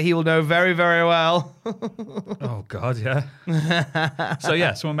match that he will know very, very well. Oh, God, yeah. So,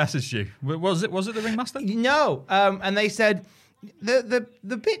 yeah, someone messaged you. Was it the Ringmaster? No. And they said,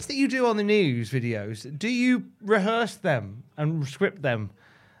 the bits that you do on the news videos, do you rehearse them and script them?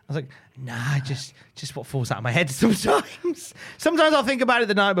 I was like, nah, just what falls out of my head sometimes. Sometimes I'll think about it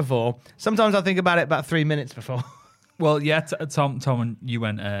the night before. Sometimes I'll think about it about 3 minutes before. Well, yeah, Tom, and you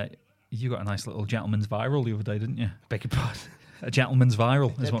went... you got a nice little gentleman's viral the other day, didn't you? Beg your pardon. A gentleman's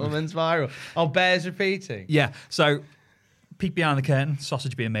viral. Gentleman's viral. Oh, bears repeating. Yeah. So, peek behind the curtain,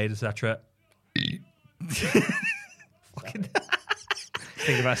 sausage being made, etc. Fucking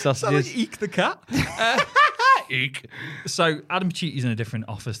Think about sausages. Sound like Eek the cat. Eek. So Adam Paci's in a different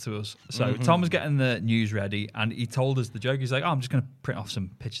office to us. So Tom was getting the news ready, and he told us the joke. He's like, "Oh, I'm just going to print off some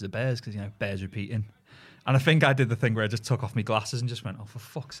pictures of bears because bears repeating." And I think I did the thing where I just took off my glasses and just went, "Oh, for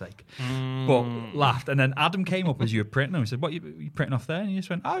fuck's sake!" But laughed. And then Adam came up as you were printing them. He said, "What you printing off there?" And you just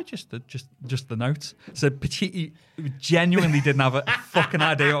went, "Oh, just the notes." So Paci genuinely didn't have a fucking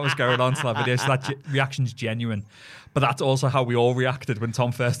idea what was going on to that video. So that reaction's genuine. But that's also how we all reacted when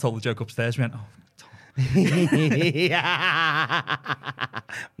Tom first told the joke upstairs. We went, "Oh, Tom."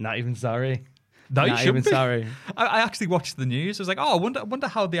 Not even sorry. No, you shouldn't be. Sorry. I actually watched the news. I was like, "Oh, I wonder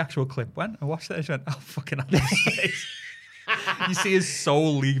how the actual clip went." I watched it. I just went, "Oh, fucking Adam's face." You see his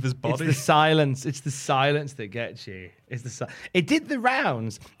soul leave his body. It's the silence. It's the silence that gets you. It did the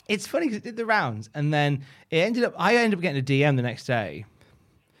rounds. It's funny because it did the rounds, and then I ended up getting a DM the next day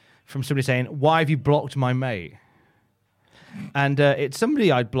from somebody saying, "Why have you blocked my mate?" And it's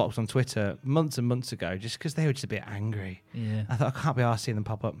somebody I'd blocked on Twitter months and months ago, just because they were just a bit angry. Yeah. I thought I can't be arsed seeing them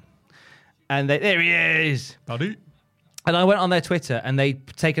pop up. And there he is. Buddy. And I went on their Twitter and they'd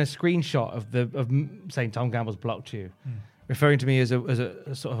taken a screenshot of saying Tom Campbell's blocked you, referring to me as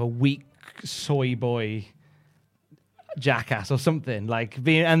a sort of a weak soy boy jackass or something like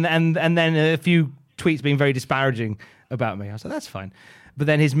being, and then a few tweets being very disparaging about me. I was like, that's fine. But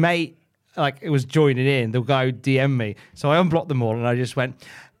then his mate, it was joining in, the guy who DM'd me. So I unblocked them all and I just went,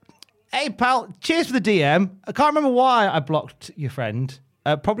 "Hey pal, cheers for the DM. I can't remember why I blocked your friend.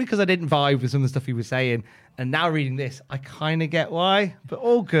 Probably because I didn't vibe with some of the stuff he was saying. And now reading this, I kind of get why, but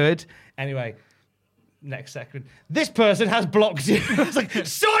all good." Anyway, next second, "This person has blocked you." I was like,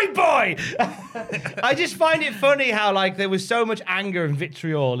 "Soy boy!" I just find it funny how there was so much anger and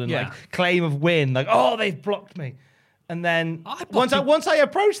vitriol and claim of win. "Oh, they've blocked me." And then once I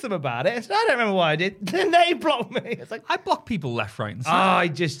approached them about it, I said, "I don't remember why I did." Then they blocked me. It's like, I block people left, right, and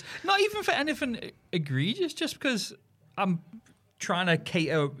center. Not even for anything egregious, just because I'm trying to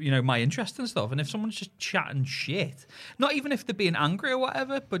cater, my interest and stuff. And if someone's just chatting shit, not even if they're being angry or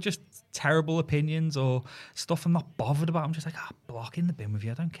whatever, but just terrible opinions or stuff I'm not bothered about, I'm just like, block in the bin with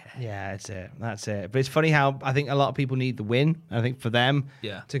you. I don't care. Yeah, that's it. But it's funny how I think a lot of people need the win. I think for them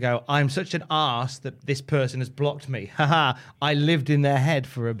to go, "I'm such an arse that this person has blocked me. Haha, I lived in their head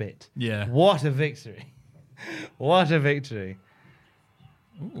for a bit." Yeah. What a victory. What a victory.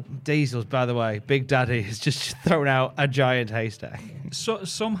 Ooh. Diesels, by the way, Big Daddy has just thrown out a giant haystack. So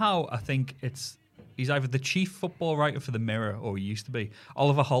somehow I think he's either the chief football writer for the Mirror or he used to be.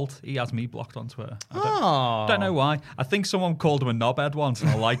 Oliver Holt, he has me blocked on Twitter. I don't know why. I think someone called him a knobhead once and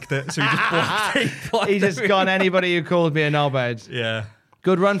I liked it, so he just blocked He just gone anybody who called me a knobhead. Yeah.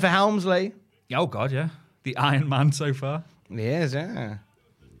 Good run for Helmsley. Oh, God, yeah. The Iron Man so far. He is, yeah.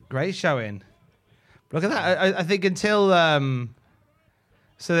 Great showing. Look at that. I think until...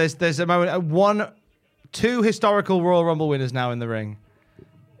 So there's a moment, 2 historical Royal Rumble winners now in the ring,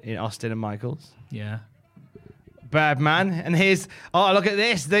 in Austin and Michaels. Yeah. Bad man. And here's, look at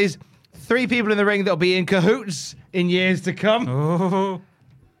this. There's 3 people in the ring that'll be in cahoots in years to come. Oh.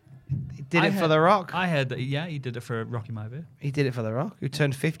 He did it for The Rock. I heard that, he did it for Rocky Maivia. He did it for The Rock, who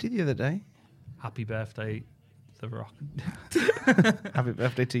turned 50 the other day. Happy birthday, The Rock. Happy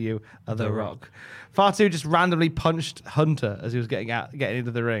birthday to you, The Rock. Fatu just randomly punched Hunter as he was getting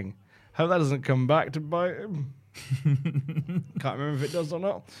into the ring. Hope that doesn't come back to bite him. Can't remember if it does or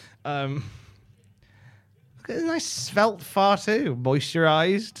not. Look at a nice svelte Fatu,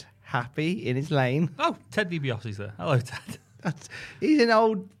 moisturised, happy in his lane. Oh, Ted DiBiase's there. Hello, Ted. He's in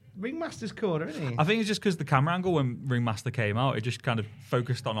old Ringmaster's corner, isn't he? I think it's just because the camera angle when Ringmaster came out, it just kind of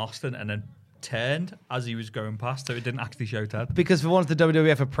focused on Austin and then turned as he was going past, so it didn't actually show Ted. Because for once, the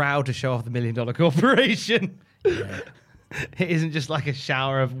WWF are proud to show off the $1 Million Corporation. Yeah. It isn't just like a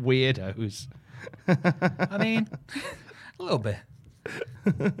shower of weirdos. I mean, a little bit.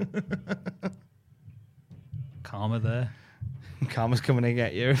 Karma there. Karma's coming to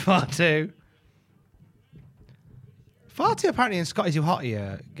get you. Fatu. Fatu apparently and Scotty Too Hotty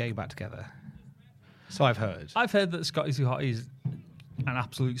are getting back together. So I've heard. I've heard that Scotty Too Hotty is an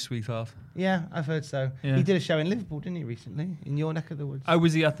absolute sweetheart. Yeah, I've heard so. Yeah. He did a show in Liverpool, didn't he, recently? In your neck of the woods. Oh,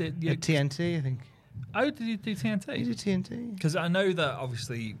 was he at the... At TNT, I think. Oh, did he do TNT? He did TNT. Because I know that,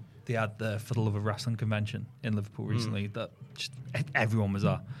 obviously, they had the For the Love of Wrestling convention in Liverpool recently that just everyone was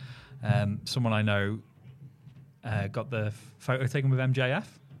at. Someone I know got the photo taken with MJF.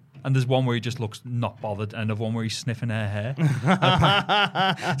 And there's one where he just looks not bothered, and another one where he's sniffing her hair.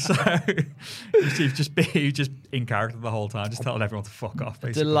 So he's just in character the whole time, just telling everyone to fuck off.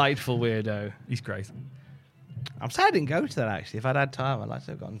 Basically. Delightful weirdo. He's great. I'm sad I didn't go to that, actually. If I'd had time, I'd like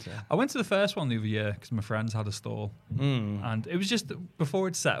to have gone to it. I went to the first one the other year because my friends had a stall. And it was just, before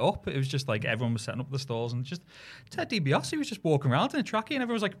it set up, it was just like everyone was setting up the stalls, and just Ted DiBiase was just walking around in a trackie, and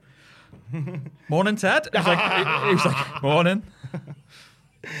everyone was like, morning, Ted. He was like, morning.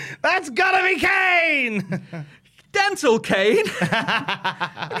 That's gotta be Kane! Dental Kane? What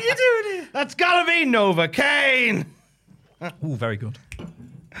are you doing here? That's gotta be Nova Kane! Ooh, very good.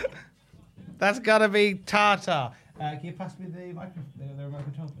 That's gotta be Tata. Can you pass me the microphone, the remote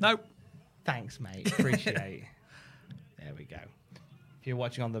control? No. Thanks, mate. Appreciate. There we go. If you're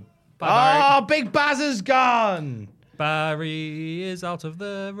watching on the... Bye, Big Baz is gone! Barry is out of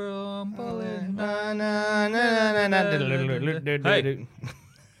the rumble. Hey.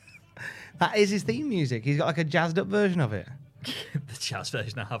 That is his theme music. He's got like a jazzed up version of it. The jazz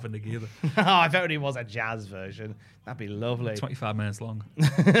version I haven't either. Oh, if only it was a jazz version. That'd be lovely. 25 minutes long.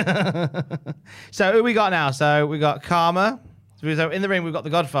 So who we got now? So we got Karma. So in the ring, we've got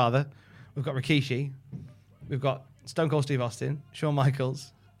the Godfather. We've got Rikishi. We've got Stone Cold Steve Austin. Shawn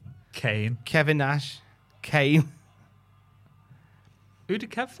Michaels. Kane. Kevin Nash. Kane. Who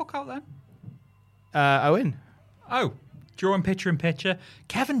did Kev fuck out then? Owen. Oh. Drawing picture in picture.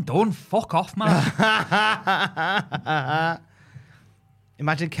 Kevin Dunn, fuck off, man.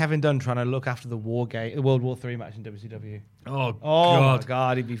 Imagine Kevin Dunn trying to look after the World War III match in WCW. Oh my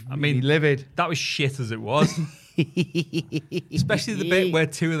God, he'd be livid. That was shit as it was. Especially the bit where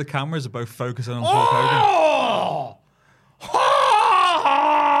two of the cameras are both focusing on Hulk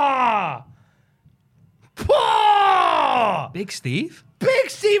Hogan. Big Steve?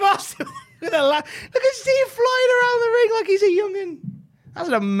 Big Steve Austin. Look at Steve flying around the ring like he's a youngin'. That's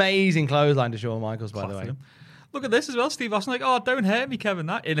an amazing clothesline to Shawn Michaels, by the way. Look at this as well. Steve Austin like, oh, don't hurt me, Kevin.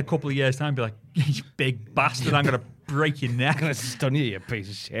 That in a couple of years' time, be like, you big bastard, I'm going to break your neck. I'm going to stun you, you piece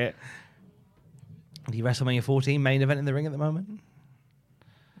of shit. The WrestleMania 14 main event in the ring at the moment.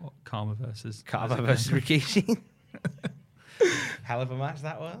 What, Karma versus Rikishi. Hell of a match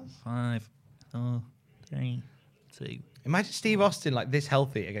that was. 5, 4, 3, 2. Imagine Steve Austin like this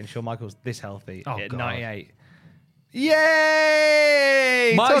healthy against Shawn Michaels this healthy at 98.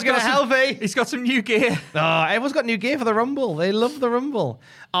 Yay! Talking healthy. He's got some new gear. Oh, everyone's got new gear for the Rumble. They love the Rumble.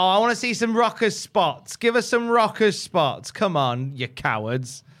 Oh, I want to see some rockers spots. Give us some rockers spots. Come on, you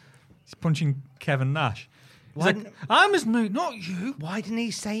cowards. He's punching Kevin Nash. He's like, I'm his mate, not you. Why didn't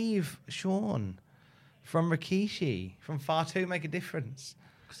he save Shawn from Rikishi? From Fatu make a difference?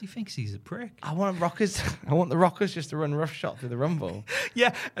 Because he thinks he's a prick. I want the Rockers just to run roughshod through the Rumble.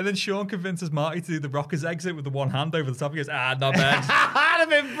 Yeah, and then Shawn convinces Marty to do the Rockers exit with the one hand over the top. He goes, not bad. That'd have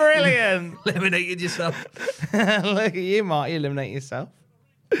been brilliant. Eliminated yourself. Look at you, Marty. Eliminate yourself.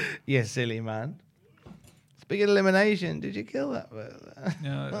 You silly man. Speaking of elimination, did you kill that?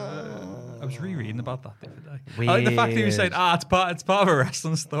 I was rereading about that the other day. Weird. I like the fact that he was saying, it's part of a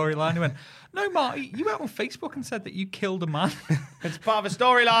wrestling storyline. He went, no, Marty, you went on Facebook and said that you killed a man. It's part of a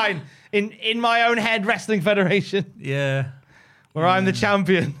storyline in my own head wrestling federation. Yeah. Where I'm the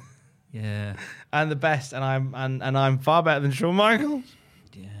champion. Yeah. And the best, and I'm far better than Shawn Michaels.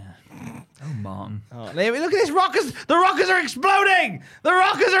 Yeah. Oh, Martin. Oh, look at this Rockers. The Rockers are exploding. The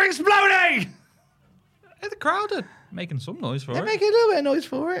Rockers are exploding. They're crowded. Making some noise for They're it. making a little bit of noise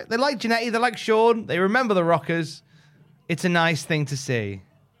for it. They like Jannetty. They like Sean. They remember the Rockers. It's a nice thing to see.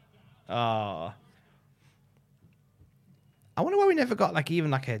 I wonder why we never got on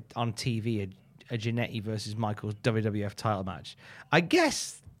TV a Jannetty versus Michaels WWF title match. I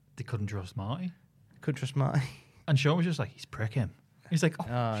guess they couldn't trust Marty. Couldn't trust Marty. And Sean was just like, he's prick him. He's like, oh.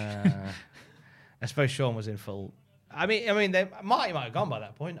 I suppose Sean was in full. Marty might have gone by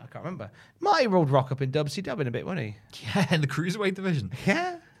that point. I can't remember. Marty rolled Rock up in WCW in a bit, wasn't he? Yeah, in the Cruiserweight division.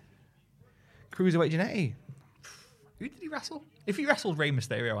 Yeah. Cruiserweight Jannetty. Who did he wrestle? If he wrestled Rey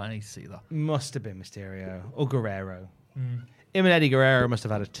Mysterio, I need to see that. Must have been Mysterio. Or Guerrero. Him and Eddie Guerrero must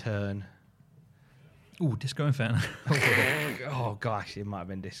have had a turn. Ooh, Disco Inferno. Oh, gosh. It might have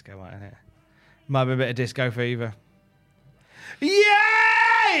been Disco, mightn't it? Might have been a bit of Disco Fever.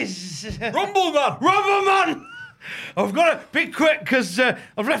 Yes! Rumble Man! Rumble Man! I've got to be quick because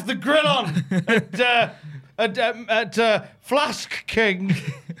I've left the grill on at Flask King.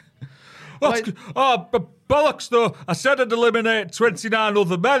 Bollocks, though. I said I'd eliminate 29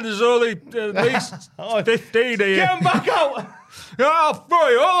 other men. There's only at least 15 here. Get them back out!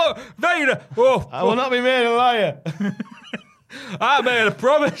 Vader! I will not be made a liar. I made a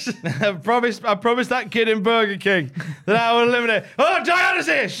promise. I promised that kid in Burger King that I would eliminate. Oh, Diana's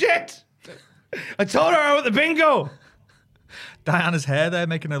here! Shit! I told her I was at the bingo. Diana's hair there,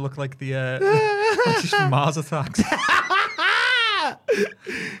 making her look like the she's from Mars Attacks.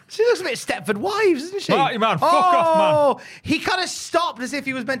 She looks a bit Stepford Wives, doesn't she? Marty, man, fuck off, man. He kind of stopped as if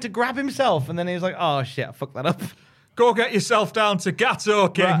he was meant to grab himself, and then he was like, oh, shit, I fucked that up. Go get yourself down to Gatto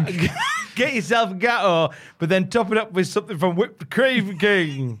King. Right. Get yourself a Gatto, but then top it up with something from Whipped Cream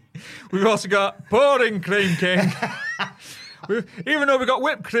King. We've also got Pudding Cream King. Even though we've got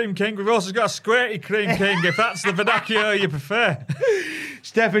Whipped Cream King, we've also got Squirty Cream King, if that's the vernacular you prefer.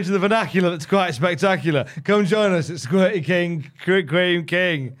 Step into the vernacular that's quite spectacular. Come join us at Squirty King, Cream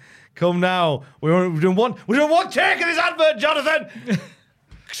King. Come now. We're doing one take of this advert, Jonathan.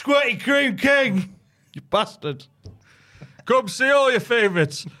 Squirty Cream King. You bastard. Come see all your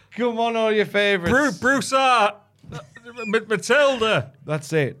favourites. Come on, all your favourites. Bruce Hart. Matilda.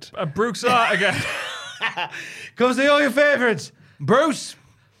 That's it. And Bruce Hart again. Come see all your favourites. Bruce.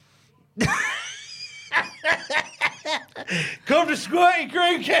 Come to Squirty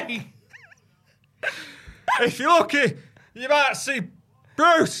Cream King. If you're lucky, you might see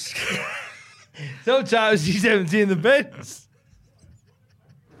Bruce. Sometimes he's emptying the bins.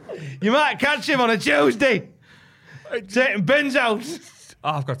 You might catch him on a Tuesday. Taking bins out.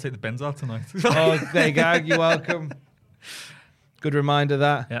 Oh, I've got to take the bins out tonight. Oh, there you go. You're welcome. Good reminder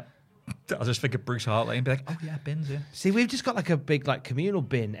that. Yep. I'll just think of Bruce Hartley and be like, oh yeah, bins, yeah. See, we've just got like a big communal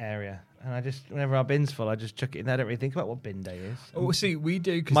bin area. And I just, whenever our bin's full, I just chuck it in there. I don't really think about what bin day is. Oh, see, we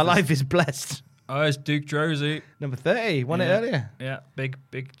do. My life is blessed. Oh, it's Duke Drosy. Number 30. Won it earlier. Yeah, big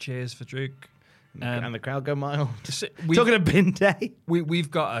cheers for Duke. And the crowd go mild. Talking of bin day.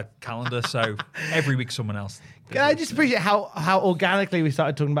 We've got a calendar, so every week someone else. Can I just appreciate how organically we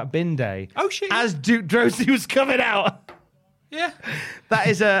started talking about bin day? Oh, shit. As Duke Drosy was coming out. Yeah.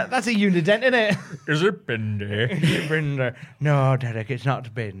 That's a unident, isn't it? Is it bin day? Is it bin day? No, Derek, it's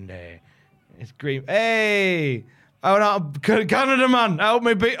not bin day. It's green. Hey! Oh, no, Canada man, help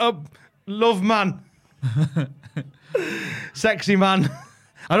me beat up Love man. Sexy man.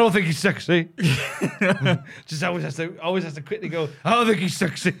 I don't think he's sexy. Just always has to quickly go, I don't think he's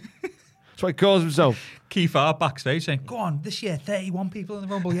sexy. That's what he calls himself. Keith Hart backstage saying, go on, this year, 31 people in the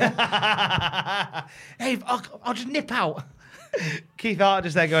Rumble, yeah? Hey, I'll just nip out. Keith Hart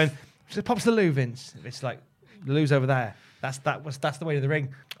just there going, just pops the loo, Vince. It's like, the loo's over there. That's the way to the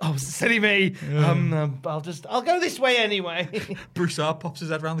ring. Oh, silly me. I'll go this way anyway. Bruce Hart pops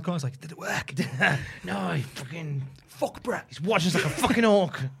his head around the corner. He's like, did it work? No, he fucking... Fuck Brett. He's watching us like a fucking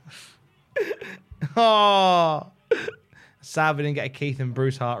orc. Oh. Sad we didn't get a Keith and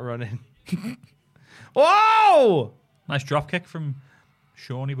Bruce Hart running. Whoa! Nice drop kick from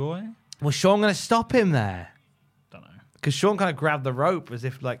Shawnee boy. Was Sean going to stop him there? Don't know. Because Sean kind of grabbed the rope as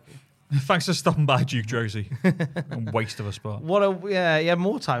if like... Thanks for stopping by, Duke Drosy. Waste of a spot. He had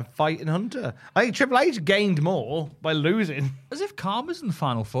more time fighting Hunter. I think Triple H gained more by losing. As if Karma's in the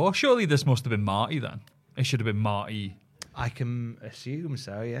Final Four. Surely this must have been Marty then. It should have been Marty. I can assume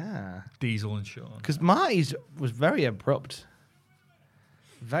so, yeah. Diesel and Sean. Because Marty's was very abrupt.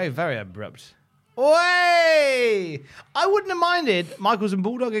 Very, very abrupt. Oi! I wouldn't have minded Michaels and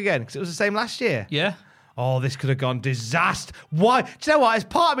Bulldog again because it was the same last year. Yeah. Oh, this could have gone disaster. Why? Do you know what? There's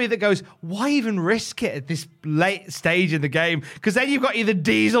part of me that goes, why even risk it at this late stage in the game? Because then you've got either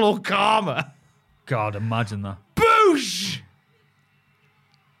Diesel or Karma. God, imagine that. Boosh!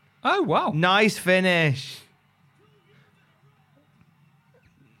 Oh, wow. Nice finish.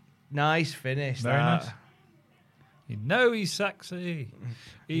 Nice finish. Very that. nice. You know he's sexy.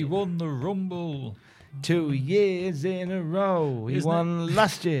 He won the Rumble 2 years in a row. He won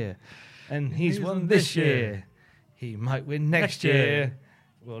last year, and he's won this year. He might win next year.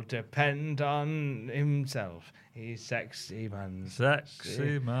 Will depend on himself. He's sexy, man.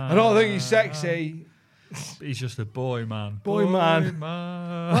 Sexy man. I don't think he's sexy. He's just a boy man. Boy man.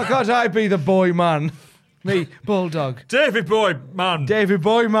 Why can't I be the boy man? Me, Bulldog. Davy boy man. Davy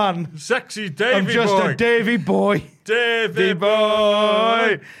boy man. Sexy Davy I'm just boy. a Davy boy. Davy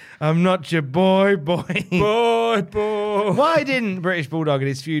boy. I'm not your boy. Boy. Why didn't British Bulldog in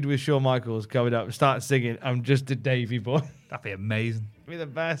his feud with Shawn Michaels coming up start singing, I'm just a Davy boy? That'd be amazing. Be the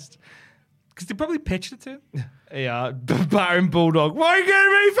best. Because they probably pitched it to him. Yeah, battering Bulldog. Why are you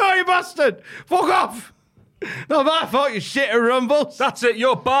getting me for, you bastard? Fuck off. Not my fault, you shit at Rumbles. That's it,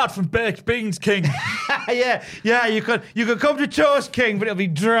 you're barred from Baked Beans King. yeah, you could come to Toast King, but it'll be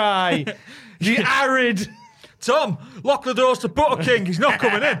dry. It'll be arid. Tom, lock the doors to Butter King. He's not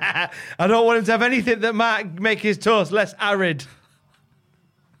coming in. I don't want him to have anything that might make his toast less arid.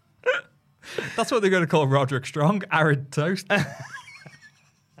 That's what they're going to call Roderick Strong. Arid toast.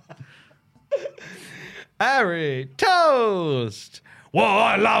 Arid toast. Well,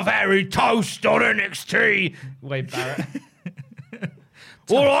 I love arid toast on NXT. Wade Barrett.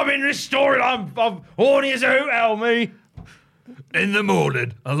 Well, I'm in this story. I'm horny as a hoot, hell me. In the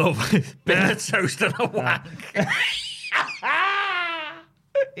morning, I love a bit of toast and a wank.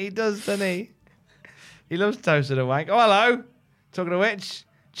 He does, doesn't he? He loves toast and a wank. Oh, hello. Talking of which,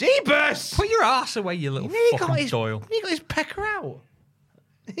 Jeebus! Put your ass away, you little fucking Doyle. He got his pecker out.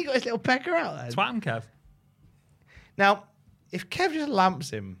 He got his little pecker out then. Twat him, Kev. Now, if Kev just lamps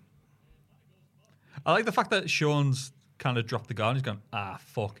him. I like the fact that Sean's kind of dropped the guard. He's gone,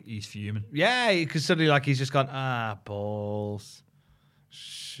 fuck, he's fuming. Yeah, because suddenly like he's just gone, balls.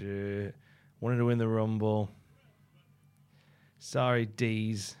 Shit. Wanted to win the Rumble. Sorry,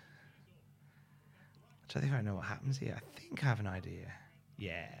 D's. I don't think I know what happens here. I think I have an idea.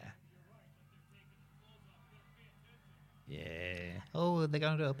 Yeah. Oh, they're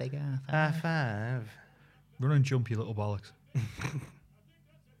going to do a big five. Run and jump, you little bollocks.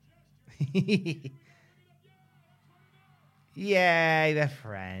 Yay, they're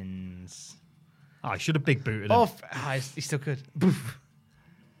friends. Oh, I should have big booted him. He's still good. Boof.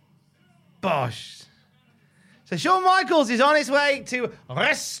 Bosh. So Shawn Michaels is on his way to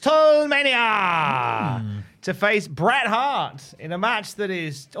WrestleMania to face Bret Hart in a match that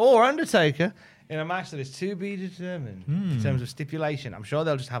is, or Undertaker, in a match that is to be determined in terms of stipulation. I'm sure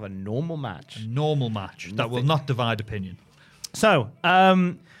they'll just have a normal match. That will not divide opinion. So,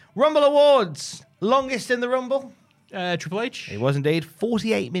 Rumble Awards. Longest in the Rumble? Triple H. It was indeed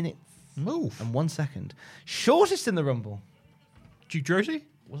 48 minutes. Move. And 1 second. Shortest in the Rumble? Duke Josie?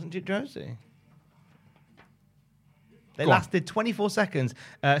 Wasn't Duke Josie. They lasted 24 seconds.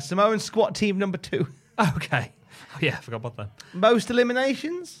 Samoan Squat Team number 2. Okay. Oh, yeah, I forgot about that. Most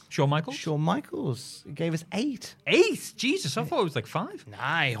eliminations? Shawn Michaels? Shawn Michaels. He gave us 8. 8? Jesus, I thought it was like 5.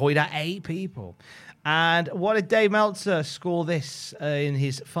 Nah, he hoyed at 8 people. And what did Dave Meltzer score this in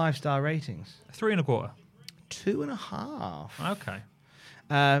his 5-star ratings? 3.25. 2.5. Okay.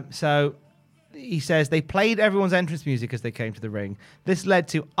 So he says they played everyone's entrance music as they came to the ring. This led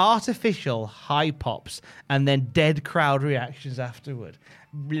to artificial high pops and then dead crowd reactions afterward.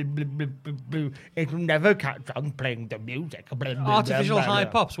 It will never catch on playing the music. Artificial high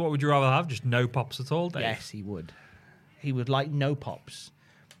pops. What would you rather have? Just no pops at all, Dave? Yes, he would. He would like no pops.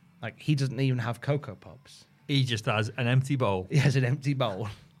 Like he doesn't even have Cocoa Pops. He just has an empty bowl. He has an empty bowl.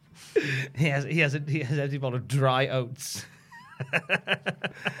 he has an empty bowl of dry oats.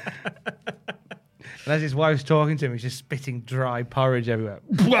 And as his wife's talking to him, he's just spitting dry porridge everywhere.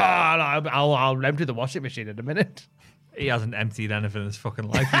 I'll empty the washing machine in a minute. He hasn't emptied anything in his fucking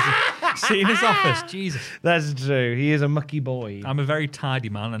life. He's seen his office. Jesus. That's true. He is a mucky boy. I'm a very tidy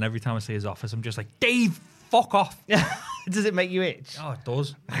man, and every time I see his office, I'm just like, Dave, fuck off. Does it make you itch? Oh, it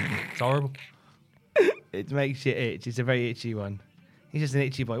does. It's horrible. It makes you itch. It's a very itchy one. He's just an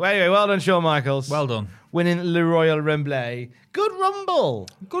itchy boy. Well, anyway, well done, Shawn Michaels. Well done. Winning Le Royal Rumble. Good Rumble.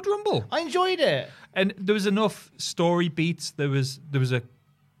 Good Rumble. I enjoyed it. And there was enough story beats. There was a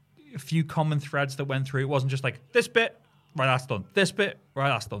few common threads that went through. It wasn't just like, this bit, right, that's done. This bit, right,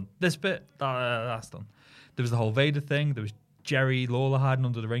 that's done. This bit, that's done. There was the whole Vader thing. There was Jerry Lawler hiding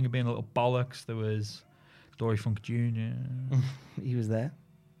under the ring and being a little bollocks. There was Dory Funk Jr. He was there.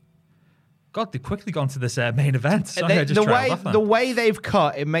 God, they've quickly gone to this main event. Sorry, the way they've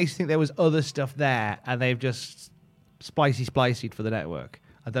cut, it makes you think there was other stuff there, and they've just spliced for the network.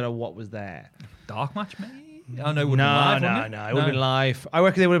 I don't know what was there. Dark match, maybe? I know it would have been live, wouldn't it? No, it would have been live. I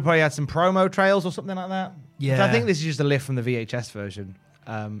reckon they would have probably had some promo trails or something like that. Yeah. 'Cause I think this is just a lift from the VHS version.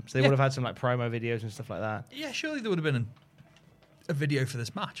 So they would have had some like promo videos and stuff like that. Yeah, surely there would have been a video for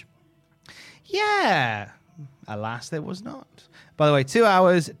this match. Yeah. Alas, there was not. By the way, 2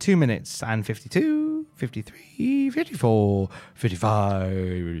 hours, 2 minutes, and 52, 53, 54, 55,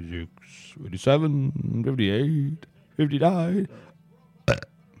 56, 57, 58, 59.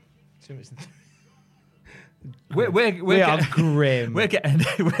 We are grim. We're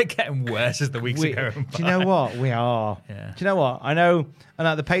getting worse as the weeks are going by. Do you know what? We are. Yeah. Do you know what? I know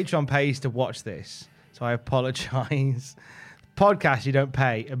the Patreon pays to watch this, so I apologise. Podcast you don't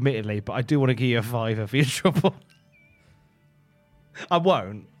pay, admittedly, but I do want to give you a $5 for your trouble. I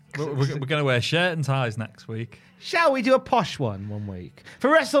won't. We're going to wear shirt and ties next week. Shall we do a posh one week? For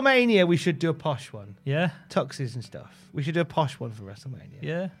WrestleMania, we should do a posh one. Yeah. Tuxes and stuff. We should do a posh one for WrestleMania.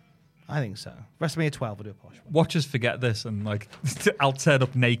 Yeah. I think so. WrestleMania 12, we'll do a posh one. Watch us forget this and, like, I'll turn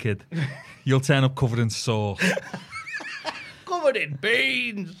up naked. You'll turn up covered in sauce. Covered in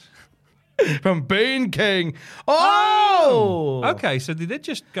beans. From Bean King. Oh! Okay, so they did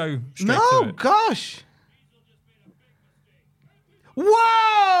just go straight to No, it. gosh.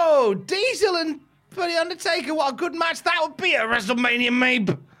 Whoa! Diesel and Bloody Undertaker. What a good match that would be at WrestleMania,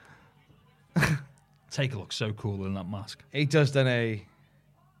 maybe. Taker looks so cool in that mask. He does, doesn't he?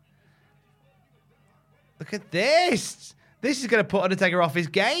 Look at this. This is going to put Undertaker off his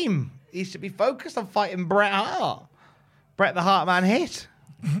game. He should be focused on fighting Bret Hart. Bret the Heartman hit.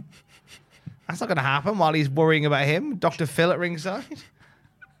 That's not going to happen while he's worrying about him. Dr. Phil at ringside.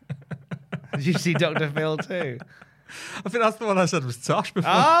 Did you see Dr. Phil too? I think that's the one I said was Tosh before.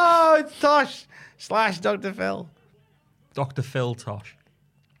 Oh, it's Tosh / Dr. Phil. Dr. Phil Tosh.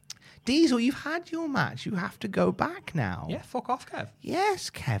 Diesel, you've had your match. You have to go back now. Yeah, fuck off, Kev. Yes,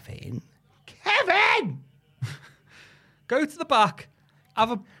 Kevin. Kevin! Go to the back.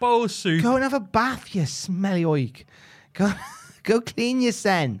 Have a bowl of soup. Go and have a bath, you smelly oik. Go clean your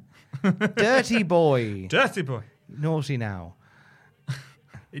sen. Dirty boy. Dirty boy. Naughty now.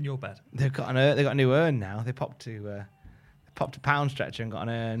 In your bed. They've got a new urn now. They popped a pound stretcher and got an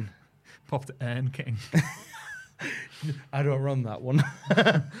urn. Popped Urn King. I don't run that one.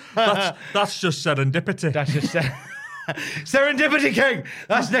 that's just serendipity. That's just Serendipity King.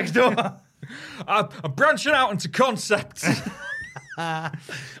 That's next door. I'm branching out into concepts.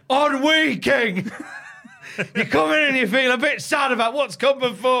 Ennui King. You come in and you feel a bit sad about what's come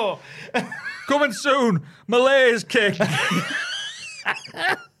before. Coming soon, Malaise King.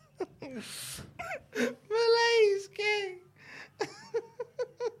 Malaise King.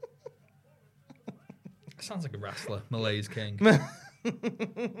 Sounds like a wrestler, Malaise King.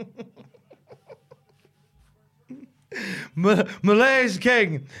 Malaise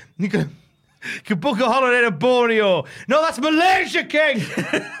King. You can book a holiday to Borneo. No, that's Malaysia King.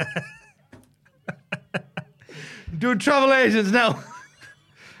 Doing travel agents now.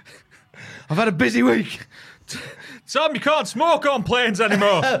 I've had a busy week. Tom, you can't smoke on planes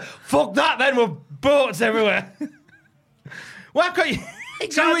anymore. Fuck that then, with boats everywhere. Why can't you...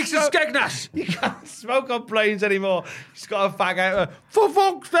 2 weeks of Skegness. You can't smoke on planes anymore. You've got a fag out. For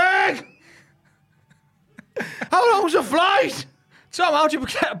fuck's sake! How long's the flight? Tom, how'd you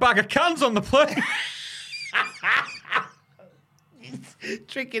get a bag of cans on the plane?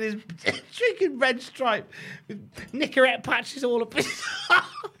 Drinking Red Stripe with Nicorette patches all up his...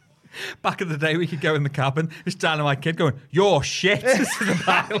 Back in the day, we could go in the cabin. It's Dynamite Kid going, "You're shit." To the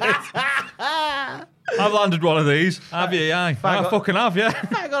pilot. I've landed one of these. Have you? Yeah. I fucking have, yeah.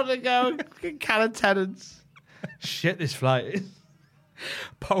 I gotta go. Can of tenants. Shit, this flight is.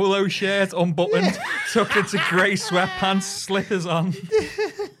 Polo shirt unbuttoned, tucked into grey sweatpants, slippers on.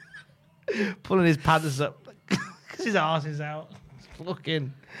 Pulling his pants up because his arse is out.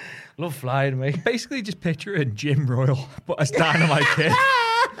 Looking. Love flying, mate. Basically, just picturing Jim Royal, but as Dynamite Kid.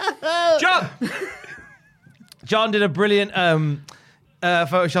 John did a brilliant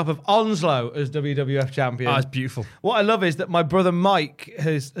Photoshop of Onslow as WWF champion. Oh, it's beautiful. What I love is that my brother Mike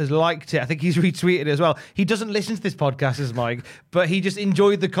has liked it. I think he's retweeted it as well. He doesn't listen to this podcast as Mike, but he just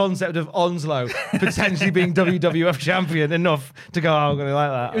enjoyed the concept of Onslow potentially being WWF champion enough to go, I'm going to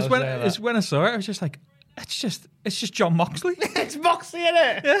like that. It was when I saw it, I was just like, it's just John Moxley. It's Moxley, isn't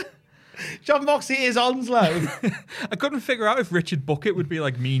it? Yeah. John Moxley is Onslow. I couldn't figure out if Richard Bucket would be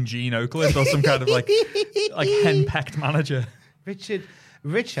like Mean Gene Oakland or some kind of like henpecked manager.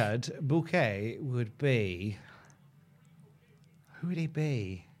 Richard Bouquet would be... Who would he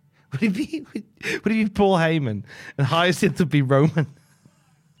be? Would he be Paul Heyman? And Hyacinth would be Roman?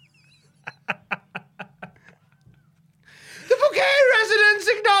 The Bouquet residents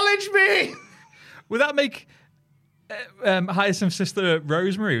acknowledge me! Would that make Hyacinth's sister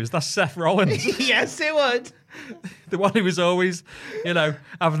Rosemary, was that Seth Rollins? Yes, it would. The one who was always,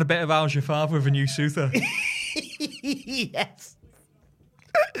 having a bit of Al Jafar with a new suitor. Yes.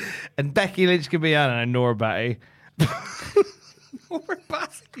 And Becky Lynch can be on and Nora Batty. Nora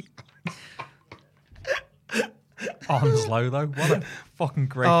Batty. Onslow, though. What a fucking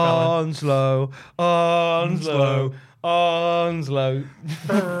great fella. Onslow.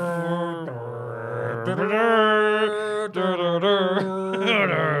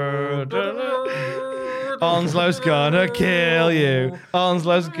 Onslow's gonna kill you.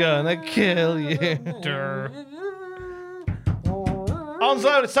 Onslow's gonna kill you.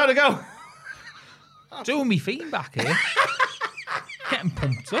 Onslow, it's time to go. Doing me feet back here. Getting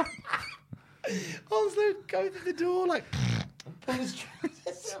pumped up. Onslow going through the door like pull his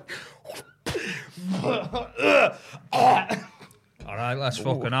trousers up. All right, let's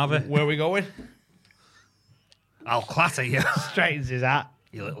fucking have it. Where are we going? I'll clatter you. Straightens his hat.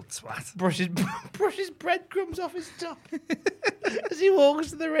 You little twat. Brushes breadcrumbs off his top. As he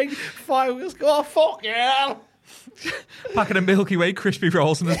walks to the ring, fireworks go, oh, fuck yeah. Packing a Milky Way crispy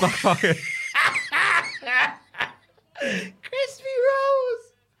rolls in his back pocket. Crispy rolls.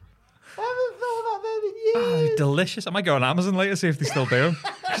 I haven't thought about them in years. Oh, delicious. I might go on Amazon later, see if they still do them.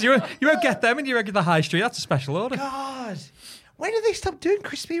 Because you won't get them in your regular high street. That's a special order. God. When did they stop doing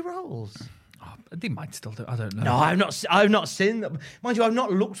crispy rolls? Oh, they might still do. I don't know. No, I've not seen them. Mind you, I've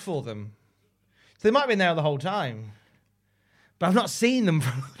not looked for them. So they might have been there the whole time. But I've not seen them for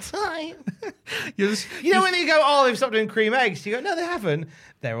a long time. You know when you go, oh, they've stopped doing cream eggs? You go, no, they haven't.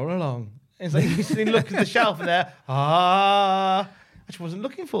 They're all along. It's like you look at the shelf and they're, I just wasn't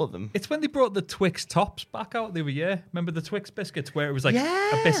looking for them. It's when they brought the Twix tops back out the other year. Remember the Twix biscuits where it was like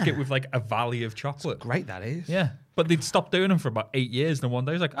a biscuit with like a valley of chocolate? That's great, that is. Yeah. But they'd stopped doing them for about 8 years. And then one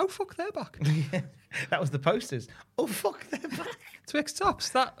day it was like, oh, fuck, they're back. Yeah. That was the posters. Oh, fuck, they're back. Twix tops,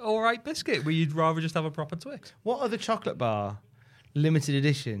 that all right biscuit where you'd rather just have a proper Twix. What other chocolate bar, limited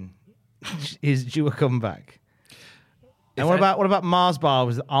edition, is due a comeback? And what about Mars bar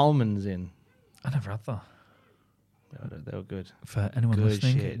with almonds in? I never had that. They were good. For anyone Good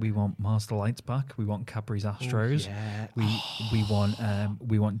listening, shit. we want Mars Delights back. We want Cadbury's Astros. Yeah. We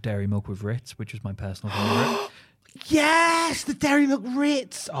want Dairy Milk with Ritz, which was my personal favourite. Yes, the Dairy Milk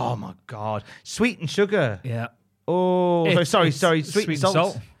Ritz. Oh my God, sweet and sugar. Yeah. Oh, sorry, sweet and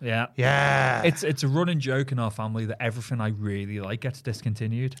salt. Yeah. Yeah. It's a running joke in our family that everything I really like gets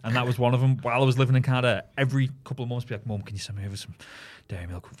discontinued. And that was one of them. While I was living in Canada, every couple of months, be like, Mum, can you send me over some Dairy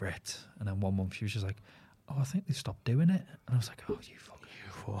Milk with Ritz? And then one month she was just like, oh, I think they stopped doing it. And I was like, oh, you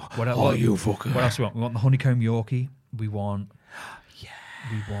fucker. What else do we want? We want the honeycomb Yorkie. We want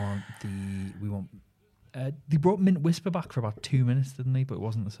they brought Mint Whisper back for about 2 minutes, didn't they? But it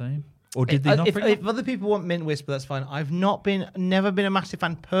wasn't the same. Or did they not bring it? If other people want Mint Whisper, that's fine. I've never been a massive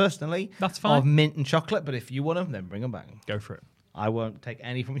fan personally. That's fine. Of mint and chocolate, but if you want them, then bring them back. Go for it. I won't take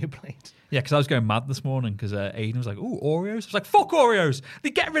any from your plate. Yeah, because I was going mad this morning because Aiden was like, "Oh, Oreos." I was like, "Fuck Oreos! They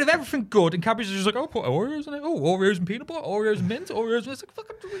get rid of everything good." And Cadbury's just like, "Oh, put Oreos in it. Oh, Oreos and peanut butter, Oreos and mint, Oreos." And it's like, "Fuck."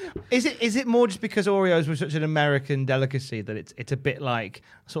 Is it more just because Oreos were such an American delicacy that it's a bit like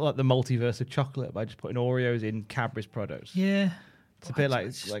sort of like the multiverse of chocolate by just putting Oreos in Cadbury's products? Yeah, it's a bit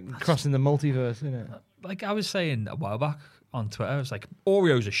like crossing the multiverse, isn't it? Like I was saying a while back on Twitter, I was like,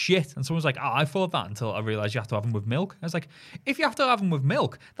 Oreos are shit. And someone's like, I thought that until I realised you have to have them with milk. I was like, if you have to have them with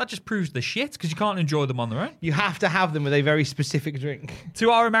milk, that just proves the shit because you can't enjoy them on their own. You have to have them with a very specific drink.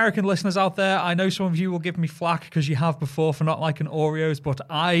 To our American listeners out there, I know some of you will give me flack because you have before for not liking Oreos, but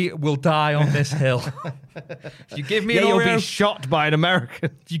I will die on this hill. If you give me an Oreo, you'll be shot by an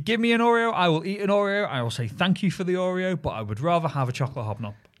American. If you give me an Oreo, I will eat an Oreo. I will say thank you for the Oreo, but I would rather have a chocolate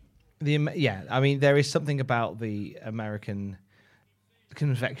hobnob. I mean, there is something about the American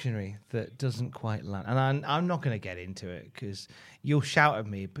confectionery that doesn't quite land. And I'm not going to get into it because you'll shout at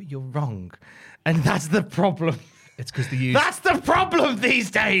me, but you're wrong. And that's the problem. It's because they use... That's the problem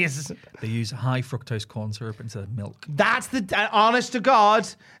these days. They use high fructose corn syrup instead of milk. That's honest to God,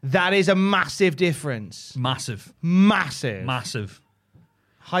 that is a massive difference. Massive.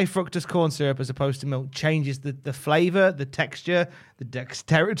 High fructose corn syrup as opposed to milk changes the flavour, the texture, the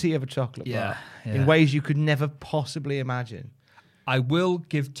dexterity of a chocolate bar in ways you could never possibly imagine. I will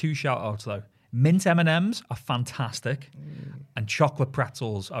give 2 shout-outs, though. Mint M&Ms are fantastic. And chocolate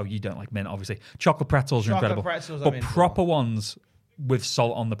pretzels. Oh, you don't like mint, obviously. Chocolate pretzels are incredible. But proper ones with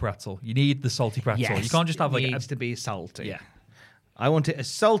salt on the pretzel. You need the salty pretzel. Yes, you can't just have like... It needs to be salty. Yeah. I want it as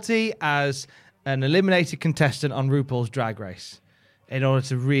salty as an eliminated contestant on RuPaul's Drag Race in order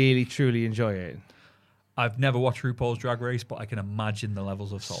to really, truly enjoy it. I've never watched RuPaul's Drag Race, but I can imagine the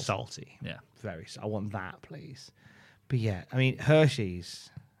levels of salt. Salty. Yeah. I want that, please. But yeah, I mean Hershey's.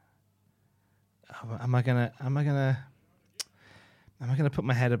 Am I gonna put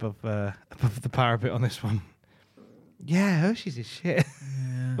my head above the parapet on this one? Yeah, Hershey's is shit.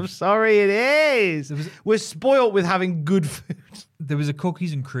 Yeah. I'm sorry, it is. We're spoiled with having good food. There was a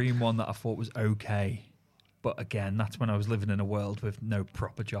cookies and cream one that I thought was okay. But again, that's when I was living in a world with no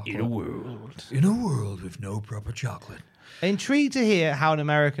proper chocolate. In a world with no proper chocolate. Intrigued to hear how an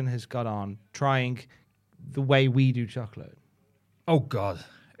American has got on trying the way we do chocolate. Oh, God.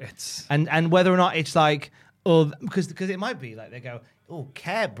 It's... And whether or not it's like... Oh, because it might be like they go, oh,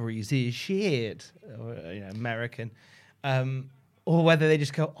 Cadbury's is shit, or, American, or whether they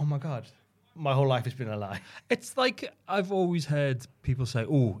just go, oh my God, my whole life has been a lie. It's like I've always heard people say,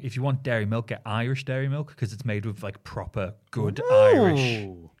 oh, if you want dairy milk, get Irish dairy milk because it's made with like proper good Irish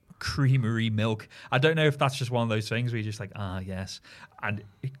creamery milk. I don't know if that's just one of those things where you're just like, yes, and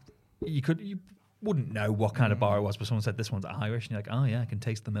you wouldn't know what kind of bar it was, but someone said this one's Irish, and you're like, oh yeah, I can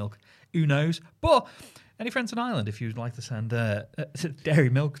taste the milk. Who knows? But any friends on Ireland, if you'd like to send dairy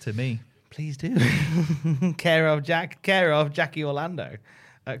milk to me, please do. care of Jackie Orlando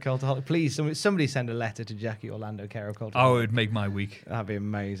at Cultaholic. Please, somebody send a letter to Jackie Orlando, care of Cultaholic. Oh, it would make my week. That'd be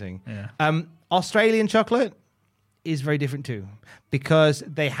amazing. Yeah. Australian chocolate is very different too, because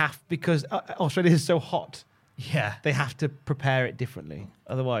Australia is so hot. Yeah, they have to prepare it differently.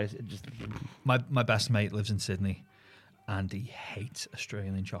 Otherwise, it just... My best mate lives in Sydney, and he hates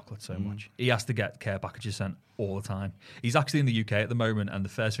Australian chocolate so much. He has to get care packages sent all the time. He's actually in the UK at the moment, and the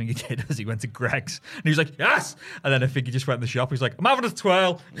first thing he did was he went to Greg's, and he was like, yes! And then I think he just went in the shop, he's like, I'm having a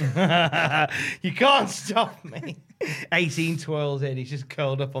twirl. You can't stop me. 18 twirls in, he's just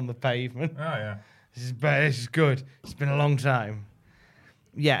curled up on the pavement. Oh, yeah. This is good. It's been a long time.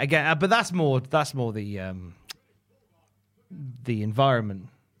 Yeah, again, but that's more the environment.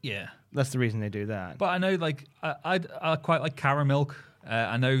 Yeah, that's the reason they do that. But I know, like, I quite like Caramilk.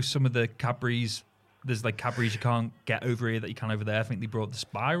 I know some of the Cadbury's. There's like Cadbury's you can't get over here that you can over there. I think they brought the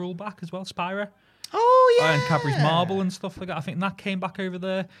Spiral back as well, Spira. Oh yeah, and Cadbury's Marble and stuff like that. I think that came back over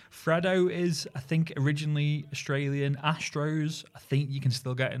there. Freddo is, I think, originally Australian. Astros, I think you can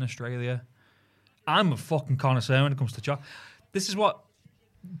still get in Australia. I'm a fucking connoisseur when it comes to chocolate. This is what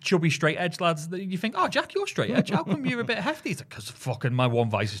chubby straight edge lads, you think, oh, Jack, you're straight edge. How come you're a bit hefty? It's like, because fucking my one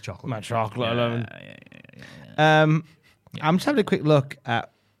vice is chocolate. My chocolate alone. Yeah. I'm just having a quick look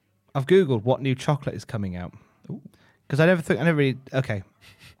at. I've googled what new chocolate is coming out because I never really. Okay,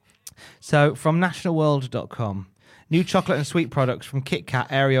 so from nationalworld.com, new chocolate and sweet products from Kit Kat,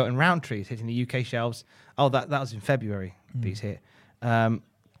 Aereo, and Roundtree is hitting the UK shelves. Oh, that was in February. These hit.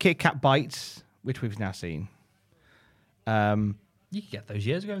 Kit Kat Bites, which we've now seen. You could get those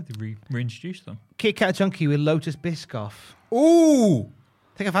years ago. They reintroduced them. Kit Kat Chunky with Lotus Biscoff. Ooh!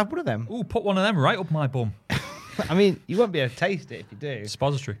 I think I've had one of them. Ooh, put one of them right up my bum. I mean, you won't be able to taste it if you do.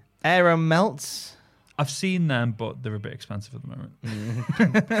 Suppository. Aero Melts. I've seen them, but they're a bit expensive at the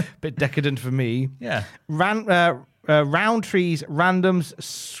moment. Bit decadent for me. Yeah. Roundtree's Randoms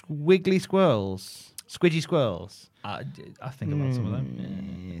Squiggly Squirrels. Squidgy Squirrels. I think about some of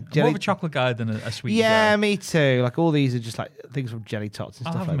them. Yeah. More of a chocolate guy than a sweet guy. Yeah, me too. Like all these are just like things from Jelly Tots and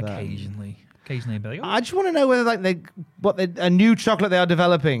stuff like that. Occasionally. Occasionally, be like, I just want to know whether like a new chocolate they are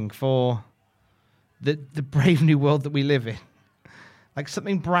developing for the brave new world that we live in. Like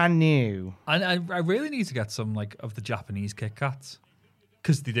something brand new. And I really need to get some like of the Japanese Kit Kats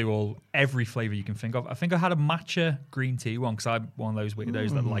because they do every flavor you can think of. I think I had a matcha green tea one because I'm one of those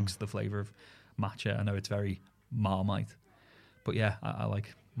weirdos that likes the flavor of matcha. I know it's very Marmite, but yeah, I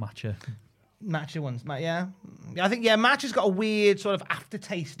like matcha. Matcha ones, yeah. I think matcha's got a weird sort of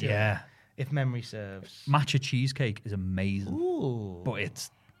aftertaste to it, if memory serves. Matcha cheesecake is amazing. Ooh. But it's,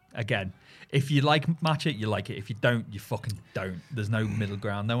 again, if you like matcha, you like it. If you don't, you fucking don't. There's no middle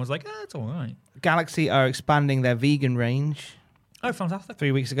ground. No one's like, it's all right. Galaxy are expanding their vegan range. Oh, fantastic.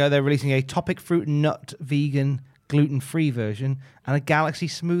 3 weeks ago, they're releasing a Topic Fruit Nut vegan gluten-free version and a Galaxy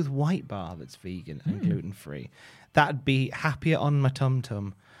Smooth White bar that's vegan and gluten-free. That'd be happier on my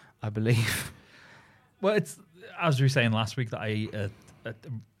tum-tum, I believe. Well, it's, as we were saying last week, that I eat an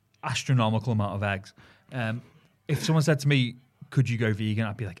astronomical amount of eggs. If someone said to me, could you go vegan?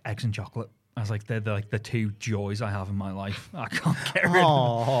 I'd be like, eggs and chocolate. I was like, they're like the two joys I have in my life. I can't get rid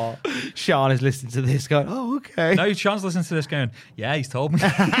of them. Sean is listening to this going, oh, okay. No, Sean's listening to this going, yeah, he's told me.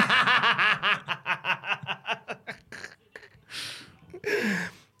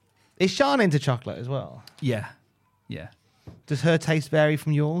 Is Sean into chocolate as well? Yeah. Does her taste vary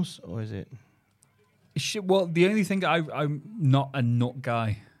from yours, or is it? Well, the only thing I'm not a nut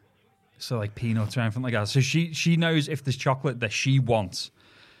guy, so like peanuts or anything like that. So she knows if there's chocolate that she wants,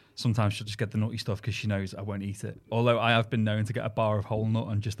 sometimes she'll just get the nutty stuff because she knows I won't eat it. Although I have been known to get a bar of whole nut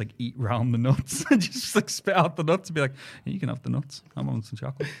and just like eat round the nuts and just like spit out the nuts and be like, you can have the nuts. I want some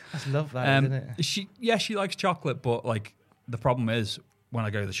chocolate. I love that, isn't it? She likes chocolate, but like the problem is when I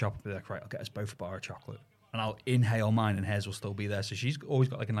go to the shop, I'll be like, right, I'll get us both a bar of chocolate. And I'll inhale mine and hers will still be there. So she's always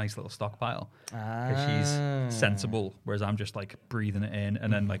got like a nice little stockpile. Because she's sensible. Whereas I'm just like breathing it in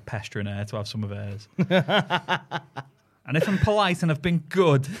and then like pestering her to have some of hers. And if I'm polite and I've been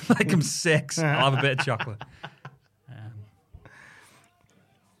good, like I'm 6, I'll have a bit of chocolate.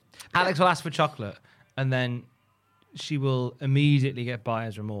 Alex will ask for chocolate and then she will immediately get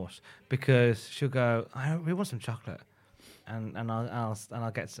buyer's remorse because she'll go, I really want some chocolate. And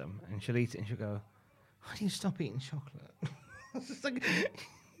I'll get some. And she'll eat it and she'll go, why do you stop eating chocolate? It's just like,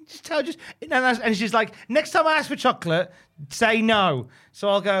 and she's like, next time I ask for chocolate, say no. So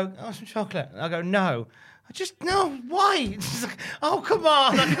I'll go, I want some chocolate. And I'll go, no. No, why? She's like, oh, come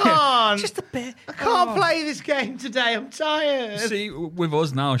on, I can't. Just a bit. I can't play this game today. I'm tired. See, with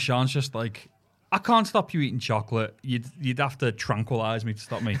us now, Sean's just like, I can't stop you eating chocolate. You'd have to tranquilize me to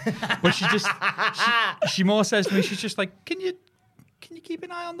stop me. But she more says to me, she's just like, can you keep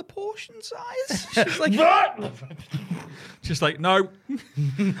an eye on the portion size? She's like, what? She's like, no.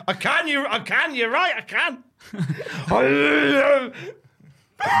 I can, you're right, I can.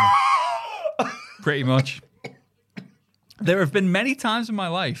 Pretty much. There have been many times in my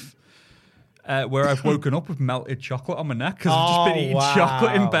life where I've woken up with melted chocolate on my neck because I've just been eating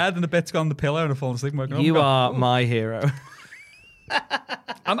chocolate in bed and a bit's gone on the pillow and I've fallen asleep. You are my hero.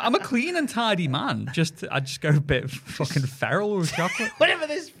 I'm a clean and tidy man. I just go a bit fucking feral with chocolate. Whenever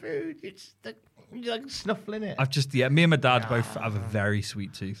there's food, you're like snuffling it. Me and my dad both have a very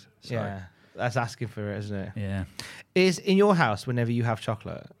sweet tooth. So. Yeah, that's asking for it, isn't it? Yeah. Is in your house whenever you have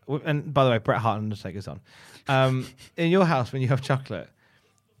chocolate, and by the way, Bret Hart and Undertaker's on. In your house when you have chocolate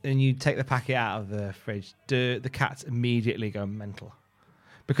and you take the packet out of the fridge, do the cats immediately go mental?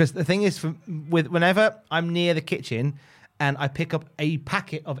 Because the thing is, whenever I'm near the kitchen and I pick up a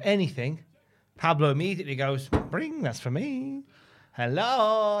packet of anything, Pablo immediately goes, that's for me.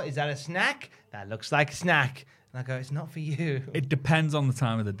 Hello, is that a snack? That looks like a snack. And I go, it's not for you. It depends on the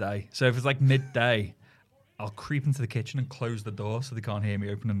time of the day. So if it's like midday, I'll creep into the kitchen and close the door so they can't hear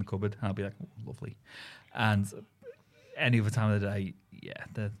me opening the cupboard. And I'll be like, oh, lovely. And any other time of the day, yeah,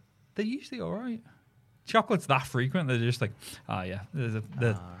 they're usually all right. Chocolate's that frequent, they're just like,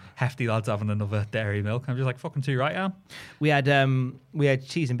 the hefty lad's having another dairy milk. I'm just like, fucking too right, Am. We had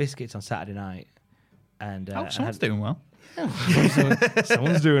cheese and biscuits on Saturday night. And someone's doing well.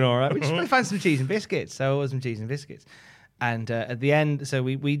 Someone's doing all right. We just found some cheese and biscuits. So it was some cheese and biscuits. And at the end, so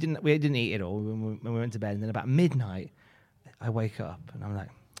we didn't eat it all when we went to bed. And then about midnight, I wake up and I'm like,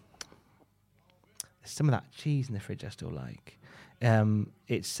 there's some of that cheese in the fridge I still like.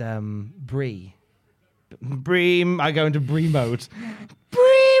 It's brie. I go into brie mode.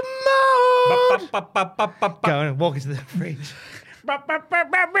 Brie mode! Go and walk into the fridge.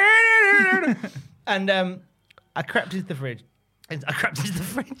 And I crept into the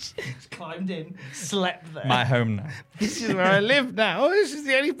fridge. Climbed in, slept there. My home now. This is where I live now. This is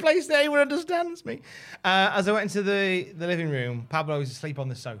the only place that anyone understands me. As I went into the living room, Pablo was asleep on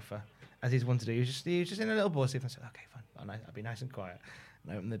the sofa, as he's wanted to do. He was just in a little ball sleep. I said, okay, fine. I'll be nice and quiet.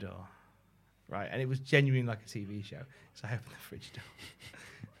 And I opened the door. Right, and it was genuinely like a TV show. So I opened the fridge door.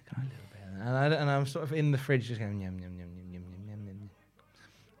 Got a little bit, and I'm sort of in the fridge just going, yum, yum, yum, yum, yum, yum, yum.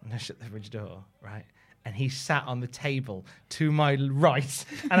 And I shut the fridge door, right? And he sat on the table to my right,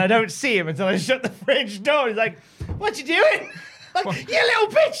 and I don't see him until I shut the fridge door. He's like, what you doing? Like, you little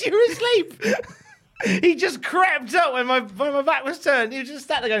bitch, you were asleep. He just crept up when my back was turned. He was just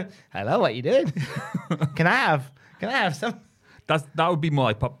sat there going, hello, what you doing? Can I have some? That would be more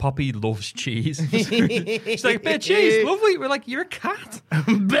like Poppy loves cheese. She's like, bit of cheese, lovely. We're like, you're a cat.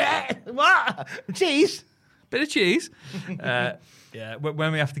 What? Cheese? Bit of cheese. Yeah,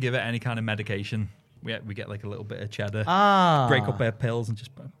 when we have to give it any kind of medication, we get like a little bit of cheddar, break up her pills and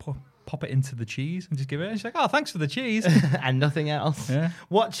just pop it into the cheese and just give it. And she's like, oh, thanks for the cheese. And nothing else. Yeah.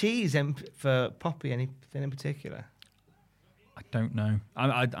 What cheese for Poppy? Anything in particular? I don't know.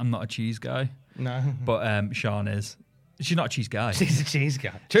 I'm not a cheese guy. No. But Sean is. She's not a cheese guy. She's a cheese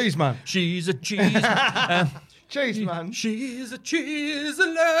guy. Cheese man. She's a cheese cheese man. She's a cheese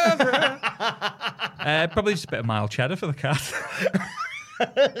lover. Probably just a bit of mild cheddar for the cat.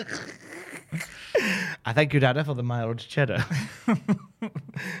 I thank you, Dada, for the mild cheddar.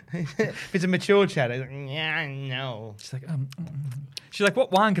 If it's a mature cheddar, he's like, yeah, no. She's like,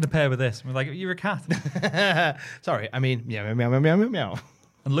 what wine can I pair with this? And we're like, you're a cat. Sorry, I mean, meow, meow, meow, meow, meow, meow.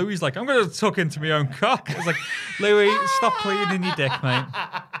 And Louis like, I'm going to tuck into my own cock. It's like, Louis, stop cleaning your dick, mate.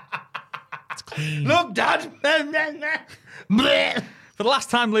 clean. Look, Dad. For the last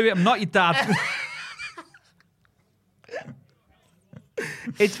time, Louis, I'm not your dad.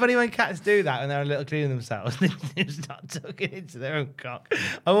 It's funny when cats do that when they're a little cleaning themselves. They start tucking into their own cock.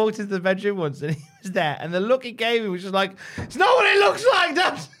 I walked into the bedroom once and he was there, and the look he gave me was just like, "It's not what it looks like,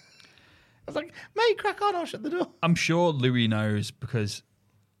 Dad." I was like, "Mate, crack on, I'll shut the door." I'm sure Louis knows because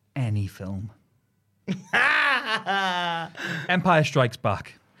any film. Empire Strikes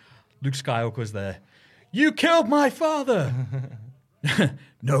Back. Luke Skywalker's there. You killed my father.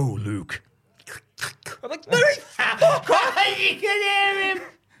 No, Luke. I'm like, Louis, fuck off. You can hear him.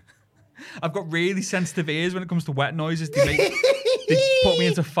 I've got really sensitive ears when it comes to wet noises. They put me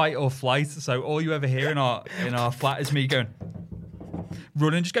into fight or flight. So all you ever hear in our flat is me going,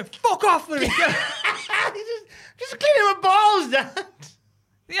 running, just go, fuck off, Louis. just clean my balls, Dad.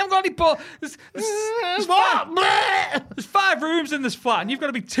 You haven't got any balls. There's 5 rooms in this flat, and you've got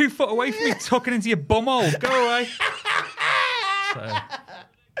to be 2 foot away from me tucking into your bumhole. Go away. So.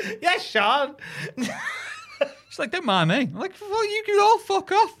 Yeah, Sean. She's like, don't mind me. I'm like, well, you can all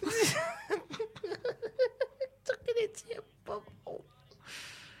fuck off. Tucking into your bumhole.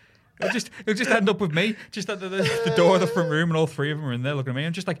 It'll just end up with me, just at the door of the front room, and all 3 of them are in there looking at me.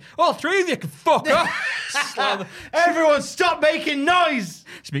 I'm just like, all 3 of you can fuck off. Everyone, stop making noise.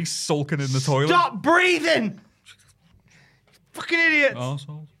 It's me sulking in the toilet. Stop breathing. Fucking idiots.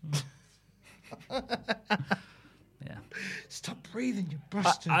 Arseholes. Yeah. Stop breathing, you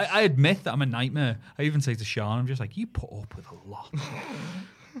bastards. I admit that I'm a nightmare. I even say to Sean, I'm just like, you put up with a lot.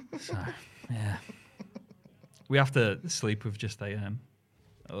 So, yeah. We have to sleep with just a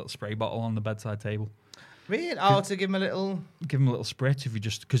little spray bottle on the bedside table. Really? Oh, to give him a little... Give him a little spritz if you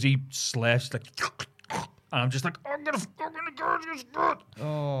just... Because he slaps like... And I'm just like, I'm gonna go to this spit.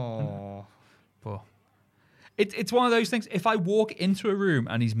 Oh. But it's one of those things. If I walk into a room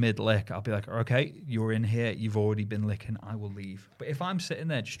and he's mid-lick, I'll be like, okay, you're in here. You've already been licking. I will leave. But if I'm sitting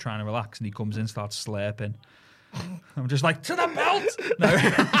there just trying to relax and he comes in and starts slurping, I'm just like, to the belt! No.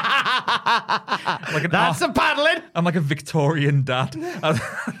 That's a paddling! I'm like a Victorian dad.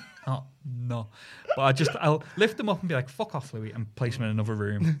 Oh, no. But I'll lift him up and be like, fuck off, Louis, and place him in another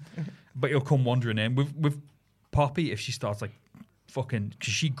room. But he'll come wandering in. With Poppy, if she starts like fucking,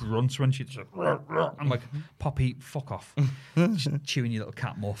 because she grunts when she's like, I'm like, Poppy, fuck off. She's chewing your little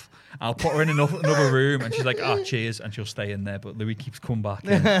cat muff. I'll put her in another room and she's like, cheers, and she'll stay in there. But Louis keeps coming back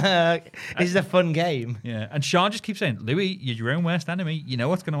in. This is a fun game. Yeah, and Sean just keeps saying, Louis, you're your own worst enemy. You know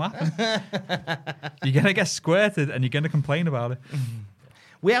what's going to happen. You're going to get squirted and you're going to complain about it.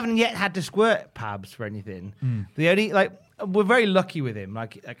 We haven't yet had to squirt Pabs for anything. The only, we're very lucky with him.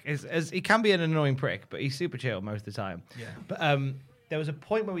 As he can be an annoying prick, but he's super chill most of the time. Yeah. But there was a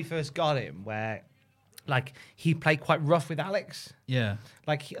point when we first got him where, he played quite rough with Alex. Yeah.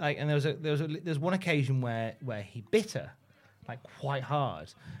 And there was one occasion where he bit her, quite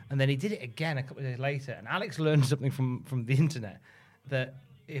hard, and then he did it again a couple of days later. And Alex learned something from the internet that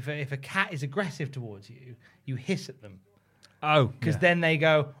if a cat is aggressive towards you, you hiss at them. Oh, because then they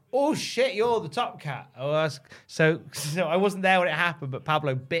go, "Oh shit, you're the top cat." So I wasn't there when it happened, but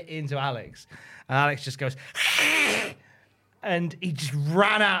Pablo bit into Alex, and Alex just goes, and he just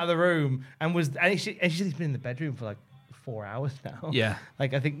ran out of the room and he's been in the bedroom for 4 hours now. Yeah, I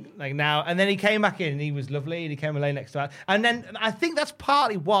think now, and then he came back in and he was lovely and he came and lay next to Alex, and then I think that's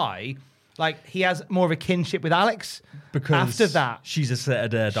partly why. He has more of a kinship with Alex because after that she's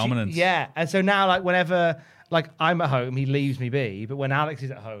asserted her dominance. And so now whenever. I'm at home, he leaves me be, but when Alex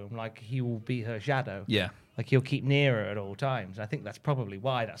is at home, he will be her shadow. Yeah. He'll keep near her at all times. I think that's probably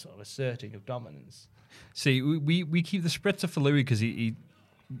why that sort of asserting of dominance. See, we keep the spritzer for Louis because he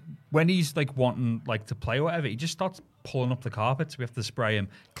when he's wanting to play or whatever, he just starts pulling up the carpet, so we have to spray him.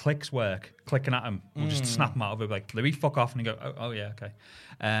 Clicks work. Clicking at him. We'll just snap him out of it, Louis, fuck off, and he go, oh yeah, okay.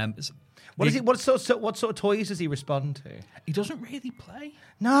 What sort of toys does he respond to? He doesn't really play.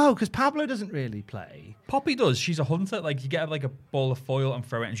 No, because Pablo doesn't really play. Poppy does. She's a hunter. You get a ball of foil and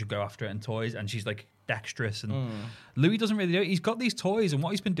throw it, and she'll go after it and toys, and she's dexterous. And Louis doesn't really do it. He's got these toys, and what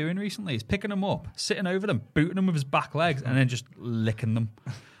he's been doing recently is picking them up, sitting over them, booting them with his back legs, and then just licking them.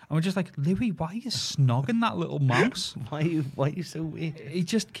 And we're just like, Louis, why are you snogging that little mouse? Why are you so weird? He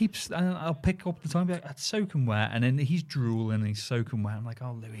just keeps, and I'll pick up the toy and be like, that's soaking wet. And then he's drooling and he's soaking wet. I'm like,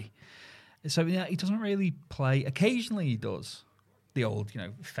 oh, Louis. So, yeah, he doesn't really play. Occasionally he does the old,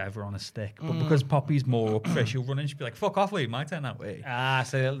 feather on a stick. But because Poppy's more up for it, she'll run in and she'll be like, fuck off, Louis, my turn that way.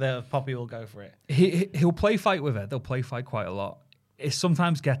 So the Poppy will go for it. He'll play fight with her. They'll play fight quite a lot. It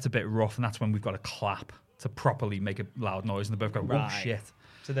sometimes gets a bit rough, and that's when we've got to clap to properly make a loud noise, and they both go, oh, shit.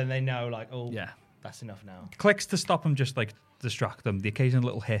 So then they know, yeah, that's enough now. Clicks to stop him just, distract them. The occasional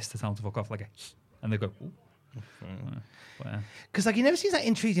little hiss to tell them to fuck off, like a, and they go, ooh. Because like he never seems that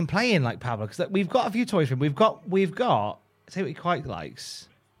intriguing playing like Pablo. Because like, we've got a few toys for him. We've got. I'll tell you what he quite likes.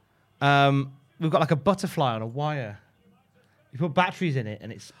 We've got like a butterfly on a wire. You put batteries in it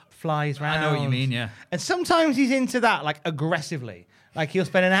and it flies around. I know what you mean, yeah. And sometimes he's into that, like aggressively. Like he'll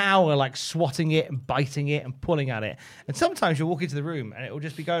spend an hour like swatting it and biting it and pulling at it. And sometimes you'll walk into the room and it will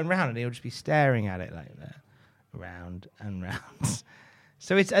just be going round and he'll just be staring at it like that, round and round.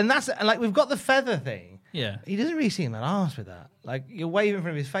 So and like we've got the feather thing. Yeah. He doesn't really seem that arse with that. Like you're waving in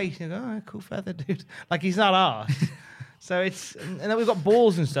front of his face and you go, oh, cool feather, dude. Like he's not arse. So and then we've got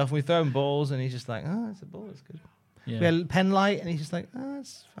balls and stuff. And we throw him balls and he's just like, oh, it's a ball, it's good. Yeah. We had pen light, and he's just like, "Oh,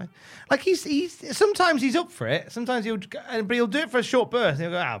 that's fine." Like he's sometimes he's up for it. Sometimes but he'll do it for a short burst. And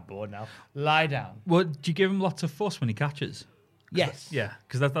he'll go, "I'm bored now. Lie down." Well, do you give him lots of fuss when he catches? Yes. Yeah,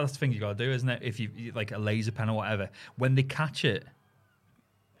 because that's the thing you got to do, isn't it? If you like a laser pen or whatever, when they catch it,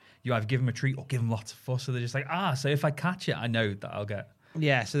 you either give them a treat or give them lots of fuss. So they're just like, so if I catch it, I know that I'll get.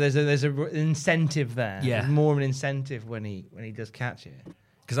 Yeah. So there's an incentive there. Yeah. There's more of an incentive when he does catch it.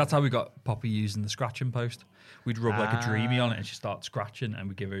 Because that's how we got Poppy using the scratching post. We'd rub like a dreamy on it and she'd start scratching and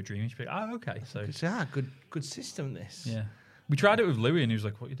we'd give her a dreamy. She'd be like, okay. So good system this. Yeah. We tried it with Louis and he was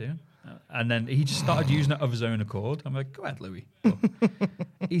like, what are you doing? And then he just started using it of his own accord. I'm like, go ahead, Louis.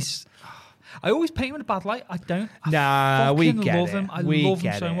 I always paint him in a bad light. I don't. We get love it. him. I love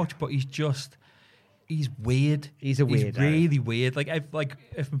him so much, but he's weird. He's a weirdo. He's really weird. Like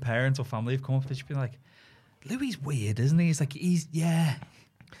if my parents or family have come up, they should be like, Louis weird, isn't he? Yeah.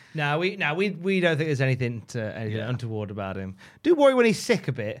 No, we don't think there's anything untoward about him. Do worry when he's sick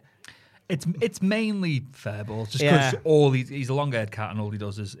a bit. It's mainly fair balls, just because he's a long-haired cat and all he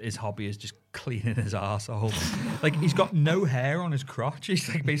does is his hobby is just cleaning his arsehole. Like he's got no hair on his crotch. He's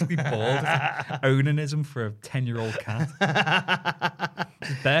like basically bald. It's like onanism for a 10-year-old cat.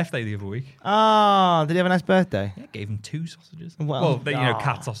 His birthday the other week. Oh, did he have a nice birthday? Yeah, gave him 2 sausages. Well,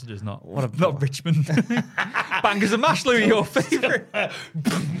 cat sausages, not Richmond. Bangers and mash, Louis, your favourite.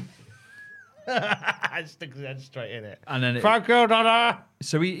 I stick his head straight in it. And then Franco Donna.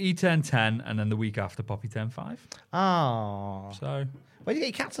 So he turned 10, and then the week after, Poppy turned 5. Oh. So where do you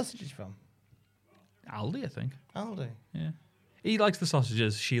get your cat sausages from? Aldi, I think. Aldi. Yeah. He likes the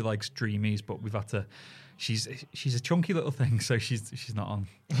sausages. She likes dreamies, but we've had to. She's a chunky little thing, so she's not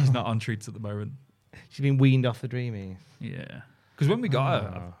on treats at the moment. She's been weaned off the dreamies. Yeah. Because when we got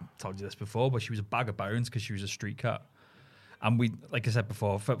her, I've told you this before, but she was a bag of bones because she was a street cat. And we, like I said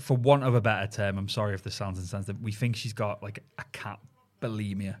before, for want of a better term, I'm sorry if this sounds insensitive, we think she's got like a cat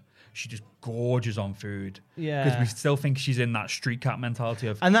bulimia. She just gorges on food. Yeah. Because we still think she's in that street cat mentality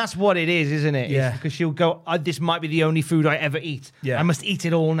of... And that's what it is, isn't it? Yeah. Because she'll go, this might be the only food I ever eat. Yeah. I must eat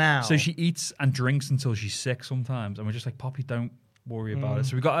it all now. So she eats and drinks until she's sick sometimes. And we're just like, Poppy, don't worry about it.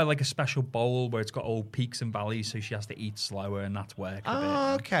 So we got her like a special bowl where it's got all peaks and valleys, so she has to eat slower, and that's worked a bit.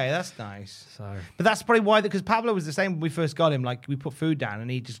 Oh, okay, that's nice. So, but that's probably why, because Pablo was the same when we first got him. Like we put food down,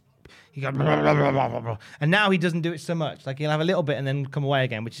 and he got blah, blah, blah, blah, blah. And now he doesn't do it so much. Like he'll have a little bit and then come away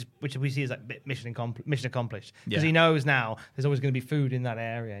again, which we see as like mission accomplished. Because he knows now there's always going to be food in that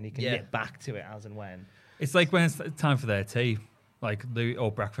area, and he can get back to it as and when. It's like when it's time for their tea. Like Louis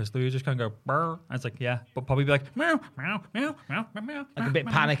or breakfast, Louis just kind of go brr, and it's like but Poppy be like meow meow meow meow meow, like a bit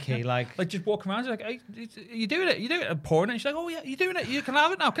panicky, like just walking around, like, hey, you doing it, and pouring it. And she's like, oh yeah, you're doing it, you can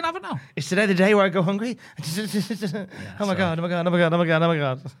have it now, Is today the day where I go hungry? Oh my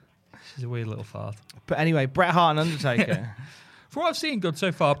god. She's a weird little fart. But anyway, Bret Hart and Undertaker. From what I've seen good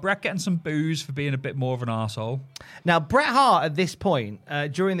so far, Bret getting some boos for being a bit more of an arsehole. Now Bret Hart at this point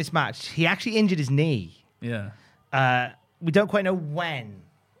during this match, he actually injured his knee. Yeah. We don't quite know when,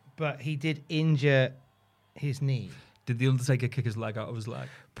 but he did injure his knee. Did the Undertaker kick his leg out of his leg?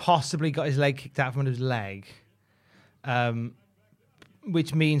 Possibly got his leg kicked out from under his leg,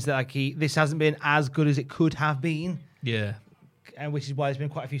 which means that this hasn't been as good as it could have been. Yeah, and which is why there's been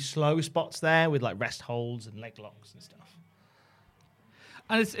quite a few slow spots there with like rest holds and leg locks and stuff.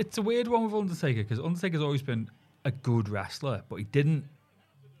 And it's a weird one with Undertaker because Undertaker's always been a good wrestler, but he didn't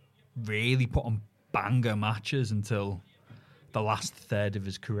really put on banger matches until the last third of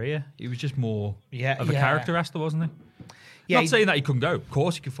his career. He was just more of a character wrestler, wasn't he? Yeah, not saying that he couldn't go. Of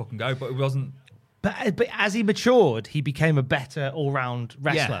course he could fucking go, but it wasn't... But as he matured, he became a better all-round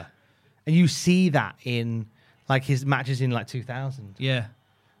wrestler. Yeah. And you see that in like his matches in like 2000. Yeah.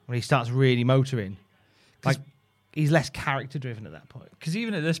 When he starts really motoring. Like he's less character-driven at that point. Because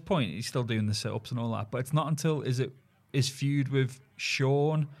even at this point, he's still doing the sit-ups and all that. But it's not until his feud with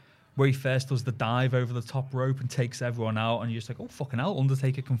Shawn... where he first does the dive over the top rope and takes everyone out, and you're just like, oh, fucking hell,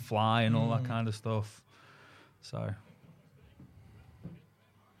 Undertaker can fly and all that kind of stuff. So,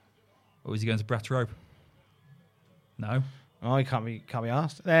 Or is he going to Brett's rope? No. Oh, he can't be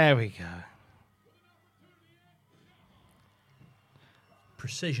asked. There we go.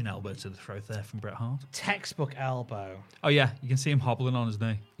 Precision elbow to the throat there from Bret Hart. Textbook elbow. Oh, yeah. You can see him hobbling on his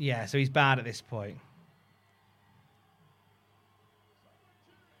knee. Yeah, so he's bad at this point.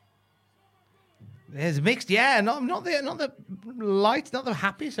 There's mixed, not the light, not the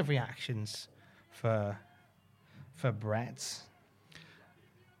happiest of reactions for Bret.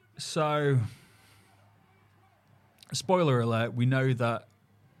 So, spoiler alert, we know that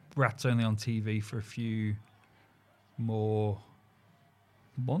Bret's only on TV for a few more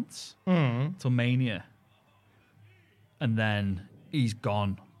months till Mania. And then he's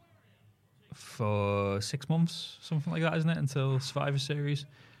gone for 6 months, something like that, isn't it? Until Survivor Series,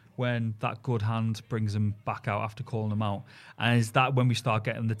 when that good hand brings him back out after calling him out. And is that when we start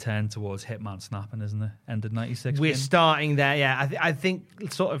getting the turn towards Hitman snapping, isn't it? End of 96. We're starting there, yeah. I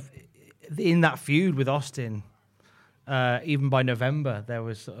think sort of in that feud with Austin, even by November, there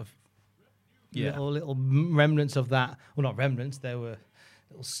was sort of little remnants of that. Well, not remnants, there were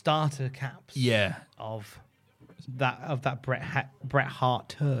little starter caps of that Bret Hart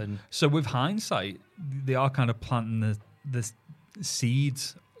turn. So with hindsight, they are kind of planting the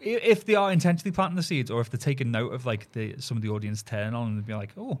seeds. If they are intentionally planting the seeds, or if they're taking note of like some of the audience turn on and be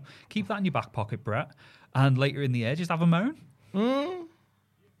like, "Oh, keep that in your back pocket, Bret," and later in the year, just have a moan.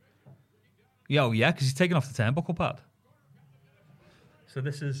 Yeah, because he's taking off the turnbuckle pad. So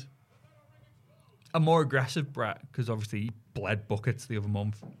this is a more aggressive Bret, because obviously he bled buckets the other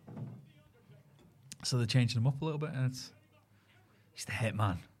month. So they're changing him up a little bit, and he's the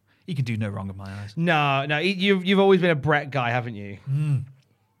Hitman. He can do no wrong in my eyes. No, you've always been a Bret guy, haven't you?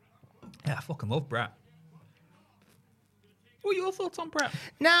 Yeah, I fucking love Bret. What are your thoughts on Bret?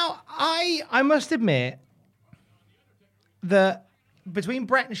 Now, I must admit that between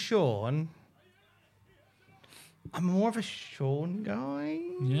Bret and Shawn, I'm more of a Shawn guy.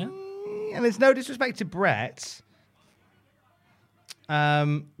 Yeah. And there's no disrespect to Bret.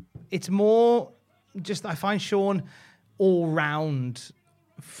 It's more just I find Shawn all round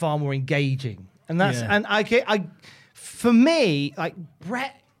far more engaging. And that's for me, like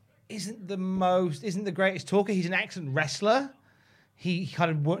Bret isn't the greatest talker. He's an excellent wrestler. He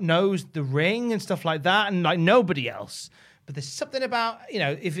kind of knows the ring and stuff like that, and like nobody else. But there's something about,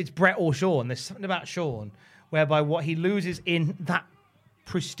 if it's Bret or Shawn, there's something about Shawn whereby what he loses in that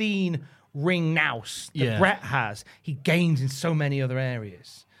pristine ring nous that Bret has, he gains in so many other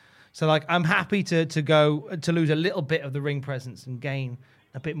areas. So like I'm happy to lose a little bit of the ring presence and gain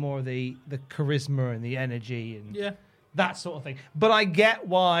a bit more of the charisma and the energy and that sort of thing. But I get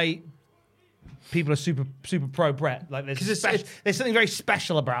why people are super pro Bret. Like there's something very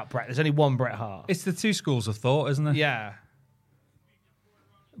special about Bret. There's only one Bret Hart. It's the two schools of thought, isn't it? Yeah.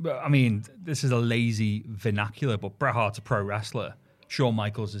 But I mean, this is a lazy vernacular, but Bret Hart's a pro wrestler. Shawn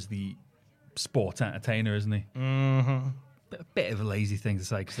Michaels is the sports entertainer, isn't he? Mm-hmm. A bit of a lazy thing to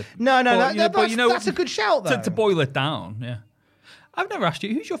say. That's a good shout, though. To boil it down, yeah. I've never asked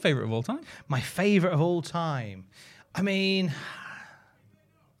you, who's your favourite of all time? My favourite of all time? I mean...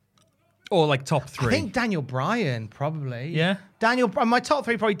 Or like top three? I think Daniel Bryan, probably. Yeah? My top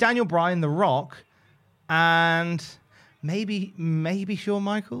three, probably Daniel Bryan, The Rock, and maybe Shawn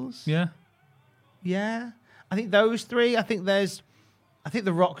Michaels. Yeah? Yeah. I think those three. I think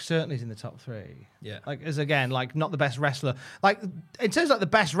The Rock certainly is in the top three. Yeah. Like not the best wrestler. Like in terms of like the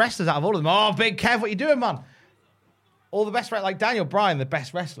best wrestlers out of all of them. Oh, Big Kev, what you doing, man? All the best, like Daniel Bryan, the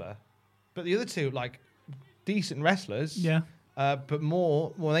best wrestler, but the other two like decent wrestlers. Yeah. But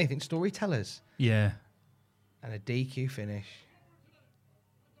more than anything, storytellers. Yeah. And a DQ finish.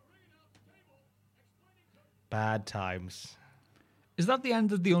 Bad times. Is that the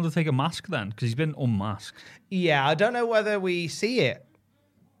end of the Undertaker mask then? Because he's been unmasked. Yeah, I don't know whether we see it.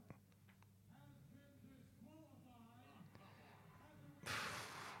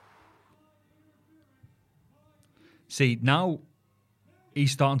 See, now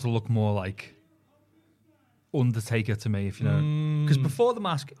he's starting to look more like Undertaker to me, if you know. Because before the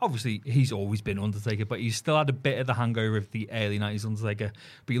mask, obviously, he's always been Undertaker, but he's still had a bit of the hangover of the early 90s Undertaker.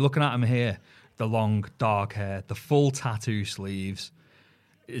 But you're looking at him here, the long, dark hair, the full tattoo sleeves,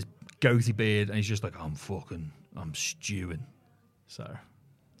 his goatee beard, and he's just like, I'm stewing. So,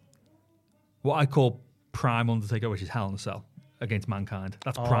 what I call prime Undertaker, which is Hell in a Cell against Mankind.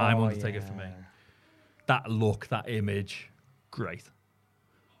 That's prime Undertaker for me. That look, that image, great.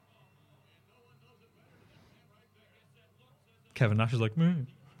 Kevin Nash is like,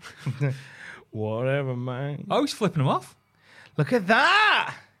 whatever, man. Oh, he's flipping him off. Look at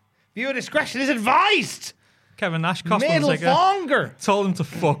that. Viewer discretion is advised. Kevin Nash cost Middle finger. Told him to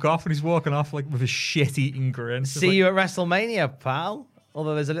fuck off, and he's walking off like with a shit-eating grin. See you at WrestleMania, pal.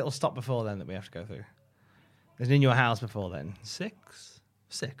 Although there's a little stop before then that we have to go through. There's an In Your House before then. Six.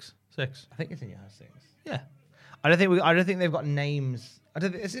 I think it's In Your House 6. Yeah. I don't think they've got names.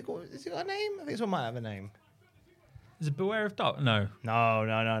 Is it got a name? I think this one might have a name. Is it Beware of Dog? No.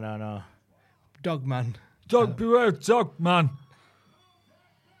 No. Dogman. Beware of Dogman.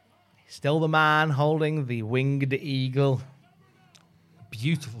 Still the man holding the winged eagle.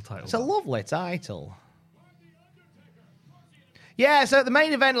 Beautiful title. It's a lovely title. Yeah, so the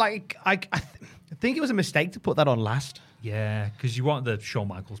main event, like, I think it was a mistake to put that on last. Yeah, because you want the Shawn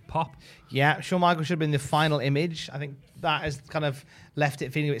Michaels pop. Yeah, Shawn Michaels should have been the final image. I think that has kind of left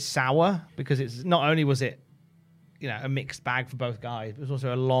it feeling a bit sour because it's not only was it, a mixed bag for both guys, but it was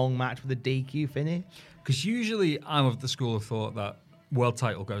also a long match with a DQ finish. Because usually I'm of the school of thought that world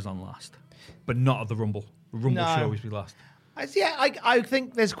title goes on last, but not at the Rumble. The Rumble should always be last. I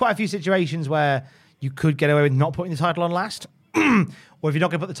think there's quite a few situations where you could get away with not putting the title on last. Or if you're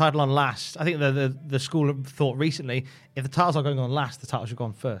not going to put the title on last, I think the school of thought recently, if the titles are going on last, the title should go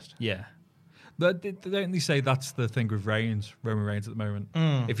on first. Yeah. But don't they say that's the thing with Roman Reigns at the moment?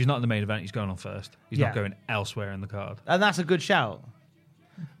 If he's not in the main event, he's going on first. He's not going elsewhere in the card. And that's a good shout.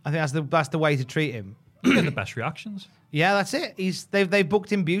 I think that's the way to treat him. You get the best reactions. Yeah, that's it. They've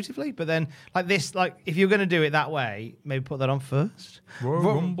booked him beautifully, but then if you're going to do it that way, maybe put that on first. Royal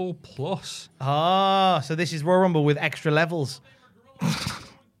Rumble Plus. Ah, so this is Royal Rumble with extra levels. Can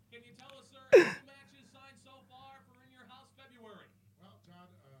you tell us, sir, how many matches signed so far for In Your House February? Well,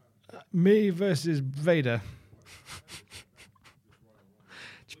 Todd, me versus Vader.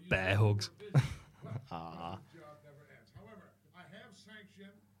 Just bear hugs. However, I have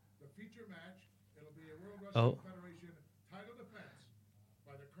sanctioned the feature match. It'll be a World Wrestling Federation title defense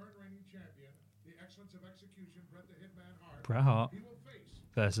by the current reigning champion, the Excellence of Execution, Bret the Hitman Hart. Bret Hart He will face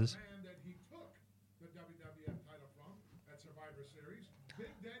versus the man that he took the WWF title from at Survivor Series,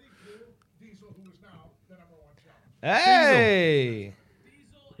 Big Daddy Cool Diesel, who is now the #1 challenger. Hey!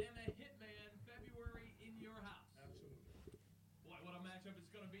 Diesel and the Hitman, February In Your House. Absolutely. Boy, what a matchup it's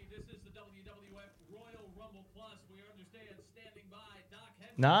going to be. This is the WWF Royal Rumble Plus. We understand standing by Doc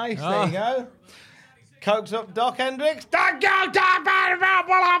Hendricks. Nice, there you go. Cokes up Doc Hendricks. Doc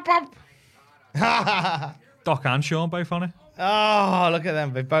and Shawn both on it. Oh, look at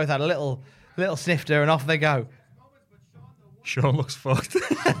them. They both had a little snifter and off they go. Shawn looks fucked.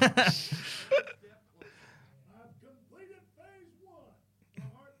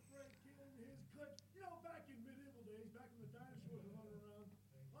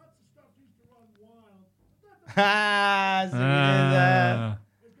 Ah, so we did that.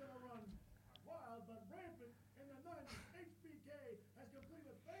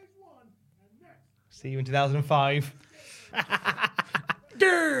 See you in 2005.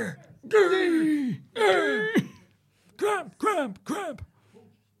 Cramp.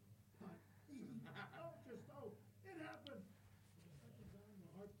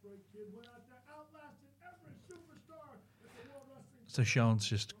 So Shawn's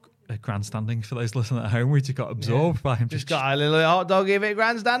just grandstanding for those listening at home. We just got absorbed by him. Just got a little hot dog, give it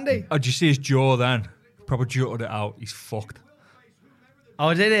grandstandy. Oh, did you see his jaw then? Probably jutted it out. He's fucked.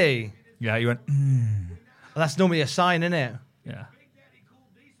 Oh, did he? Yeah, he went, Well, that's normally a sign, isn't it? Yeah.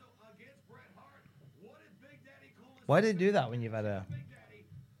 Why did they do that when you've had a...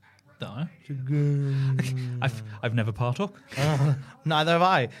 Don't know. I've never partook. Neither have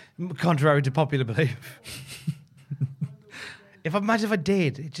I, contrary to popular belief. Imagine if I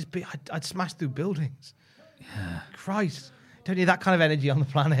did, it'd just be I'd smash through buildings. Yeah. Christ, don't need that kind of energy on the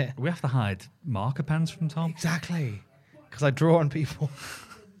planet. We have to hide marker pens from Tom. Exactly, because I draw on people.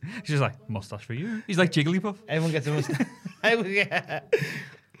 She's just like, mustache for you. He's like Jigglypuff. Everyone gets a mustache. Yeah.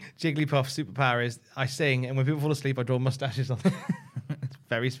 Jigglypuff's superpower is I sing, and when people fall asleep, I draw mustaches on them. It's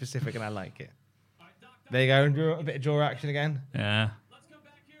very specific, and I like it. There you go, and draw a bit of jaw action again. Yeah. Let's come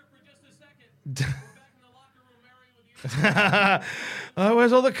back here for just a second. We're back in the locker room area with you. Oh,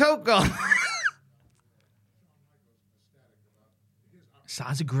 where's all the coke gone?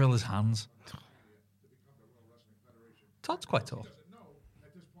 Size of Gorilla's hands. Todd's quite tall.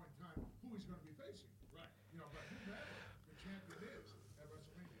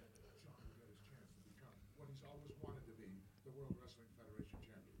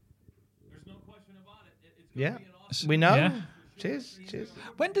 Yeah, we know. Yeah. Cheers.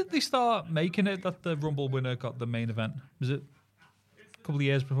 When did they start making it that the Rumble winner got the main event? Was it a couple of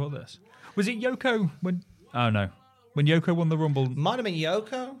years before this? Was it Yoko when... Oh, no. When Yoko won the Rumble... Might have been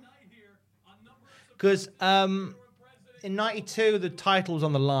Yoko. Because in 92, the title was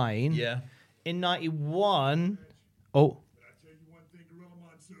on the line. Yeah. In 91. Oh. But I tell you one thing, Gorilla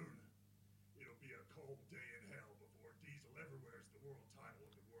Monsoon. It'll be a cold day in hell before Diesel ever wears the world title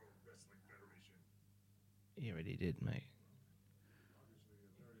of the World Wrestling Federation. He already did, mate.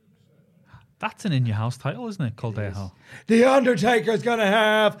 That's an in-your-house title, isn't it? Cold Day of Hell. The Undertaker's gonna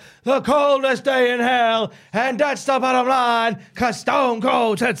have the coldest day in hell, and that's the bottom line, because Stone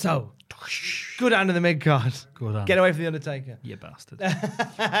Cold said so. Go down to the mid-card. Go down. Get away from the Undertaker. You bastard.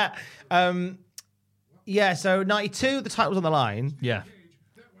 Yeah, so 92, the title was on the line. Yeah.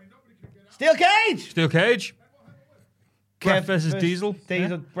 Steel Cage! Steel Cage. Bret Kev versus Diesel.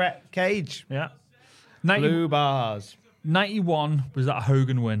 Diesel, Yeah. Bret Cage. Yeah. Blue bars. 91 was that a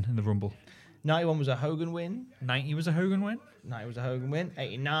Hogan win in the Rumble. 91 was a Hogan win. 90 was a Hogan win. 90 was a Hogan win.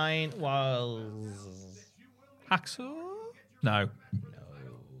 89 was... Hacksaw? No.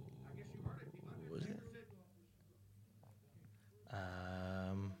 Was it? I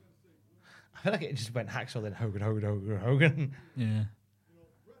feel like it just went Hacksaw, then Hogan. Yeah.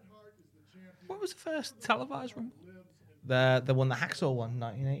 What was the first televised Rumble? The one that Hacksaw won,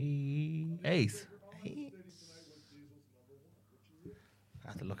 1988. I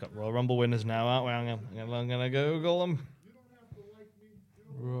have to look up Royal Rumble winners now, aren't we? I'm gonna Google them.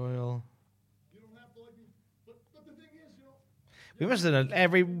 Royal. We must have done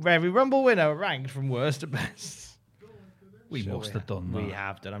every Rumble winner ranked from worst to best. We must have done that. We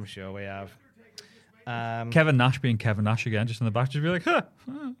have done. I'm sure we have. Kevin Nash being Kevin Nash again, just in the back, just be like, fuck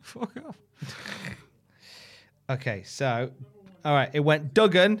off. Okay, so, all right, it went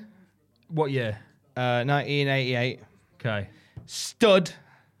Duggan. What year? 1988. Okay. Stud.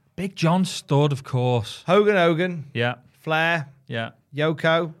 Big John Studd, of course. Hogan. Yeah. Flair. Yeah.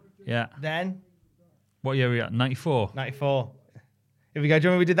 Yoko. Yeah. Then. What year were we at? 94? 94. Here we go. Do you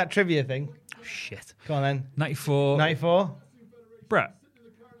remember we did that trivia thing? Oh, shit. Come on then. 94. 94. Brett.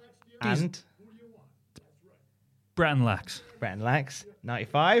 And. Brett and Lex. Brett and Lex.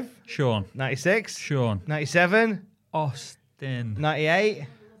 95. Sean. 96. Sean. 97. Austin. 98.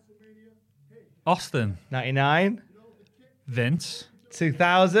 Austin. 99. Vince.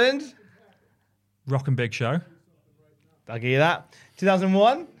 2000. Rock and Big Show. I'll give you that.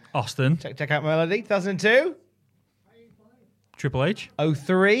 2001. Austin. Check out Melody. 2002. Triple H.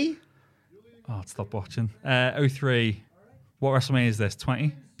 03. Oh, stop watching. 03. What WrestleMania is this?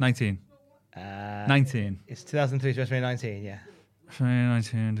 20? 19? 19. It's 2003 to 2019, yeah.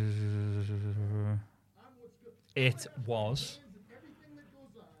 2019. It was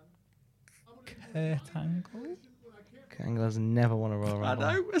Kurt Angle. Kurt Angle has never won a Royal Rumble.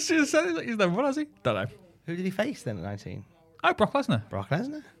 I know. As soon as I said it, he's never won, has he? Don't know. Who did he face then at 19? Oh, Brock Lesnar. Brock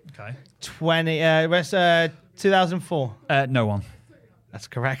Lesnar. Okay. 2004. No one. That's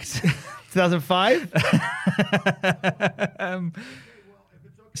correct. 2005.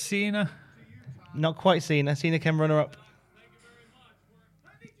 Cena. Not quite Cena. Cena came runner-up.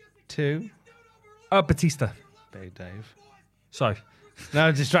 2. Batista. Big Dave. Sorry.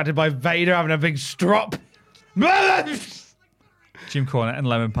 Now distracted by Vader having a big strop. Jim Cornette and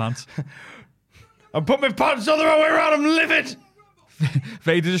Lemon Pants. I put my pants the other way around. I'm livid.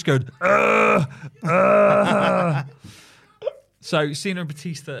 Vader just goes, So, Cena and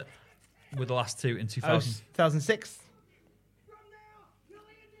Batista were the last two in 2000. 2006.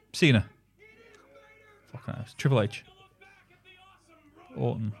 Cena. Fucking hell. Triple H.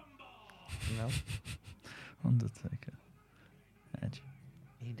 Orton. No. Undertaker. Edge.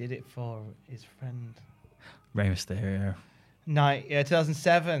 He did it for his friend. Rey Mysterio.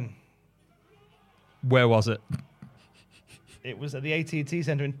 2007. Where was it? It was at the AT&T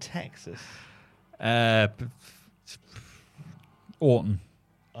Center in Texas. Orton.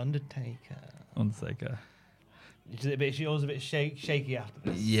 Undertaker. She was a bit shaky after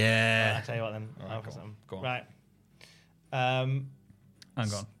this. Yeah. Right, I'll tell you what then. Go on. Right. Hang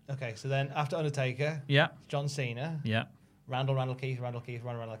on. Okay, so then after Undertaker, Yeah. John Cena, Yeah. Randall Keith.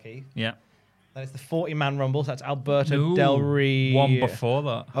 Yeah. Then it's the 40-man Rumble, so that's Alberto No, Del Rio. one before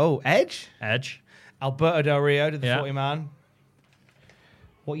that. Oh, Edge? Edge. Alberto Del Rio did the Yeah. 40-man.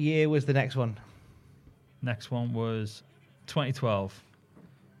 What year was the next one? Next one was 2012.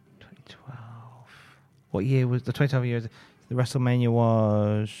 2012. What year was the 2012 year? The WrestleMania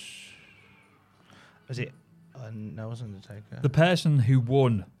was it? No, it wasn't Undertaker. The person who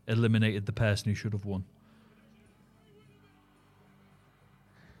won eliminated the person who should have won.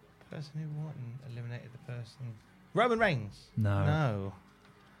 The person who won eliminated the person. Roman Reigns. No.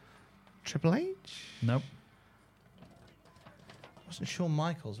 Triple H. Nope. Wasn't Shawn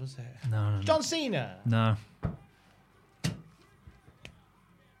Michaels, was it? No. John Cena. No.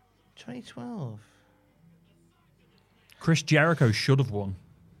 2012. Chris Jericho should have won.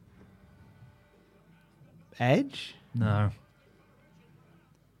 Edge? No.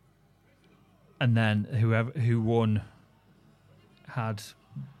 And then who won had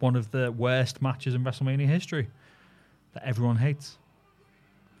one of the worst matches in WrestleMania history that everyone hates.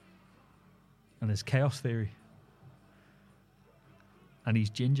 And it's Chaos Theory. And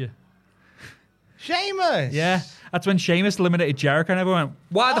he's ginger. Sheamus! Yeah. That's when Sheamus eliminated Jericho and everyone went,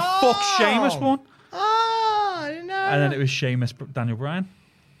 why the fuck Sheamus won? Oh, I didn't know. And then it was Sheamus, Daniel Bryan.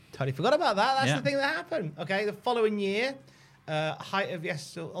 Totally forgot about that. That's the thing that happened. Okay, the following year, height of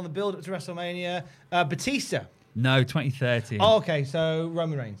on the build up to WrestleMania, Batista. No, 2013. Oh, okay, so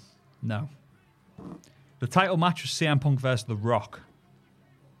Roman Reigns. No. The title match was CM Punk versus The Rock.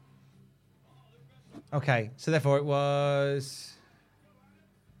 Okay, so therefore it was...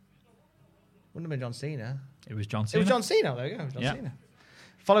 Wouldn't have been John Cena. It was John Cena. It was John Cena. There you go. John Cena.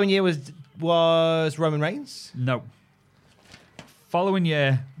 Following year was Roman Reigns. No. Following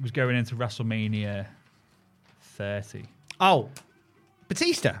year was going into WrestleMania 30. Oh,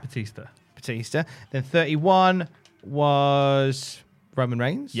 Batista. Then 31 was Roman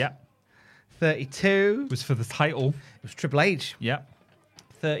Reigns. Yep. 32 was for the title. It was Triple H. Yep.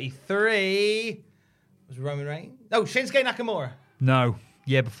 33 was Roman Reigns. Oh, Shinsuke Nakamura. No.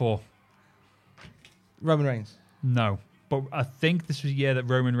 Year before. Roman Reigns. No. But I think this was the year that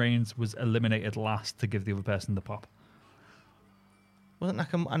Roman Reigns was eliminated last to give the other person the pop.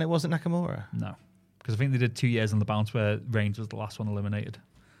 And it wasn't Nakamura? No. Because I think they did 2 years on the bounce where Reigns was the last one eliminated.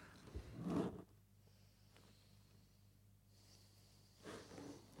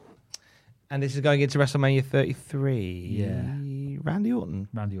 And this is going into WrestleMania 33. Yeah. Randy Orton.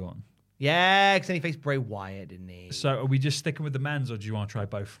 Yeah, because then he faced Bray Wyatt, didn't he? So are we just sticking with the men's or do you want to try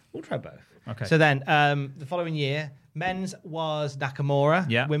both? We'll try both. Okay. So then the following year, men's was Nakamura.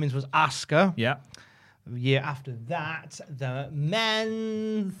 Yeah. Women's was Asuka. Yeah. The year after that, the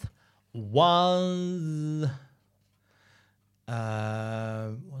men's was...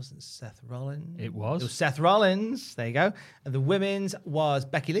 wasn't Seth Rollins? It was. It was Seth Rollins. There you go. And the women's was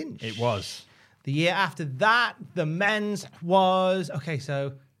Becky Lynch. It was. The year after that, the men's was... Okay,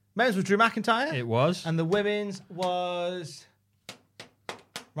 so men's was Drew McIntyre. It was. And the women's was...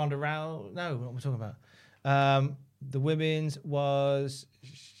 Ronda Rousey. No, what am I talking about? The women's was...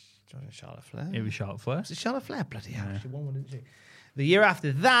 Charlotte Flair. It was Charlotte Flair. Was it Charlotte Flair? Bloody hell. She won one, didn't she? The year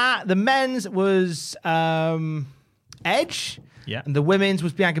after that, the men's was Edge. Yeah. And the women's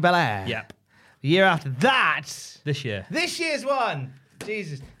was Bianca Belair. Yep. The year after that... This year's one.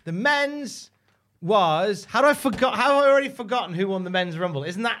 Jesus. The men's was... How have I already forgotten who won the men's Rumble?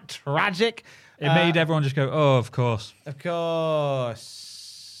 Isn't that tragic? It made everyone just go, oh, of course. Of course.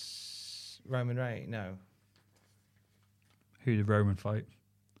 Roman Reigns. No. Who did Roman fight?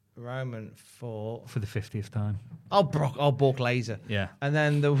 Roman fought... For the 50th time. Oh, Brock Lesnar. Yeah. And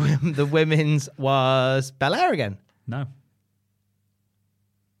then the women's was Belair again. No.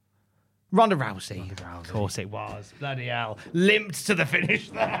 Ronda Rousey. Of course it was. Bloody hell. Limped to the finish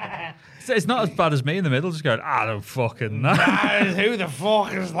there. So it's not as bad as me in the middle, just going, I don't fucking know. Who the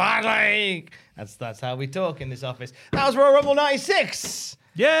fuck is that like? That's how we talk in this office. That was Royal Rumble 96.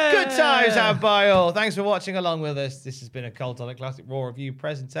 Yeah. Good times out by all. Thanks for watching along with us. This has been a Cultaholic Classic Raw Review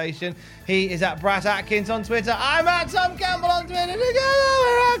presentation. He is at Brass Atkins on Twitter. I'm at Tom Campbell on Twitter. Together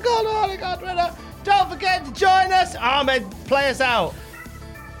we're at Cultaholic on Twitter. Don't forget to join us. Ahmed, play us out.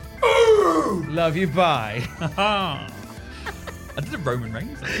 Ooh! Love you, bye. I did a Roman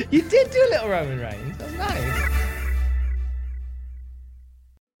Reigns. You did do a little Roman Reigns. That was nice.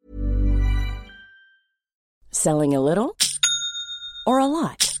 Selling a little or a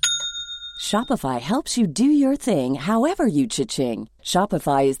lot? Shopify helps you do your thing however you cha-ching.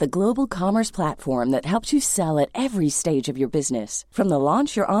 Shopify is the global commerce platform that helps you sell at every stage of your business. From the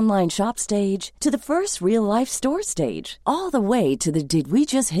launch your online shop stage to the first real-life store stage, all the way to the did we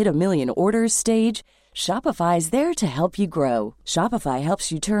just hit a million orders stage. Shopify is there to help you grow. Shopify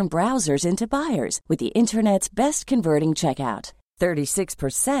helps you turn browsers into buyers with the internet's best converting checkout.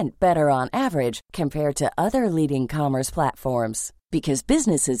 36% better on average compared to other leading commerce platforms. Because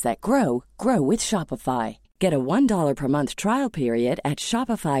businesses that grow, grow with Shopify. Get a $1 per month trial period at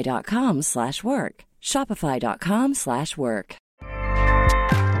shopify.com/work. Shopify.com/work.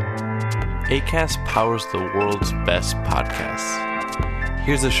 Acast powers the world's best podcasts.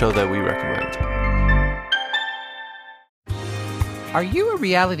 Here's a show that we recommend. Are you a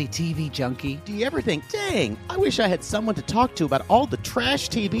reality TV junkie? Do you ever think, dang, I wish I had someone to talk to about all the trash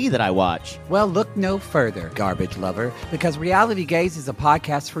TV that I watch? Well, look no further, garbage lover, because Reality Gaze is a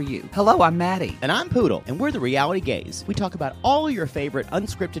podcast for you. Hello, I'm Maddie. And I'm Poodle, and we're the Reality Gaze. We talk about all your favorite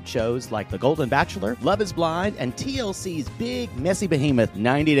unscripted shows like The Golden Bachelor, Love is Blind, and TLC's big, messy behemoth,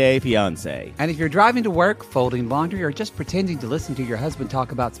 90 Day Fiancé. And if you're driving to work, folding laundry, or just pretending to listen to your husband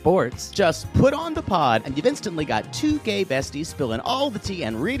talk about sports, just put on the pod, and you've instantly got two gay besties spilling all the tea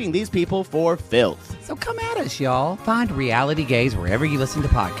and reading these people for filth. So come at us, y'all. Find Reality Gaze wherever you listen to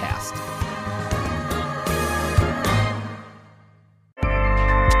podcasts.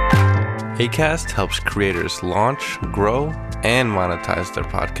 Acast helps creators launch, grow, and monetize their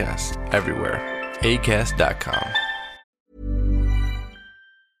podcasts everywhere. Acast.com.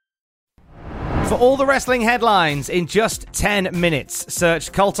 For all the wrestling headlines in just 10 minutes, search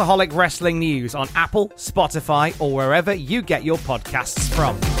Cultaholic Wrestling News on Apple, Spotify, or wherever you get your podcasts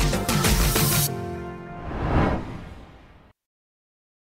from.